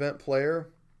main event player.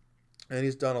 And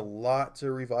he's done a lot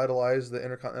to revitalize the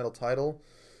Intercontinental title.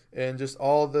 And just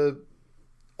all the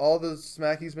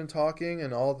smack he's been talking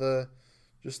and all the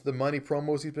money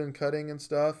promos he's been cutting and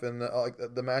stuff, and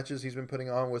the matches he's been putting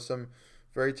on with some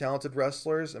very talented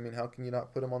wrestlers. I mean, how can you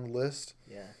not put him on the list?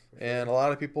 Yeah. Sure. And a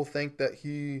lot of people think that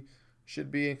he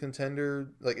should be in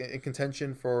contention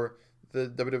for the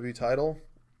WWE title.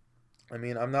 I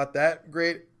mean, I'm not that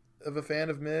great of a fan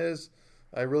of Miz.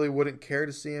 I really wouldn't care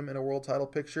to see him in a world title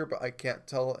picture, but I can't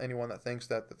tell anyone that thinks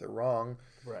that they're wrong.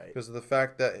 Right. Because of the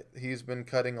fact that he's been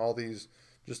cutting all these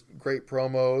just great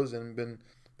promos and been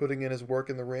putting in his work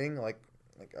in the ring. Like,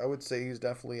 like I would say he's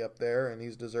definitely up there, and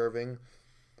he's deserving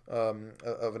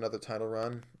of another title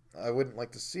run. I wouldn't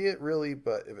like to see it really,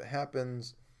 but if it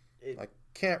happens, I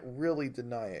can't really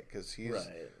deny it because he's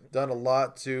done a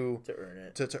lot to earn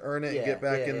it, to earn it and get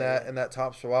back in that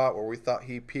top spot where we thought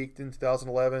he peaked in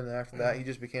 2011, and after that he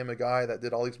just became a guy that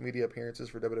did all these media appearances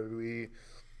for WWE,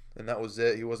 and that was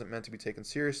it. He wasn't meant to be taken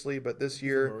seriously, but this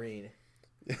year, the Marine.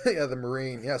 Yeah, the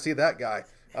Marine. Yeah, see that guy.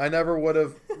 I never would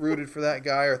have rooted for that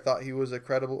guy or thought he was a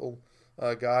credible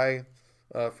guy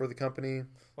for the company,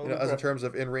 as in terms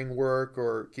of in-ring work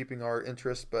or keeping our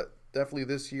interest. But definitely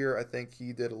this year, I think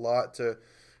he did a lot to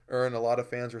earn a lot of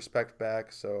fans' respect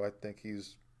back. So I think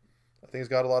he's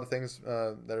got a lot of things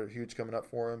that are huge coming up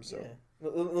for him. So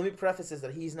let me preface this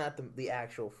that he's not the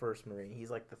actual first Marine.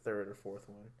 He's like the third or fourth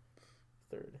one.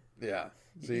 Third. Yeah.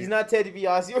 See, he's not Ted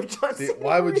DiBiase or John Cena.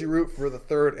 Why would you root for the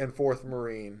third and fourth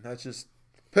Marine? That's just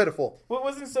pitiful. What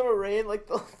wasn't Summer Rae like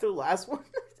the last one?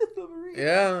 The Marine?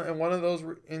 Yeah, and one of those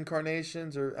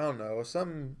incarnations, or I don't know,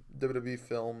 some WWE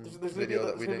film video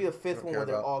that we didn't. There's gonna be a fifth one where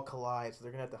they about. all collide, so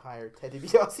they're gonna have to hire Ted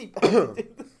DiBiase back. To do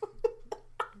this.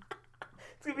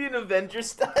 It's gonna be an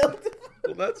Avengers style.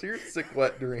 Well, that's your sick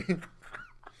wet dream.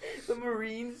 The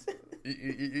Marines.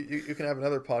 You can have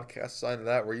another podcast assigned to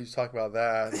that where you talk about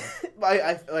that.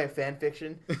 Like fan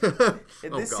fiction.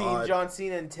 In this scene, John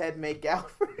Cena and Ted make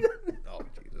out. Oh,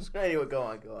 Jesus. Anyway, go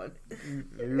on.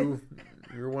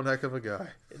 You're one heck of a guy.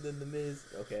 And then The Miz.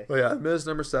 Okay. Oh, yeah, Miz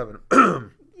number 7.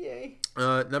 Yay.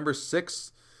 Number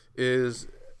 6 is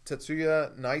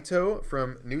Tetsuya Naito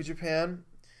from New Japan.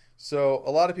 So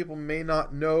a lot of people may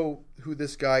not know who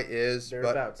this guy is. They're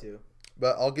about to.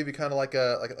 But I'll give you kind of like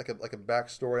a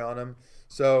backstory on him.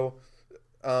 So,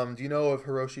 do you know of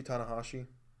Hiroshi Tanahashi?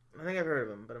 I think I've heard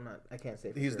of him, but I can't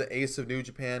say. He's the ace of New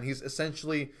Japan. He's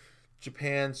essentially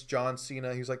Japan's John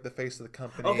Cena. He's like the face of the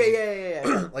company. Okay,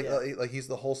 yeah. Like he's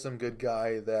the wholesome good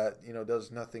guy that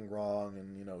does nothing wrong,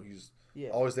 and he's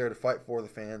always there to fight for the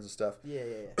fans and stuff.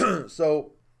 Yeah.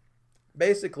 So,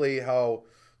 basically, how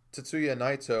Tetsuya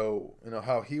Naito,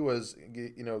 how he was,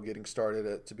 getting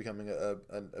started to becoming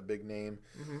a big name.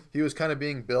 Mm-hmm. He was kind of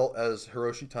being built as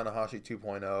Hiroshi Tanahashi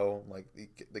 2.0. Like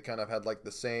they kind of had like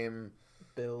the same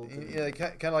build. Yeah,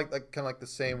 kind of like the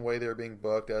same way they were being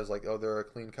booked as like, oh, they're a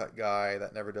clean cut guy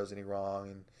that never does any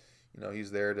wrong, and he's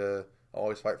there to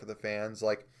always fight for the fans.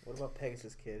 Like, what about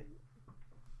Pegasus Kid?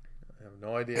 I have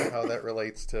no idea how that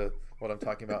relates to what I'm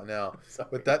talking about now.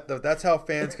 But that's how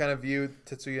fans kind of viewed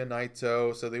Tetsuya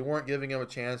Naito. So they weren't giving him a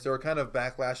chance. They were kind of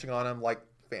backlashing on him like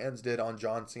fans did on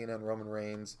John Cena and Roman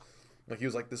Reigns. Like he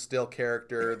was like the still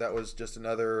character that was just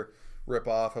another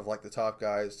ripoff of like the top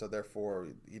guys. So therefore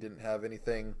he didn't have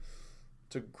anything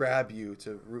to grab you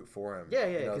to root for him.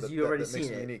 Yeah, because you already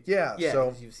seen it. Unique. Yeah,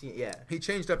 so you've seen it. Yeah. He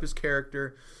changed up his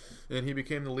character, and he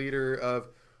became the leader of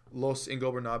Los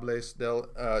Ingobernables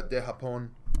de Japón.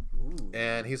 Ooh.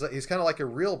 And he's kind of like a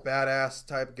real badass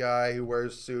type guy who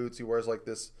wears suits. He wears like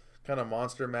this kind of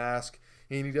monster mask,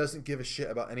 and he doesn't give a shit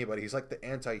about anybody. He's like the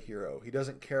anti-hero. He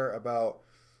doesn't care about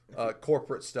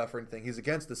corporate stuff or anything. He's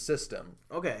against the system.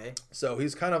 Okay. So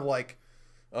he's kind of like,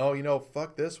 oh,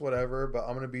 fuck this, whatever, but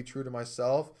I'm gonna be true to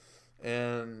myself,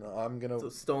 and I'm gonna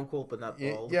stone cold but not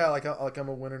bald. Yeah, like I'm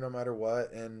a winner no matter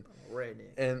what, and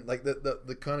like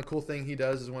the kind of cool thing he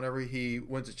does is whenever he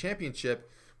wins a championship,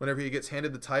 whenever he gets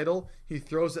handed the title, he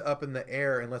throws it up in the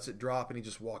air and lets it drop, and he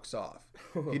just walks off.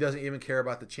 He doesn't even care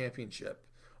about the championship.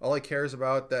 All he cares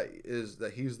about is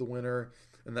that he's the winner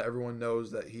and that everyone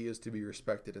knows that he is to be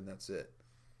respected, and that's it.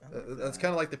 That's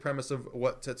kind of like the premise of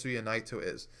what Tetsuya Naito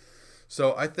is.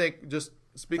 So I think just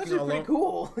speaking alone, pretty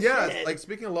cool. Yeah, like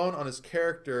speaking alone on his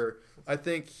character, I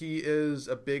think he is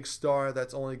a big star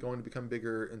that's only going to become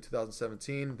bigger in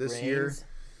 2017 this year.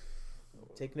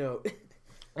 Take note.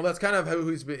 Well, that's kind of who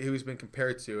he's been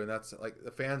compared to, and that's like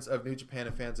the fans of New Japan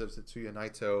and fans of Tetsuya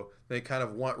Naito. They kind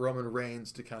of want Roman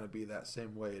Reigns to kind of be that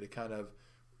same way, to kind of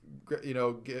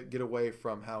get away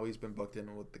from how he's been booked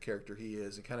in with the character he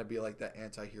is, and kind of be like that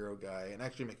anti-hero guy and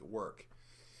actually make it work.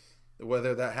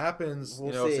 Whether that happens,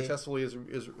 successfully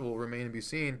will remain to be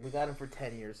seen. We got him for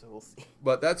 10 years, so we'll see.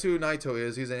 But that's who Naito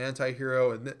is. He's an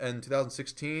anti-hero. In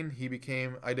 2016, he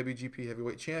became IWGP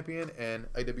Heavyweight Champion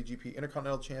and IWGP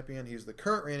Intercontinental Champion. He's the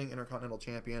current reigning Intercontinental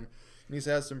Champion. And he's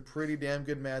had some pretty damn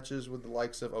good matches with the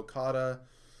likes of Okada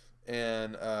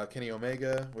and Kenny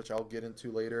Omega, which I'll get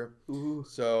into later. Ooh.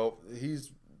 So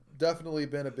he's definitely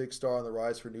been a big star on the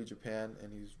rise for New Japan,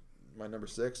 and he's my number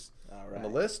 6 on the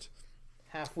list.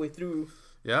 Halfway through.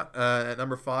 Yeah. At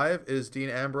number 5 is Dean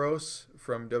Ambrose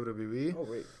from WWE. Oh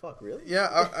wait, fuck, really? Yeah,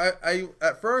 I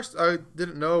at first I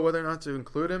didn't know whether or not to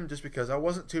include him just because I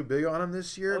wasn't too big on him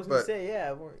this year. I was gonna say,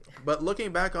 yeah. But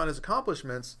looking back on his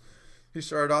accomplishments, he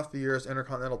started off the year as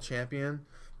Intercontinental Champion.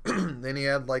 Then he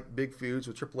had like big feuds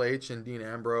with Triple H and Dean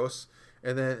Ambrose,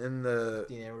 and then in the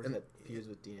Dean Ambrose had feuds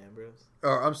with Dean Ambrose. Oh,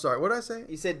 I'm sorry. What did I say?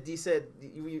 You said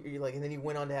you like, and then he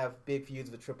went on to have big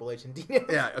feuds with Triple H and Dean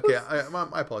Ambrose. Yeah. Okay.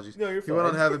 My apologies. No, you're fine. He went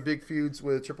on to have a big feuds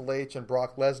with Triple H and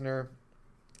Brock Lesnar,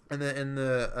 and then in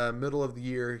the middle of the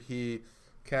year he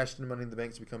cashed in Money in the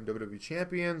Bank to become WWE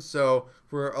champion. So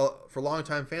for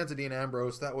longtime fans of Dean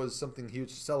Ambrose, that was something huge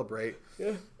to celebrate.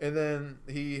 Yeah. And then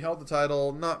he held the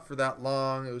title not for that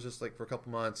long. It was just like for a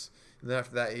couple months. And then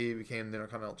after that, he became the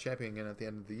Intercontinental Champion again at the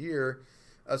end of the year.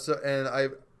 And I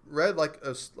read like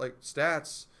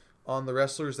stats on the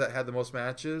wrestlers that had the most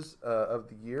matches of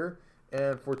the year.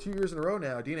 And for 2 years in a row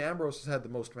now, Dean Ambrose has had the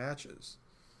most matches.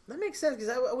 That makes sense because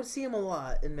I would see him a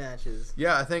lot in matches.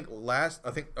 Yeah, I think in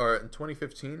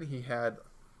 2015 he had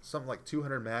something like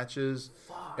 200 matches.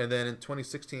 Fuck. And then in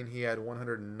 2016 he had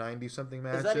 190 something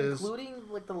matches. Is that including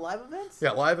like the live events?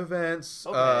 Yeah, live events,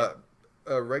 Okay.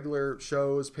 regular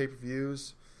shows,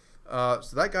 pay-per-views.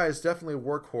 So that guy is definitely a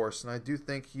workhorse, and I do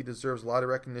think he deserves a lot of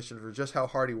recognition for just how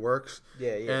hard he works.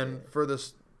 Yeah. And for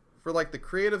like the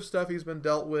creative stuff he's been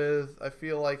dealt with, I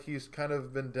feel like he's kind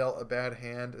of been dealt a bad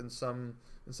hand in some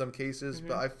cases,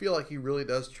 but I feel like he really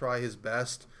does try his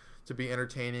best to be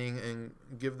entertaining and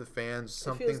give the fans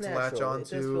something to latch on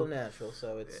to. It does feel natural,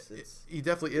 so it's he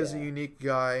definitely is a unique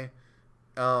guy.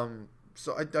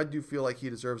 So I do feel like he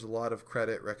deserves a lot of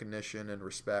credit, recognition, and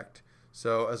respect.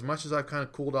 So as much as I've kind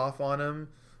of cooled off on him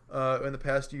in the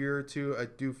past year or two, I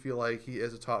do feel like he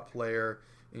is a top player,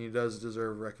 and he does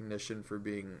deserve recognition for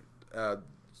being part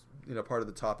of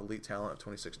the top elite talent of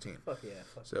 2016. Fuck yeah.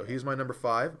 So he's my number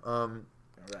 5.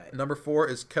 Right. Number 4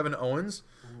 is Kevin Owens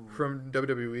from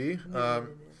WWE.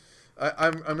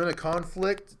 I'm in a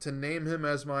conflict to name him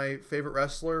as my favorite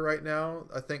wrestler right now.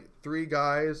 I think 3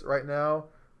 guys right now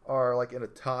are like in a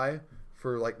tie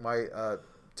for like my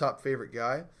top favorite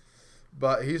guy.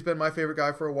 But he's been my favorite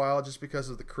guy for a while just because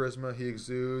of the charisma he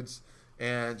exudes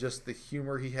and just the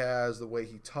humor he has, the way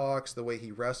he talks, the way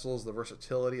he wrestles, the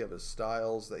versatility of his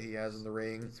styles that he has in the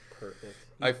ring. He's perfect.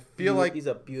 I feel like he's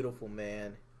a beautiful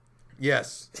man.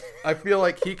 Yes. I feel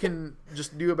like he can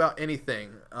just do about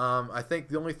anything. I think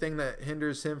the only thing that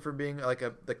hinders him from being like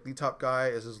the top guy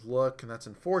is his look, and that's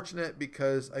unfortunate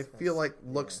because I feel like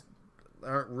looks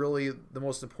aren't really the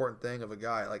most important thing of a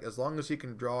guy. Like as long as he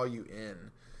can draw you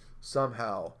in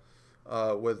somehow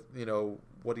with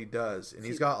what he does, and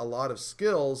he's got a lot of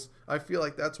skills, I feel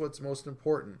like that's what's most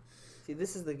important. See,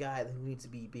 this is the guy that needs to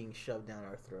be being shoved down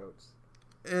our throats.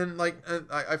 And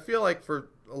I feel like for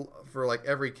like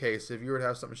every case, if you were to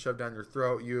have something shoved down your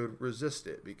throat, you would resist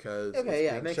it because it's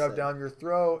being shoved down your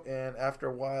throat, and after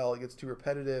a while it gets too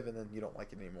repetitive, and then you don't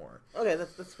like it anymore. Okay,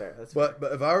 that's fair. But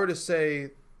if I were to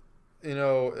say,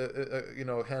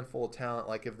 a handful of talent,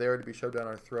 like if they were to be shoved down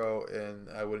our throat and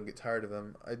I wouldn't get tired of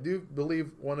them, I do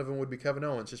believe one of them would be Kevin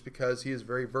Owens, just because he is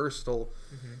very versatile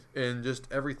in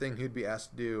just everything he'd be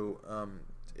asked to do.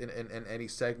 In any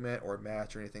segment or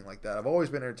match or anything like that. I've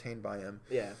always been entertained by him.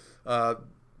 Yeah.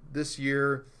 This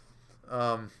year,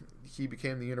 he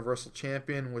became the Universal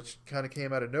Champion, which kind of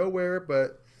came out of nowhere,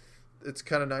 but it's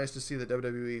kind of nice to see that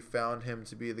WWE found him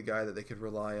to be the guy that they could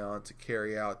rely on to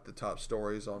carry out the top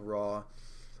stories on Raw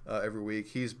every week.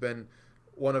 He's been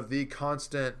one of the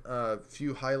constant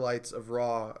few highlights of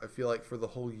Raw, I feel like, for the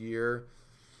whole year.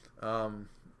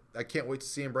 I can't wait to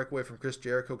see him break away from Chris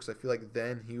Jericho because I feel like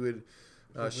then he would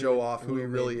show off who he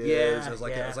really is as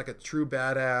like a true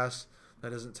badass that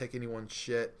doesn't take anyone's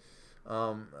shit.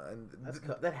 That's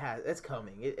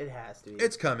coming. It has to be.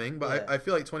 It's coming, but I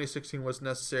feel like 2016 was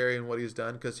necessary in what he's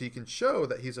done because he can show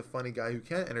that he's a funny guy who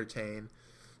can entertain.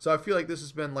 So I feel like this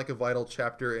has been like a vital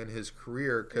chapter in his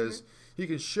career because he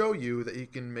can show you that he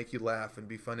can make you laugh and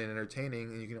be funny and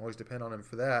entertaining, and you can always depend on him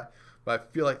for that. But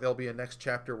I feel like there'll be a next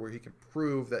chapter where he can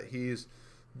prove that he's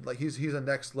a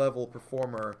next level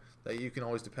performer that you can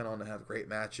always depend on to have great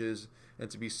matches and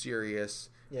to be serious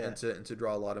and to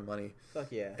draw a lot of money.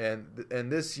 Fuck yeah.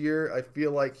 And this year I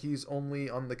feel like he's only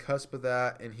on the cusp of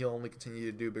that, and he'll only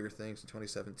continue to do bigger things in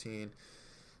 2017.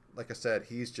 Like I said,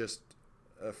 he's just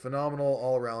a phenomenal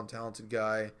all-around talented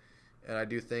guy, and I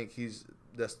do think he's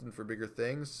destined for bigger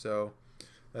things. So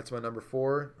that's my number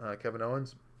 4, Kevin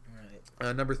Owens. All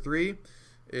right. Number 3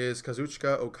 is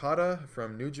Kazuchika Okada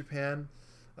from New Japan.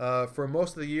 For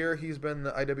most of the year, he's been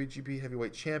the IWGP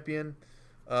Heavyweight Champion.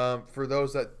 For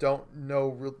those that don't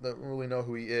really know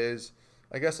who he is,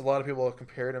 I guess a lot of people have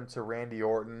compared him to Randy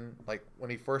Orton. Like when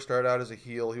he first started out as a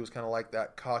heel, he was kind of like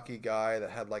that cocky guy that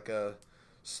had like a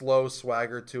slow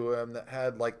swagger to him, that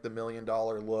had like the $1 million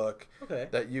look, Okay.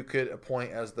 that you could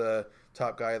appoint as the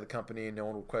top guy of the company and no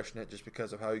one would question it just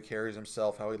because of how he carries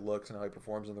himself, how he looks, and how he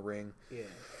performs in the ring. Yeah.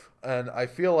 And I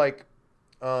feel like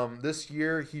this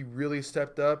year he really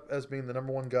stepped up as being the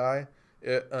number one guy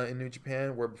in New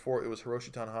Japan, where before it was Hiroshi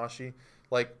Tanahashi.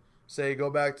 Like, say, go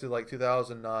back to like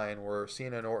 2009, where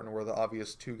Cena and Orton were the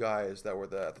obvious two guys that were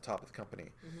at the top of the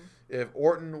company. Mm-hmm. If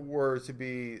Orton were to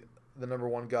be the number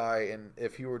one guy, and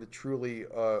if he were to truly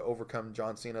overcome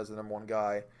John Cena as the number one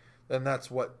guy, then that's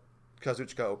what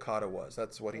Kazuchika Okada was.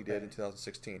 That's what he did in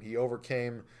 2016. He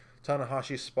overcame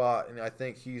Tanahashi's spot, and I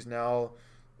think he's now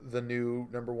the new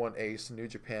number one ace in New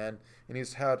Japan, and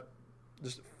he's had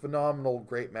just phenomenal,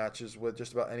 great matches with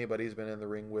just about anybody he's been in the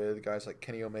ring with. Guys like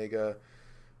Kenny Omega,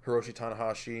 Hiroshi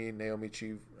Tanahashi,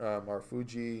 Naomichi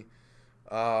Marufuji,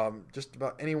 just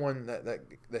about anyone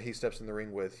that he steps in the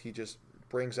ring with, he just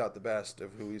brings out the best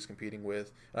of who he's competing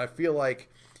with. And I feel like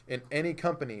in any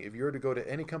company, if you were to go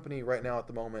to any company right now at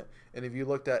the moment, and if you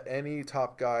looked at any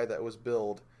top guy that was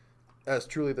billed as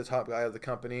truly the top guy of the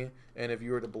company, and if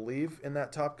you were to believe in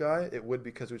that top guy, it would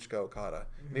be Kazuchika Okada.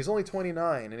 Mm-hmm. And he's only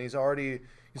 29, and he's already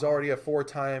a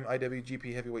 4-time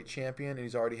IWGP Heavyweight Champion, and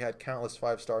he's already had countless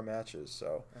 5-star matches.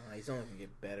 So he's only going to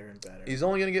get better and better. He's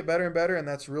only going to get better and better, and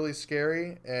that's really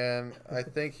scary. And I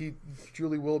think he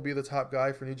truly will be the top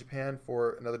guy for New Japan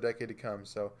for another decade to come.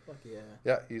 So fuck yeah.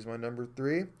 Yeah, he's my number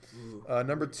 3.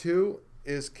 Number 2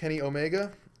 is Kenny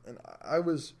Omega, and I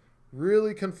was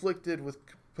really conflicted with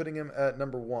putting him at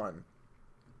number 1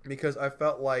 because I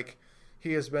felt like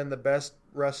he has been the best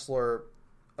wrestler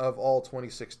of all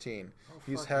 2016.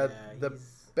 He's had the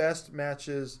best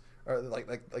matches, or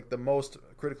like the most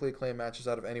critically acclaimed matches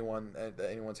out of anyone that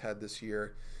anyone's had this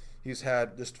year. He's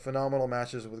had just phenomenal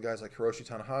matches with guys like Hiroshi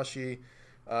Tanahashi,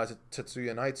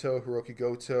 Tetsuya Naito, Hiroki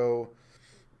Goto,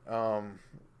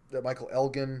 Michael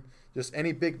Elgin. Just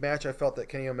any big match I felt that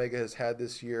Kenny Omega has had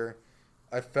this year,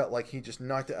 I felt like he just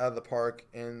knocked it out of the park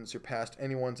and surpassed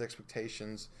anyone's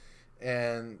expectations.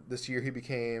 And this year he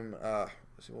became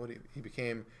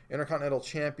Intercontinental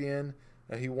Champion.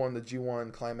 He won the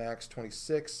G1 Climax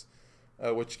 26,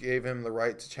 which gave him the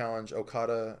right to challenge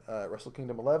Okada at Wrestle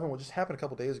Kingdom 11, which just happened a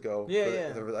couple days ago for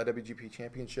the IWGP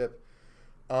Championship.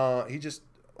 He just,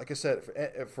 like I said,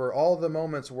 for all the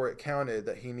moments where it counted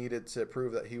that he needed to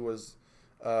prove that he was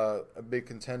a big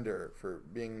contender for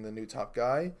being the new top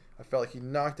guy, I felt like he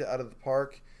knocked it out of the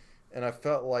park, and I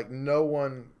felt like no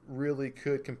one really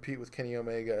could compete with Kenny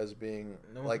Omega as being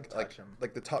like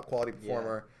the top quality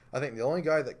performer. Yeah. I think the only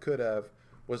guy that could have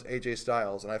was AJ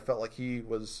Styles, and I felt like he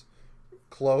was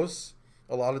close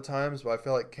a lot of times, but I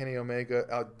felt like Kenny Omega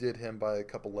outdid him by a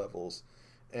couple levels.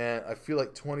 And I feel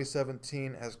like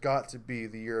 2017 has got to be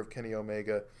the year of Kenny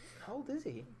Omega. How old is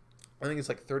he? I think he's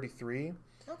like 33.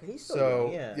 Okay, he's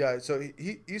still young, yeah. So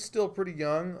he's still pretty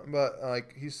young, but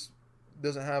like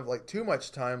doesn't have like too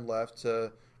much time left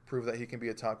to prove that he can be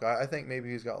a top guy. I think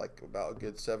maybe he's got like about a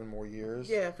good 7 more years.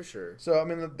 Yeah, for sure. So I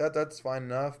mean that's fine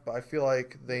enough, but I feel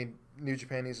like New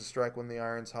Japan needs to strike when the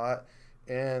iron's hot,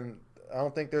 and I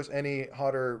don't think there's any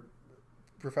hotter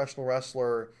professional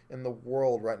wrestler in the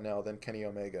world right now than Kenny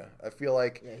Omega. I feel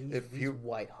like he's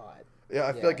white hot. Yeah,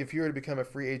 I feel like if you were to become a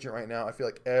free agent right now, I feel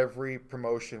like every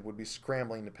promotion would be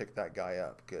scrambling to pick that guy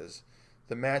up because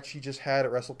the match he just had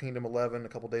at Wrestle Kingdom 11 a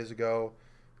couple days ago,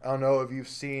 I don't know if you've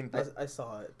seen. But, I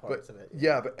saw it, parts of it.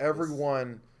 Yeah, but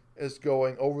everyone is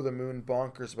going over the moon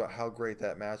bonkers about how great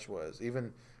that match was.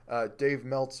 Even Dave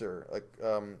Meltzer, like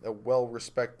a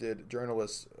well-respected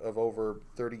journalist of over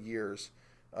 30 years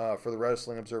for the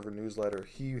Wrestling Observer newsletter,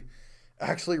 he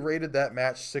actually rated that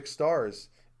match 6 stars.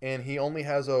 And he only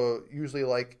has usually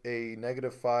like a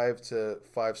 -5 to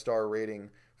 5-star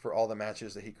rating for all the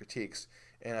matches that he critiques.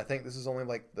 And I think this is only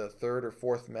like the 3rd or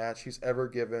 4th match he's ever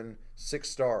given 6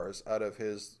 stars out of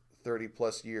his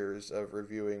 30+ years of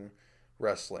reviewing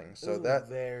wrestling. So that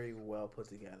very well put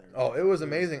together. Oh, it was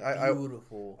amazing.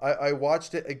 Beautiful. I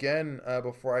watched it again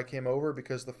before I came over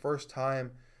because the first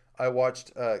time I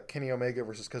watched Kenny Omega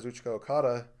versus Kazuchika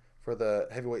Okada for the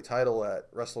heavyweight title at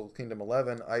Wrestle Kingdom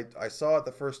 11, I saw it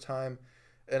the first time,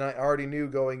 and I already knew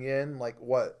going in like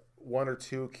what 1 or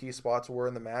 2 key spots were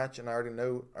in the match, and I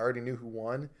already knew who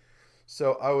won.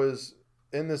 So I was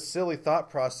in this silly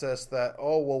thought process that,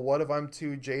 oh well, what if I'm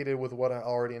too jaded with what I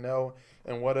already know,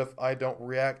 and what if I don't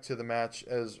react to the match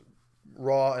as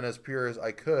raw and as pure as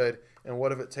I could, and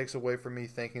what if it takes away from me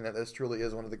thinking that this truly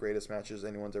is one of the greatest matches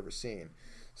anyone's ever seen?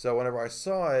 So whenever I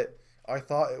saw it, I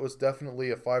thought it was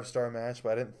definitely a 5-star match,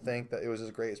 but I didn't think that it was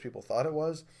as great as people thought it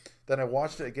was. Then I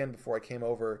watched it again before I came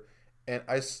over, and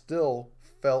I still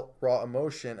felt raw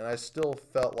emotion, and I still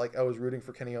felt like I was rooting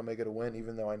for Kenny Omega to win,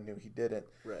 even though I knew he didn't.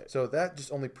 Right. So that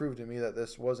just only proved to me that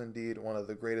this was indeed one of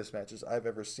the greatest matches I've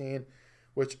ever seen,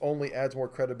 which only adds more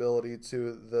credibility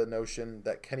to the notion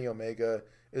that Kenny Omega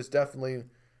is definitely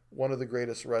one of the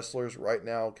greatest wrestlers right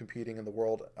now competing in the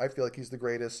world. I feel like he's the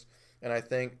greatest, and I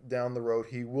think down the road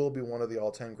he will be one of the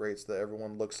all-time greats that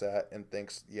everyone looks at and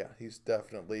thinks, yeah, he's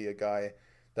definitely a guy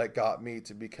that got me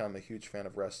to become a huge fan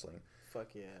of wrestling.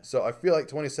 Fuck yeah. So I feel like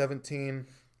 2017,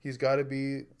 he's got to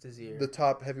be year. the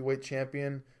top heavyweight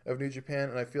champion of New Japan,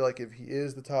 and I feel like if he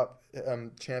is the top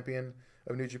champion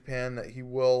of New Japan, that he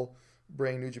will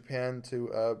bring New Japan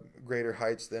to greater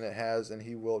heights than it has, and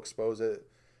he will expose it,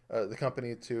 the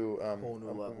company to a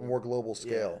more global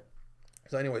scale. Yeah.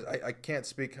 So anyways, I can't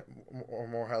speak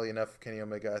more highly enough of Kenny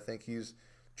Omega. I think he's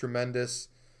tremendous.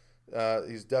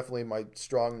 He's definitely my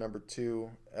strong number 2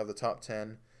 of the top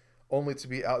 10. Only to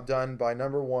be outdone by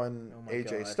number 1,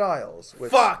 AJ Styles. Which,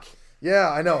 fuck! Yeah,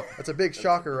 I know. That's a big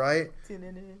shocker, right?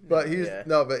 But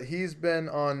he's been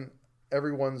on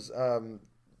everyone's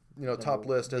top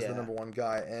list as the number 1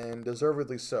 guy, and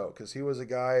deservedly so, because he was a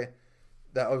guy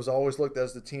that was always looked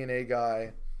as the TNA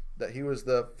guy, that he was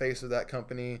the face of that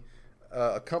company,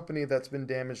 a company that's been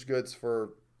damaged goods for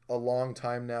a long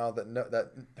time now,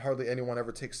 that hardly anyone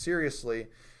ever takes seriously,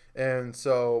 and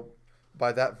so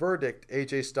by that verdict,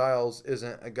 AJ Styles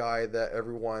isn't a guy that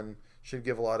everyone should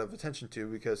give a lot of attention to,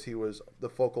 because he was the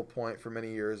focal point for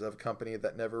many years of a company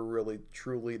that never really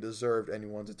truly deserved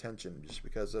anyone's attention, just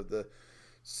because of the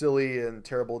silly and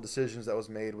terrible decisions that was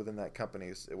made within that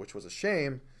company, which was a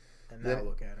shame. And now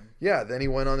look at him. Yeah, then he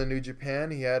went on to New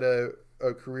Japan. He had a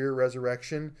career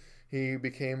resurrection. He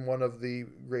became one of the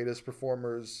greatest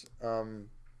performers of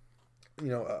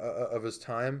his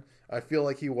time. I feel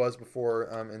like he was before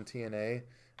in TNA,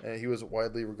 and he was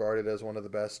widely regarded as one of the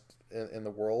best in the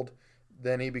world.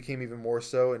 Then he became even more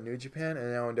so in New Japan,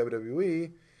 and now in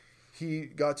WWE, he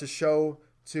got to show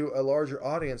to a larger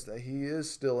audience that he is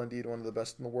still indeed one of the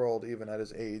best in the world, even at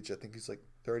his age. I think he's like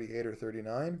 38 or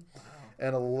 39. Wow.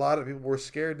 And a lot of people were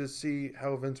scared to see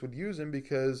how Vince would use him,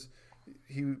 because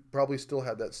he probably still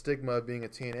had that stigma of being a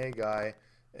TNA guy,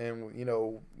 and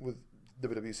with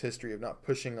WWE's history of not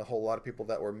pushing a whole lot of people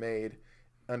that were made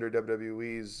under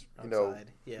WWE's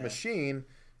machine,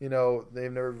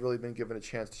 they've never really been given a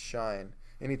chance to shine.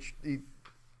 And he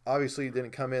obviously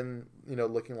didn't come in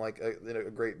looking like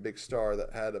a great big star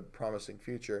that had a promising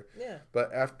future. Yeah.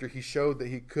 But after he showed that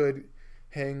he could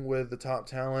hang with the top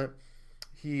talent,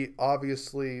 he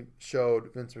obviously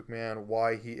showed Vince McMahon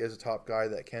why he is a top guy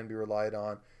that can be relied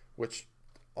on, which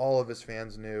all of his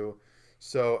fans knew.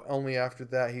 So only after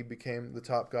that he became the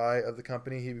top guy of the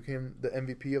company. He became the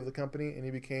MVP of the company, and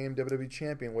he became WWE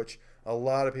champion, which a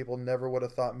lot of people never would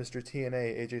have thought Mr.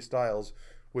 TNA, AJ Styles,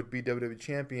 would be WWE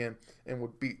champion and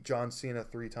would beat John Cena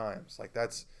 3 times. Like,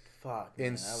 that's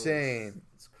insane.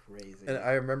 It's crazy. And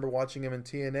I remember watching him in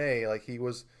TNA. Like, he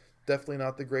was definitely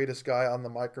not the greatest guy on the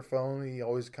microphone. He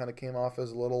always kind of came off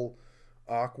as a little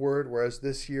awkward, whereas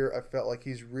this year I felt like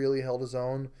he's really held his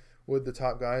own with the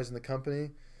top guys in the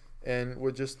company. And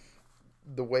with just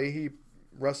the way he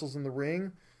wrestles in the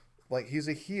ring, like, he's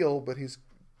a heel, but he's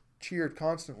cheered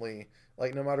constantly.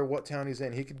 Like, no matter what town he's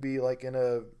in, he could be like in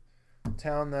a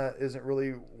town that isn't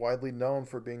really widely known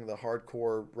for being the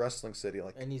hardcore wrestling city.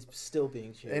 Like, and he's still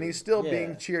being cheered. And he's still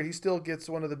being cheered. He still gets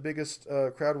one of the biggest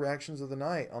crowd reactions of the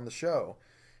night on the show,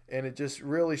 and it just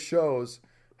really shows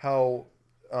how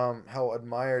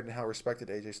admired and how respected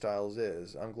AJ Styles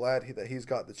is. I'm glad that he's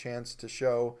got the chance to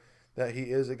show that he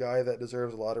is a guy that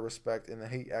deserves a lot of respect, and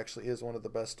that he actually is one of the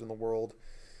best in the world.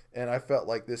 And I felt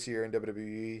like this year in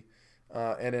WWE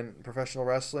and in professional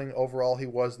wrestling, overall, he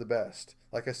was the best.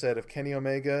 Like I said, if Kenny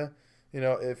Omega,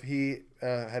 if he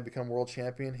had become world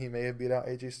champion, he may have beat out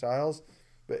AJ Styles.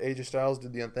 But AJ Styles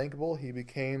did the unthinkable. He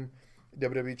became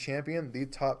WWE champion, the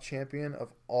top champion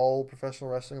of all professional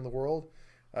wrestling in the world.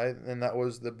 And that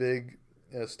was the big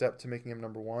step to making him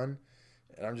number 1.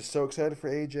 And I'm just so excited for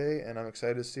AJ, and I'm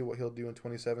excited to see what he'll do in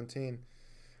 2017.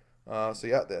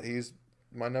 He's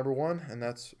my number 1, and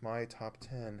that's my top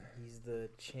 10. He's the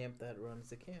champ that runs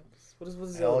the camps. What is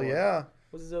his Hell other yeah. one?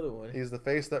 What's his other one? He's the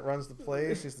face that runs the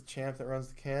place. He's the champ that runs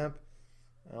the camp.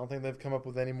 I don't think they've come up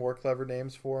with any more clever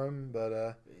names for him,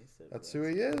 but that's who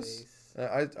he is.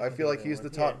 I feel like he's the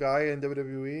top guy in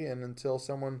WWE, and until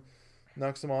someone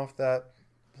knocks him off that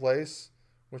place,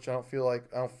 which I don't feel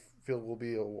will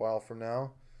be a while from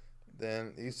now,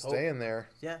 then he's staying there.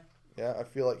 Yeah. Yeah, I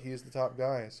feel like he's the top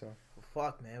guy. So. Well,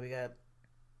 fuck, man, we got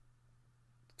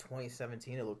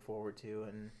 2017 to look forward to,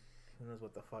 and who knows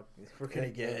what the fuck we're gonna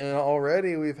get. And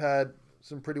already we've had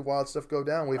some pretty wild stuff go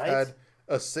down. We've had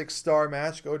a 6-star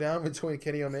match go down between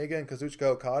Kenny Omega and Kazuchika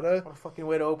Okada. What a fucking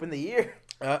way to open the year.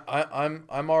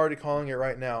 I'm already calling it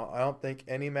right now. I don't think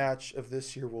any match of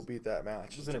this year will beat that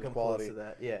match. It's gonna come close to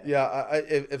that. Yeah. Yeah.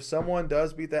 If someone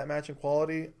does beat that match in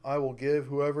quality, I will give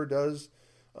whoever does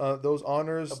those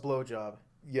honors a blowjob.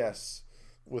 Yes,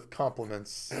 with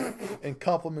compliments in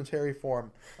complimentary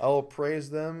form. I will praise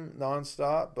them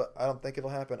nonstop, but I don't think it'll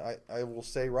happen. I will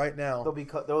say right now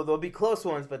There'll be close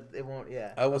ones, but it won't.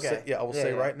 Yeah. I will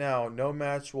say right now, no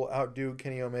match will outdo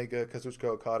Kenny Omega Kazuchika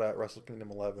Okada at Wrestle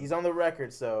Kingdom 11. He's on the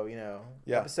record, so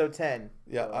episode 10.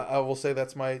 Yeah, so. I will say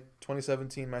that's my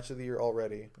 2017 match of the year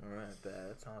already. All right,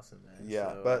 that's awesome, man. Yeah,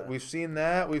 so, but we've seen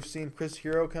that. We've seen Chris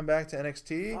Hero come back to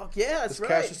NXT. Fuck yeah, that's right.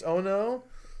 Cassius Ohno.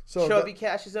 So Chubby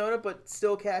Cassius Ohno, but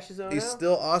still Cassius Ohno. He's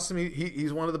still awesome.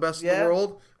 He's one of the best in the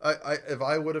world. If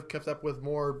I would have kept up with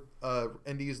more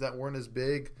indies that weren't as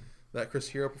big that Chris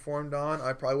Hero performed on,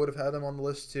 I probably would have had him on the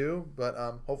list too. But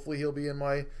hopefully he'll be in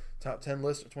my top 10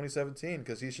 list of 2017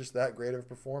 because he's just that great of a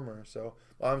performer. So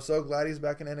I'm so glad he's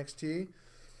back in NXT.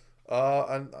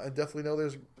 I definitely know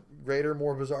there's greater,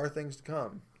 more bizarre things to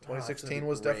come. 2016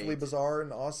 was definitely bizarre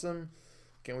and awesome.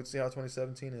 Can't wait to see how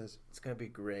 2017 is. It's gonna be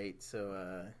great.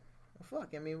 So, fuck.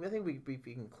 I mean, I think we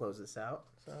can close this out.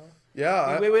 So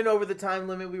yeah, we went over the time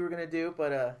limit we were gonna do,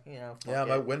 but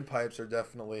my windpipes are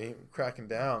definitely cracking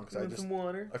down because some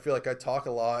water. I feel like I talk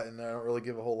a lot and I don't really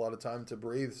give a whole lot of time to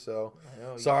breathe. So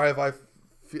sorry if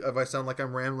I sound like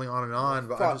I'm rambling on and on,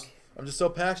 but I'm just so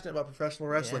passionate about professional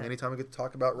wrestling. Anytime I get to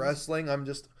talk about wrestling,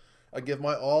 I give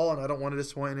my all, and I don't want to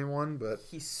disappoint anyone, but...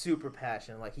 He's super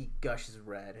passionate. Like, he gushes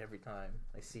red every time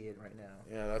I see it right now.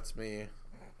 Yeah, that's me.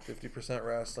 50%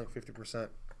 wrestling, 50%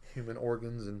 human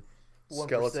organs and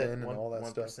skeleton and all that 1%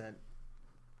 stuff. 1%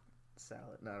 salad.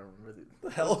 No, I don't remember. The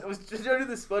hell? I was just trying to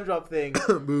do the SpongeBob thing.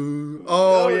 Boo.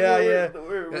 Oh, yeah.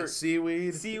 We're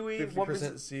seaweed. 50%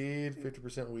 1% seed,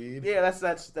 50% weed. Yeah, that's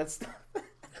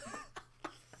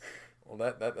Well,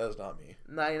 that's not me.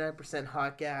 99%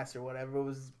 hot gas or whatever it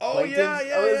was. Oh, Plankton's.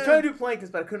 I was trying to do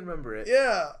Planktons, but I couldn't remember it.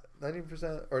 Yeah.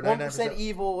 90% or 99%. 1%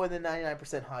 evil and then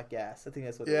 99% hot gas. I think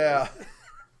that's what it was.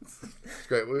 It's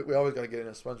great. We always got to get in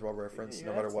a SpongeBob reference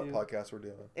no matter what podcast we're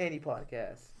doing. Any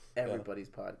podcast. Everybody's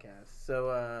podcast.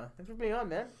 So, thanks for being on,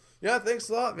 man. Yeah, thanks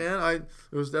a lot, man.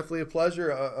 It was definitely a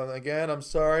pleasure. Again, I'm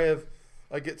sorry if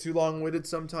I get too long-winded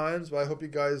sometimes, but I hope you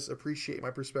guys appreciate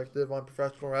my perspective on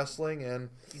professional wrestling. And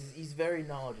he's very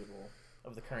knowledgeable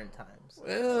of the current times.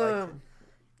 Yeah,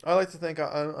 I like to think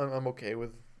I'm okay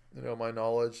with my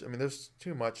knowledge. I mean, there's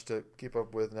too much to keep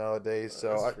up with nowadays,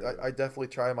 so I definitely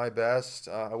try my best.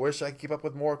 I wish I could keep up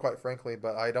with more, quite frankly,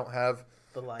 but I don't have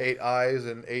 8 eyes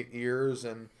and 8 ears,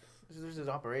 and there's an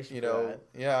operation for that.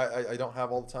 Yeah, I don't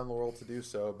have all the time in the world to do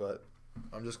so, but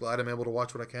I'm just glad I'm able to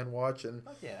watch what I can watch, and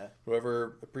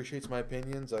whoever appreciates my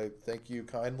opinions, I thank you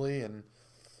kindly, and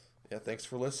thanks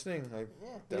for listening. I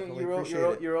definitely appreciate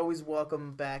it. You're always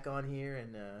welcome back on here,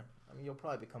 and you'll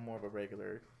probably become more of a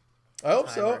regular. I hope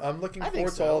so. I'm looking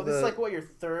forward to all the... This is like, what, your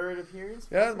third appearance?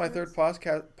 Yeah, my third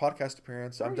podcast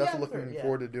appearance. I'm definitely looking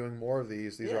forward to doing more of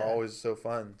these. These are always so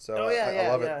fun. So I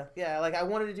love it. Yeah, like I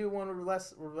wanted to do one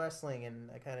with wrestling,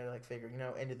 and I kind of figured,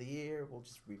 end of the year, we'll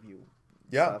just review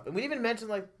stuff. And we didn't even mention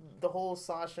the whole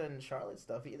Sasha and Charlotte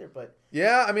stuff either, but...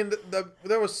 Yeah, I mean,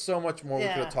 there was so much more we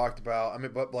could have talked about. I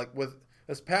mean, but with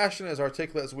as passionate, as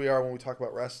articulate as we are when we talk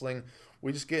about wrestling...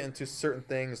 We just get into certain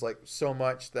things so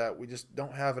much that we just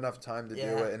don't have enough time to do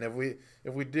it. And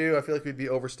if we do, I feel like we'd be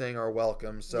overstaying our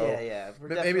welcome. So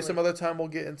maybe some other time we'll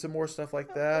get into more stuff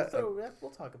like that.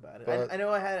 We'll talk about it. I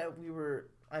know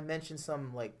I mentioned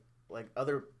some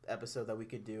other episode that we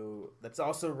could do that's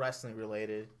also wrestling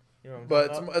related.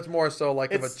 But it's more so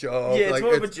of a joke. Yeah, it's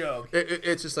more of a joke.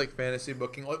 It's just like fantasy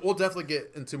booking. We'll definitely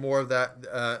get into more of that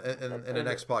in the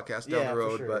next podcast down the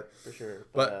road. For sure.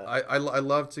 But I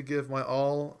love to give my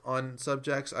all on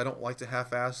subjects. I don't like to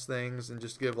half-ass things and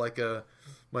just give a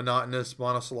monotonous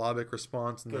monosyllabic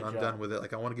response and then I'm done with it.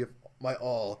 I want to give my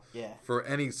all for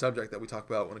any subject that we talk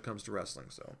about when it comes to wrestling.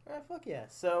 So. Fuck yeah.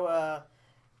 So.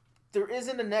 There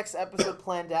isn't a next episode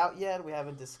planned out yet. We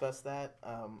haven't discussed that.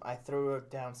 I threw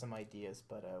down some ideas,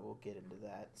 but we'll get into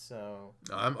that. So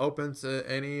I'm open to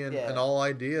any and all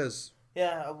ideas.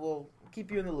 Yeah, we'll keep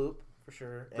you in the loop for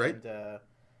sure. Great.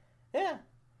 And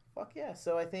fuck yeah.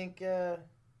 So I think I'm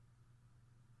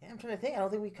trying to think. I don't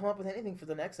think we come up with anything for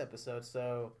the next episode.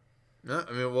 So yeah,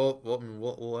 I mean we'll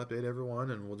update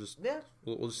everyone and we'll just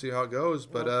we'll just see how it goes.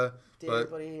 But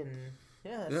everybody and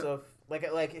so.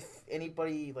 like if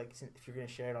anybody if you're gonna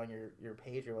share it on your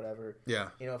page or whatever, Yeah.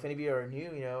 if any of you are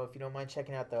new, if you don't mind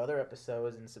checking out the other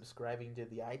episodes and subscribing to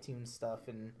the iTunes stuff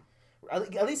and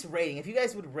at least rating. If you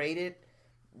guys would rate it,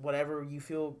 whatever you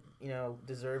feel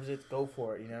deserves it, go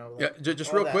for it.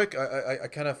 Just real quick, I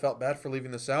kind of felt bad for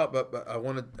leaving this out, but I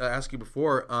wanted to ask you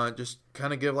before, just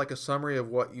kind of give like a summary of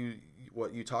what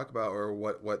you talk about, or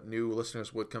what new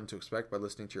listeners would come to expect by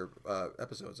listening to your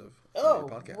episodes of your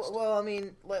podcast. Well, I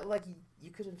mean, like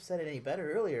you could have said it any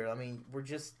better earlier. I mean, we're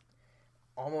just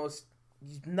almost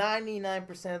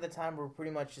 99% of the time we're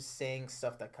pretty much just saying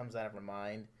stuff that comes out of our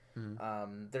mind.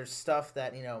 Mm-hmm. There's stuff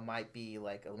that might be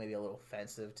like maybe a little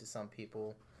offensive to some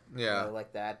people,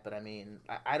 like that. But I mean,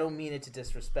 I don't mean it to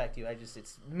disrespect you.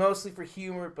 It's mostly for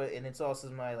humor, and it's also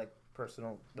my like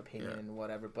personal opinion and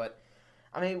whatever. But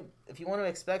I mean, if you want to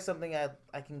expect something,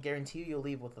 I can guarantee you'll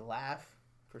leave with a laugh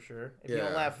for sure. If you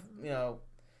don't laugh,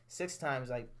 6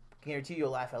 times, I guarantee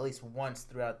you'll laugh at least once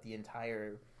throughout the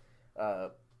entire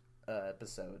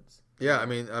episodes. Yeah, I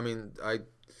mean,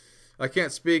 I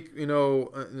can't speak,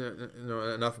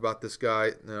 enough about this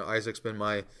guy. Isaac's been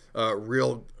my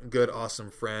real good, awesome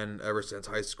friend ever since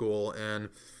high school, and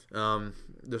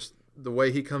just the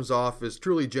way he comes off is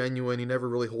truly genuine. He never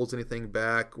really holds anything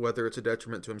back, whether it's a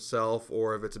detriment to himself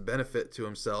or if it's a benefit to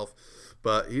himself.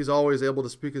 But he's always able to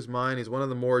speak his mind. He's one of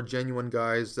the more genuine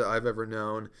guys that I've ever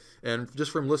known. And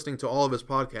just from listening to all of his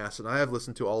podcasts, and I have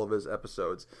listened to all of his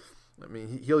episodes, I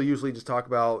mean, he'll usually just talk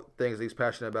about things that he's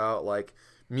passionate about, like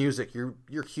music. You're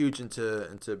huge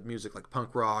into music, like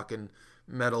punk rock and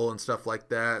metal and stuff like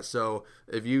that. So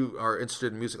if you are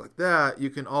interested in music like that, you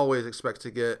can always expect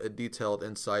to get a detailed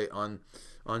insight on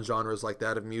genres like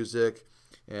that of music.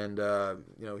 And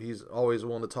he's always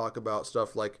willing to talk about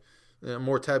stuff like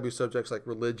more taboo subjects like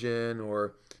religion,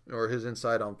 or his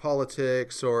insight on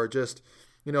politics, or just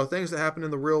things that happen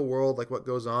in the real world, like what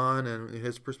goes on and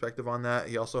his perspective on that.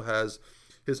 He also has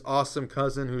his awesome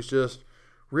cousin who's just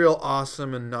real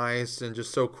awesome and nice and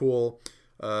just so cool,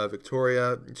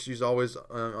 Victoria. She's always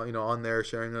on there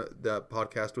sharing that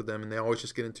podcast with them, and they always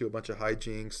just get into a bunch of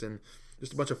hijinks and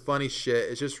just a bunch of funny shit.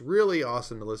 It's just really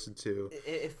awesome to listen to.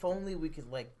 If only we could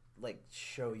like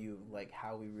show you like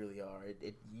how we really are.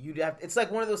 It's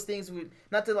like one of those things,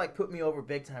 not to like put me over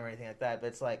big time or anything like that, but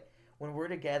it's like when we're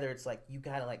together, it's like you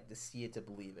gotta like to see it to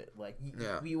believe it. Like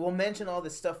we will mention all the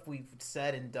stuff we've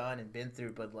said and done and been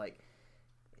through, but like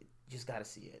you just gotta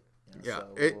see it.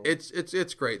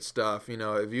 It's great stuff.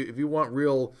 If you want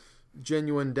real,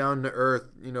 genuine, down to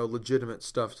earth, legitimate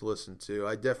stuff to listen to,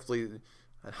 I'd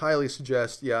highly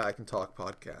suggest I Can Talk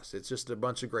podcast. It's just a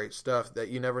bunch of great stuff that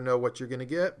you never know what you're gonna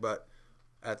get, but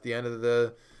at the end of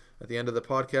the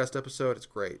podcast episode, it's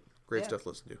great stuff to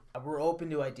listen to. We're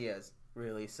open to ideas,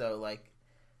 really. So like,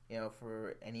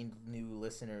 for any new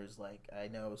listeners, like I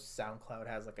know SoundCloud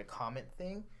has like a comment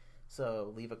thing.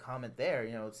 So leave a comment there,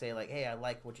 say like, hey, I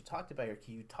like what you talked about, or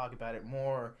can you talk about it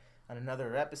more on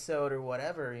another episode or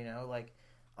whatever,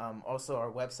 also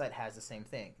our website has the same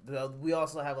thing. We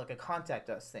also have like a contact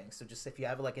us thing. So just if you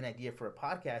have like an idea for a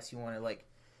podcast, you want to like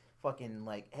fucking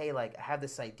like, hey, like I have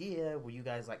this idea, will you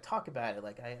guys like talk about it?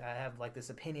 Like I have like this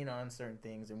opinion on certain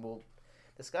things and we'll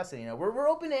discuss it. We're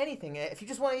open to anything. If you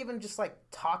just want to even just like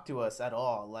talk to us at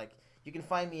all, like you can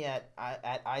find me at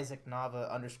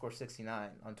IsaacNava_69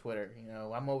 on Twitter.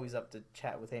 I'm always up to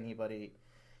chat with anybody.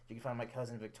 You can find my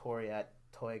cousin Victoria at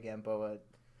Toya Gamboa.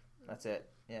 That's it.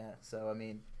 Yeah. So I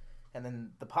mean, and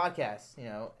then the podcast,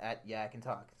 at I Can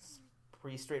Talk. It's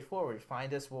pretty straightforward.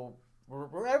 Find us.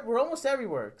 We're almost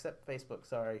everywhere except Facebook.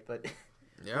 Sorry, but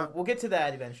yeah, we'll get to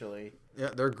that eventually. Yeah,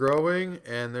 they're growing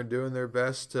and they're doing their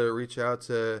best to reach out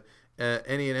to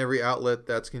any and every outlet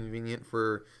that's convenient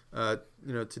for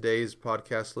today's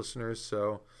podcast listeners.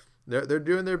 So they're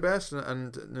doing their best,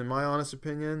 and in my honest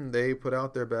opinion, they put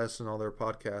out their best in all their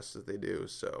podcasts that they do.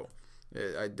 So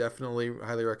I definitely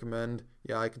highly recommend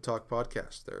I Can Talk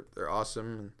podcast. They're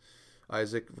awesome, and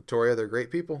Isaac, Victoria, they're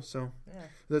great people. So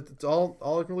that's all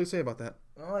I can really say about that.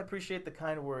 Well, I appreciate the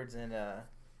kind words, and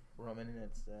Roman, and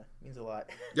it means a lot.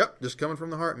 Yep, just coming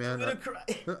from the heart, man. I'm gonna cry.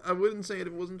 I wouldn't say it if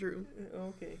it wasn't true.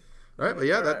 Okay. All right, but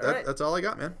that's all I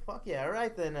got, man. Fuck yeah! All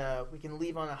right, then we can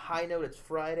leave on a high note. It's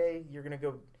Friday. You're gonna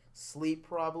go sleep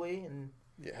probably, and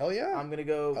hell yeah. I'm gonna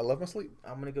go. I love my sleep.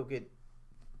 I'm gonna go get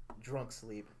drunk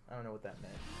sleep. I don't know what that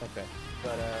meant. Okay.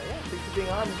 But thanks for being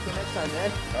on. Until next time,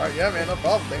 man. All right, yeah, man, no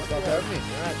problem. Thanks a lot for having me.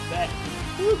 All right, bet.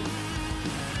 Woo.